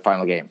the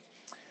final game.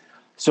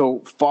 So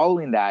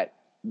following that,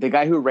 the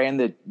guy who ran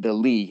the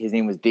league, his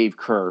name was Dave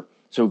Kerr.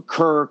 So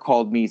Kerr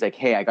called me. He's like,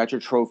 "Hey, I got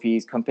your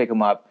trophies. Come pick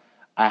them up.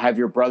 I have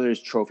your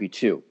brother's trophy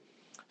too."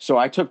 So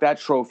I took that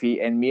trophy,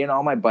 and me and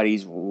all my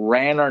buddies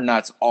ran our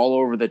nuts all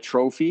over the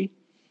trophy,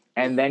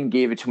 and then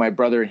gave it to my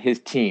brother and his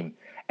team,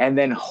 and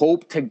then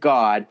hoped to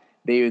God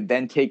they would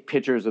then take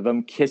pictures of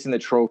them kissing the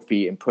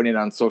trophy and putting it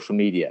on social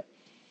media.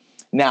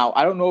 Now,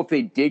 I don't know if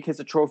they did kiss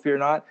the trophy or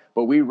not,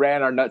 but we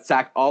ran our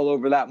nutsack all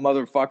over that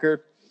motherfucker.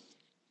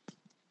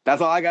 That's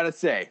all I got to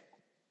say.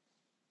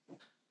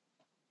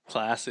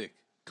 Classic.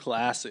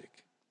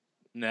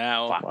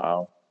 Now,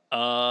 wow.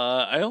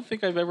 I don't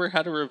think I've ever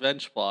had a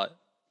revenge plot,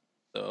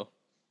 though.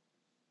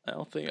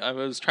 I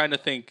was trying to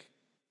think.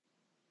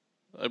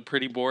 I'm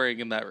pretty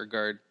boring in that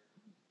regard.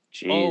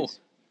 Jeez.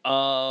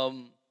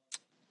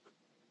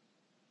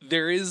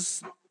 there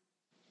is,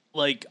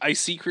 like,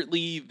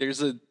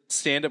 there's a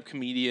stand-up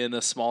comedian,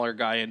 a smaller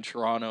guy in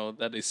Toronto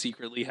that I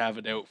secretly have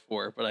it out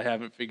for, but I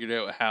haven't figured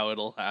out how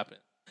it'll happen.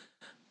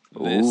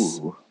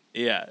 Ooh.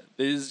 Yeah,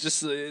 there's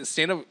just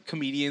stand-up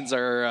comedians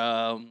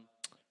are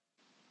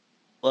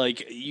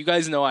like, you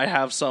guys know I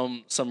have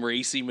some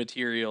racy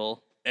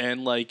material,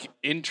 and like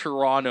in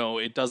Toronto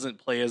it doesn't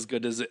play as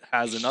good as it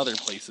has in other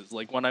places.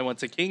 Like when I went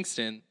to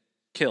Kingston,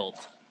 killed.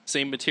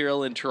 Same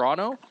material in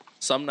Toronto,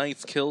 some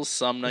nights kills,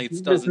 some nights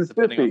doesn't,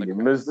 depending on the crowd.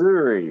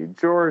 Missouri,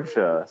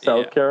 Georgia,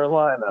 South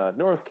Carolina,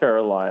 North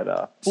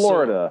Carolina,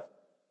 Florida.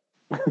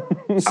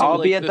 So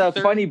I'll be at the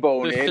Funny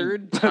Bone. The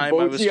third time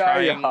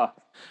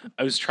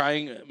I was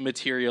trying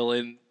material,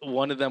 and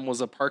one of them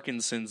was a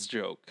Parkinson's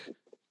joke.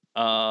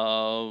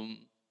 And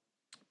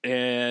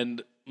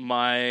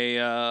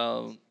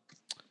my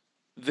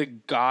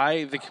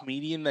the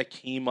comedian that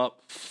came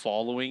up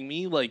following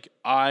me, like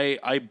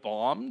I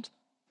bombed,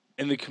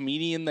 and the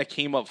comedian that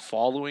came up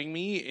following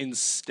me,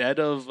 instead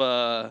of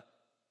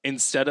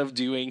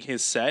doing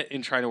his set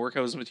and trying to work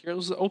out his material, it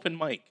was an open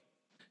mic.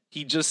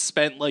 He just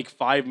spent like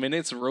 5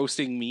 minutes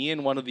roasting me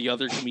and one of the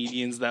other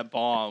comedians that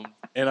bombed.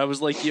 And I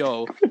was like,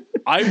 yo,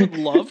 I would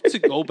love to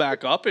go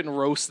back up and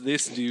roast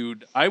this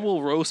dude. I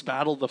will roast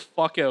battle the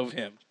fuck out of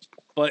him.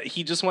 But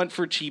he just went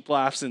for cheap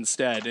laughs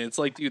instead. And it's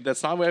like, dude,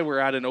 that's not why we're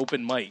at an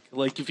open mic.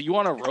 Like, if you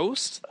want to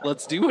roast,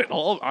 let's do it.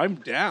 I'm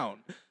down.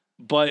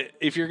 But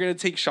if you're going to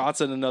take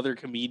shots at another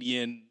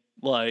comedian,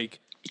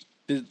 like,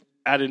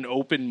 at an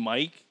open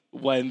mic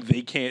when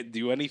they can't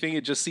do anything,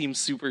 it just seems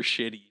super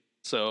shitty.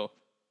 So...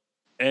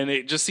 And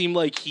it just seemed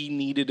like he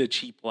needed a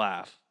cheap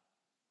laugh.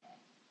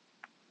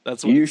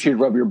 That's what you should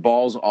rub your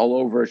balls all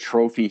over a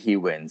trophy he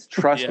wins.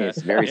 Trust me,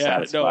 it's very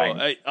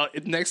satisfying. No,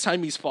 next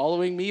time he's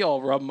following me,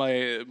 I'll rub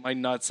my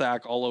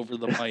nutsack all over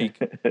the mic.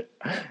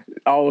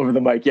 All over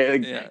the mic,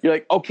 yeah. You're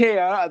like,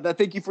 okay,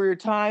 thank you for your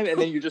time, and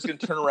then you're just gonna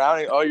turn around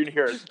and all you're gonna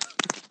hear is.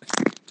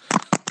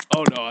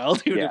 Oh no, I'll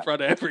do it in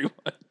front of everyone.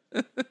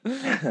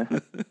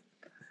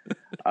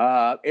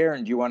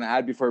 Aaron, do you want to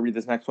add before I read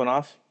this next one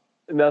off?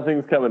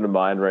 Nothing's coming to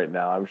mind right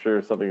now. I'm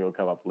sure something will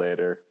come up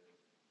later.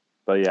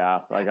 But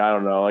yeah, like, I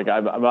don't know. Like,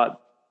 I'm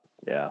not,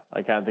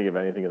 I can't think of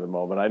anything at the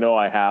moment. I know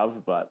I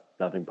have, but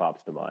nothing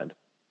pops to mind.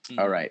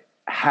 All right.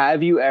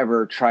 Have you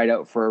ever tried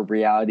out for a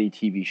reality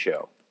TV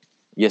show?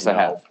 Yes, I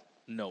have.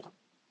 No.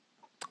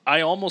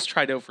 I almost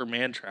tried out for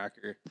Man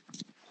Tracker.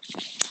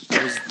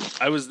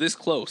 I was this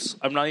close.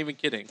 I'm not even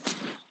kidding.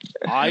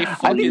 I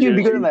think you'd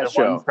be good in that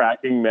show.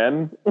 Tracking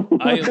men.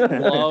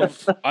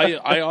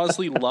 I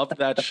honestly loved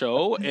that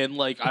show, and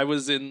like I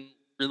was in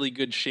really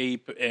good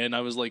shape, and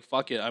I was like,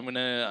 "Fuck it, I'm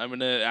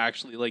gonna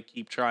actually like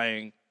keep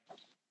trying."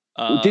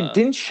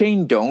 Didn't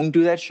Shane Doan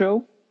do that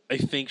show? I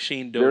think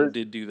Shane Doan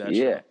did do that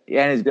show.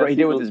 Yeah, and he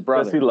did with his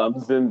brother. Jesse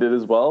Lumsden did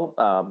as well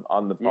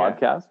on the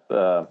podcast.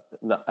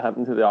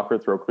 Happened to the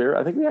Awkward Throw Clear.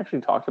 I think we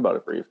actually talked about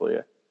it briefly.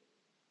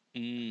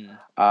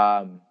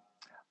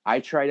 I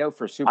tried out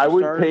for Superstars. I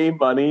would pay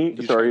money.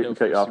 Sorry to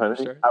cut you off,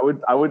 Henry.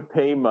 I would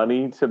pay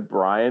money to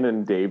Brian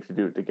and Dave to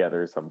do it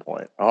together at some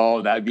point.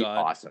 Oh, that'd be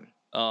awesome.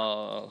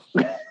 I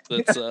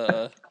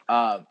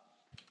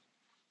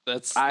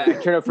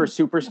tried out for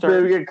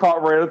Superstars. They get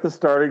caught right at the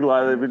starting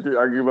line. They've been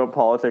arguing about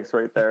politics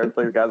right there. It's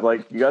like the guy's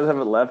like, "You guys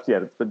haven't left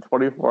yet. It's been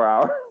 24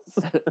 hours."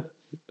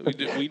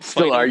 We'd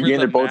still arguing.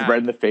 They're both red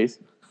in the face.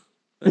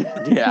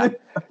 Yeah,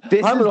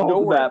 this I'm is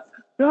nowhere.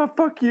 No,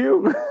 fuck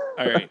you.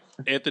 All right,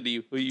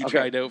 Anthony, will you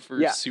tried out for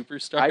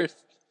Superstars?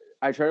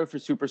 I tried out for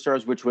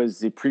Superstars, which was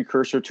the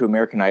precursor to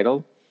American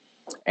Idol,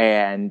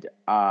 and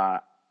I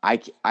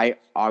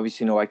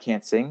obviously know I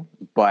can't sing,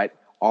 but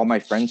all my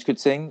friends could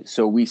sing,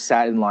 so we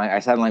sat in line. I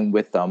sat in line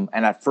with them,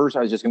 and at first I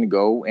was just going to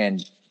go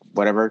and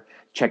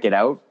check it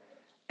out,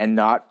 and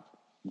not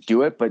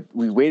do it. But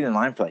we waited in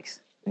line for like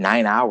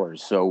 9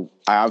 hours, so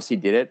I obviously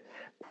did it.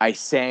 I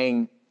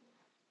sang.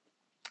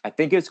 I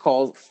think it's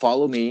called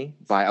 "Follow Me"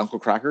 by Uncle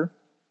Kracker.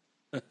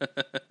 I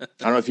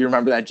don't know if you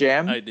remember that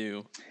jam. I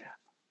do.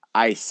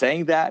 I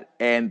sang that,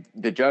 and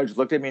the judge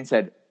looked at me and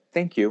said,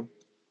 "Thank you,"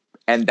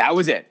 and that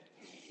was it.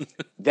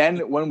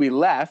 Then when we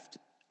left,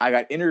 I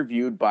got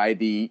interviewed by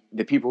the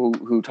people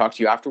who talk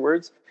to you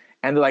afterwards,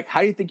 and they're like,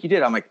 "How do you think you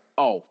did?" I'm like,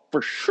 "Oh,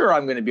 for sure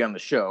I'm going to be on the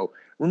show.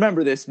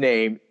 Remember this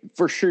name.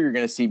 For sure you're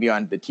going to see me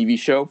on the TV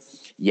show."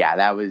 Yeah,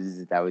 that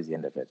was the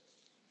end of it.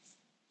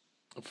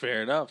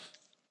 Fair enough.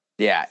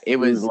 Yeah, it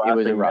was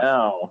rough.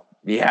 Now.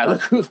 Yeah,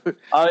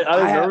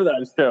 I remember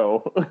that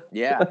show.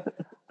 Yeah,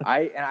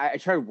 I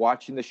tried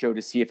watching the show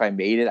to see if I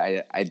made it.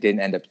 I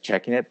didn't end up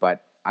checking it,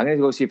 but I'm gonna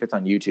go see if it's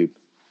on YouTube.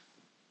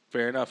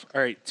 Fair enough.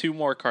 All right, 2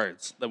 more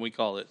cards, then we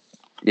call it.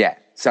 Yeah,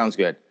 sounds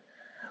good.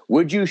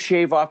 Would you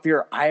shave off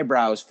your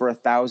eyebrows for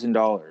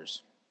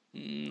 $1,000?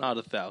 Not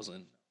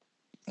 1,000.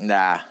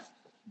 Nah.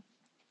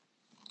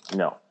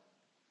 No.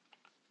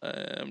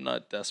 I'm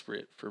not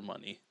desperate for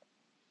money.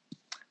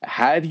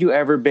 Have you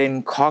ever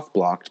been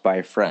cock-blocked by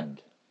a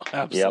friend?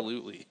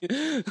 Absolutely.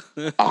 Yep.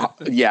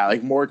 Yeah,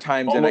 like more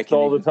times than I can.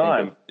 All the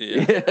time.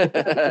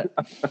 Yeah.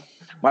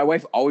 My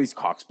wife always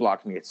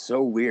cock-blocked me. It's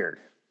so weird.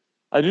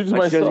 I do to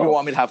myself. She doesn't even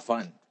want me to have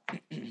fun.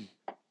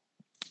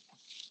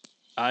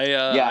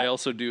 I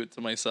also do it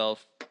to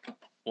myself.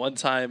 One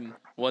time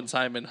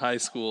in high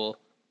school,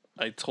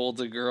 I told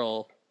a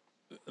girl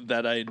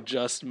that I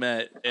just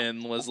met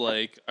and was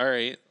like, all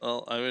right,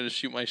 well, I'm going to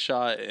shoot my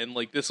shot. And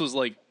like, this was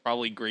like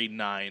probably grade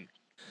 9.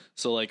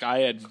 So like I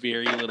had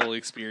very little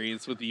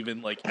experience with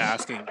even like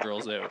asking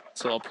girls out.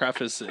 So I'll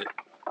preface it.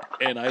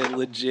 And I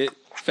legit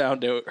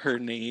found out her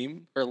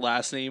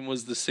last name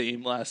was the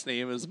same last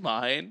name as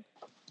mine.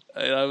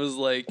 And I was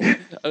like,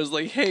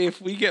 hey,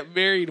 if we get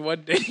married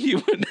one day, you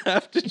wouldn't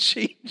have to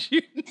change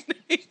your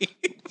name.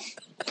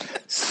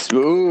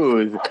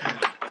 Smooth.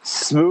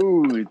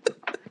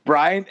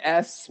 Brian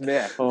S.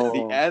 Smith.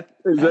 Oh.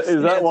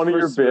 Is that one of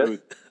your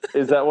bits?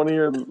 Is that one of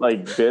your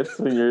like bits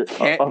when you're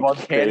up on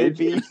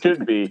stage? It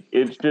should be.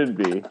 It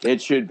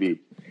should be.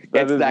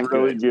 That is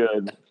really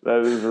good. That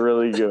is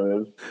really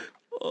good.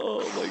 Oh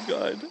my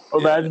god!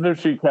 Imagine if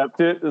she kept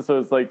it, so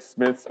it's like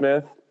Smith.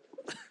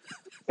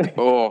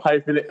 Oh,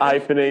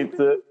 hyphenates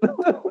it.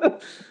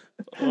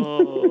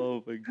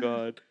 Oh my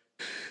god!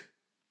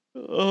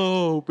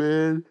 Oh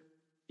man!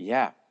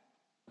 Yeah.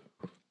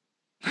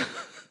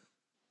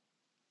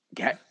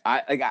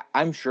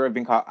 I'm sure I've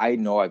been caught. I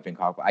know I've been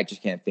caught, but I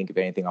just can't think of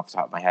anything off the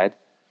top of my head.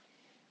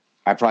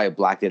 I probably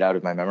blacked it out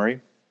of my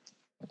memory.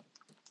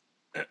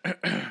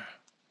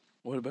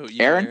 What about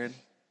you, Aaron?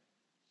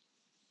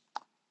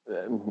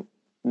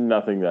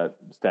 Nothing that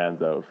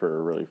stands out for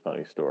a really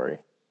funny story.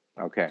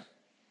 Okay.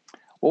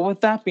 Well,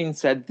 with that being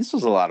said, this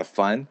was a lot of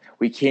fun.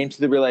 We came to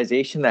the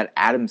realization that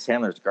Adam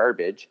Sandler's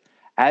garbage,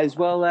 as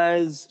well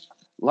as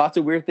lots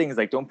of weird things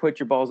like don't put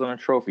your balls on a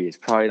trophy. It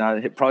probably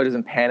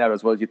doesn't pan out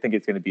as well as you think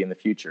it's going to be in the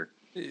future.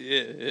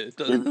 Yeah, it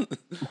doesn't.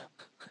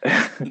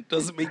 It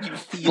doesn't make you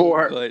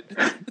feel good.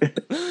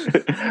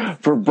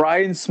 For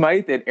Brian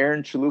Smythe and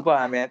Aaron Chalupa,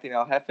 I'm Anthony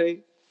El Jefe.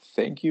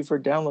 Thank you for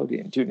downloading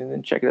and tuning in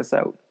and checking us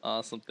out.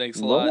 Awesome. Thanks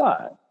a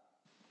lot.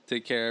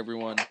 Take care,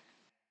 everyone.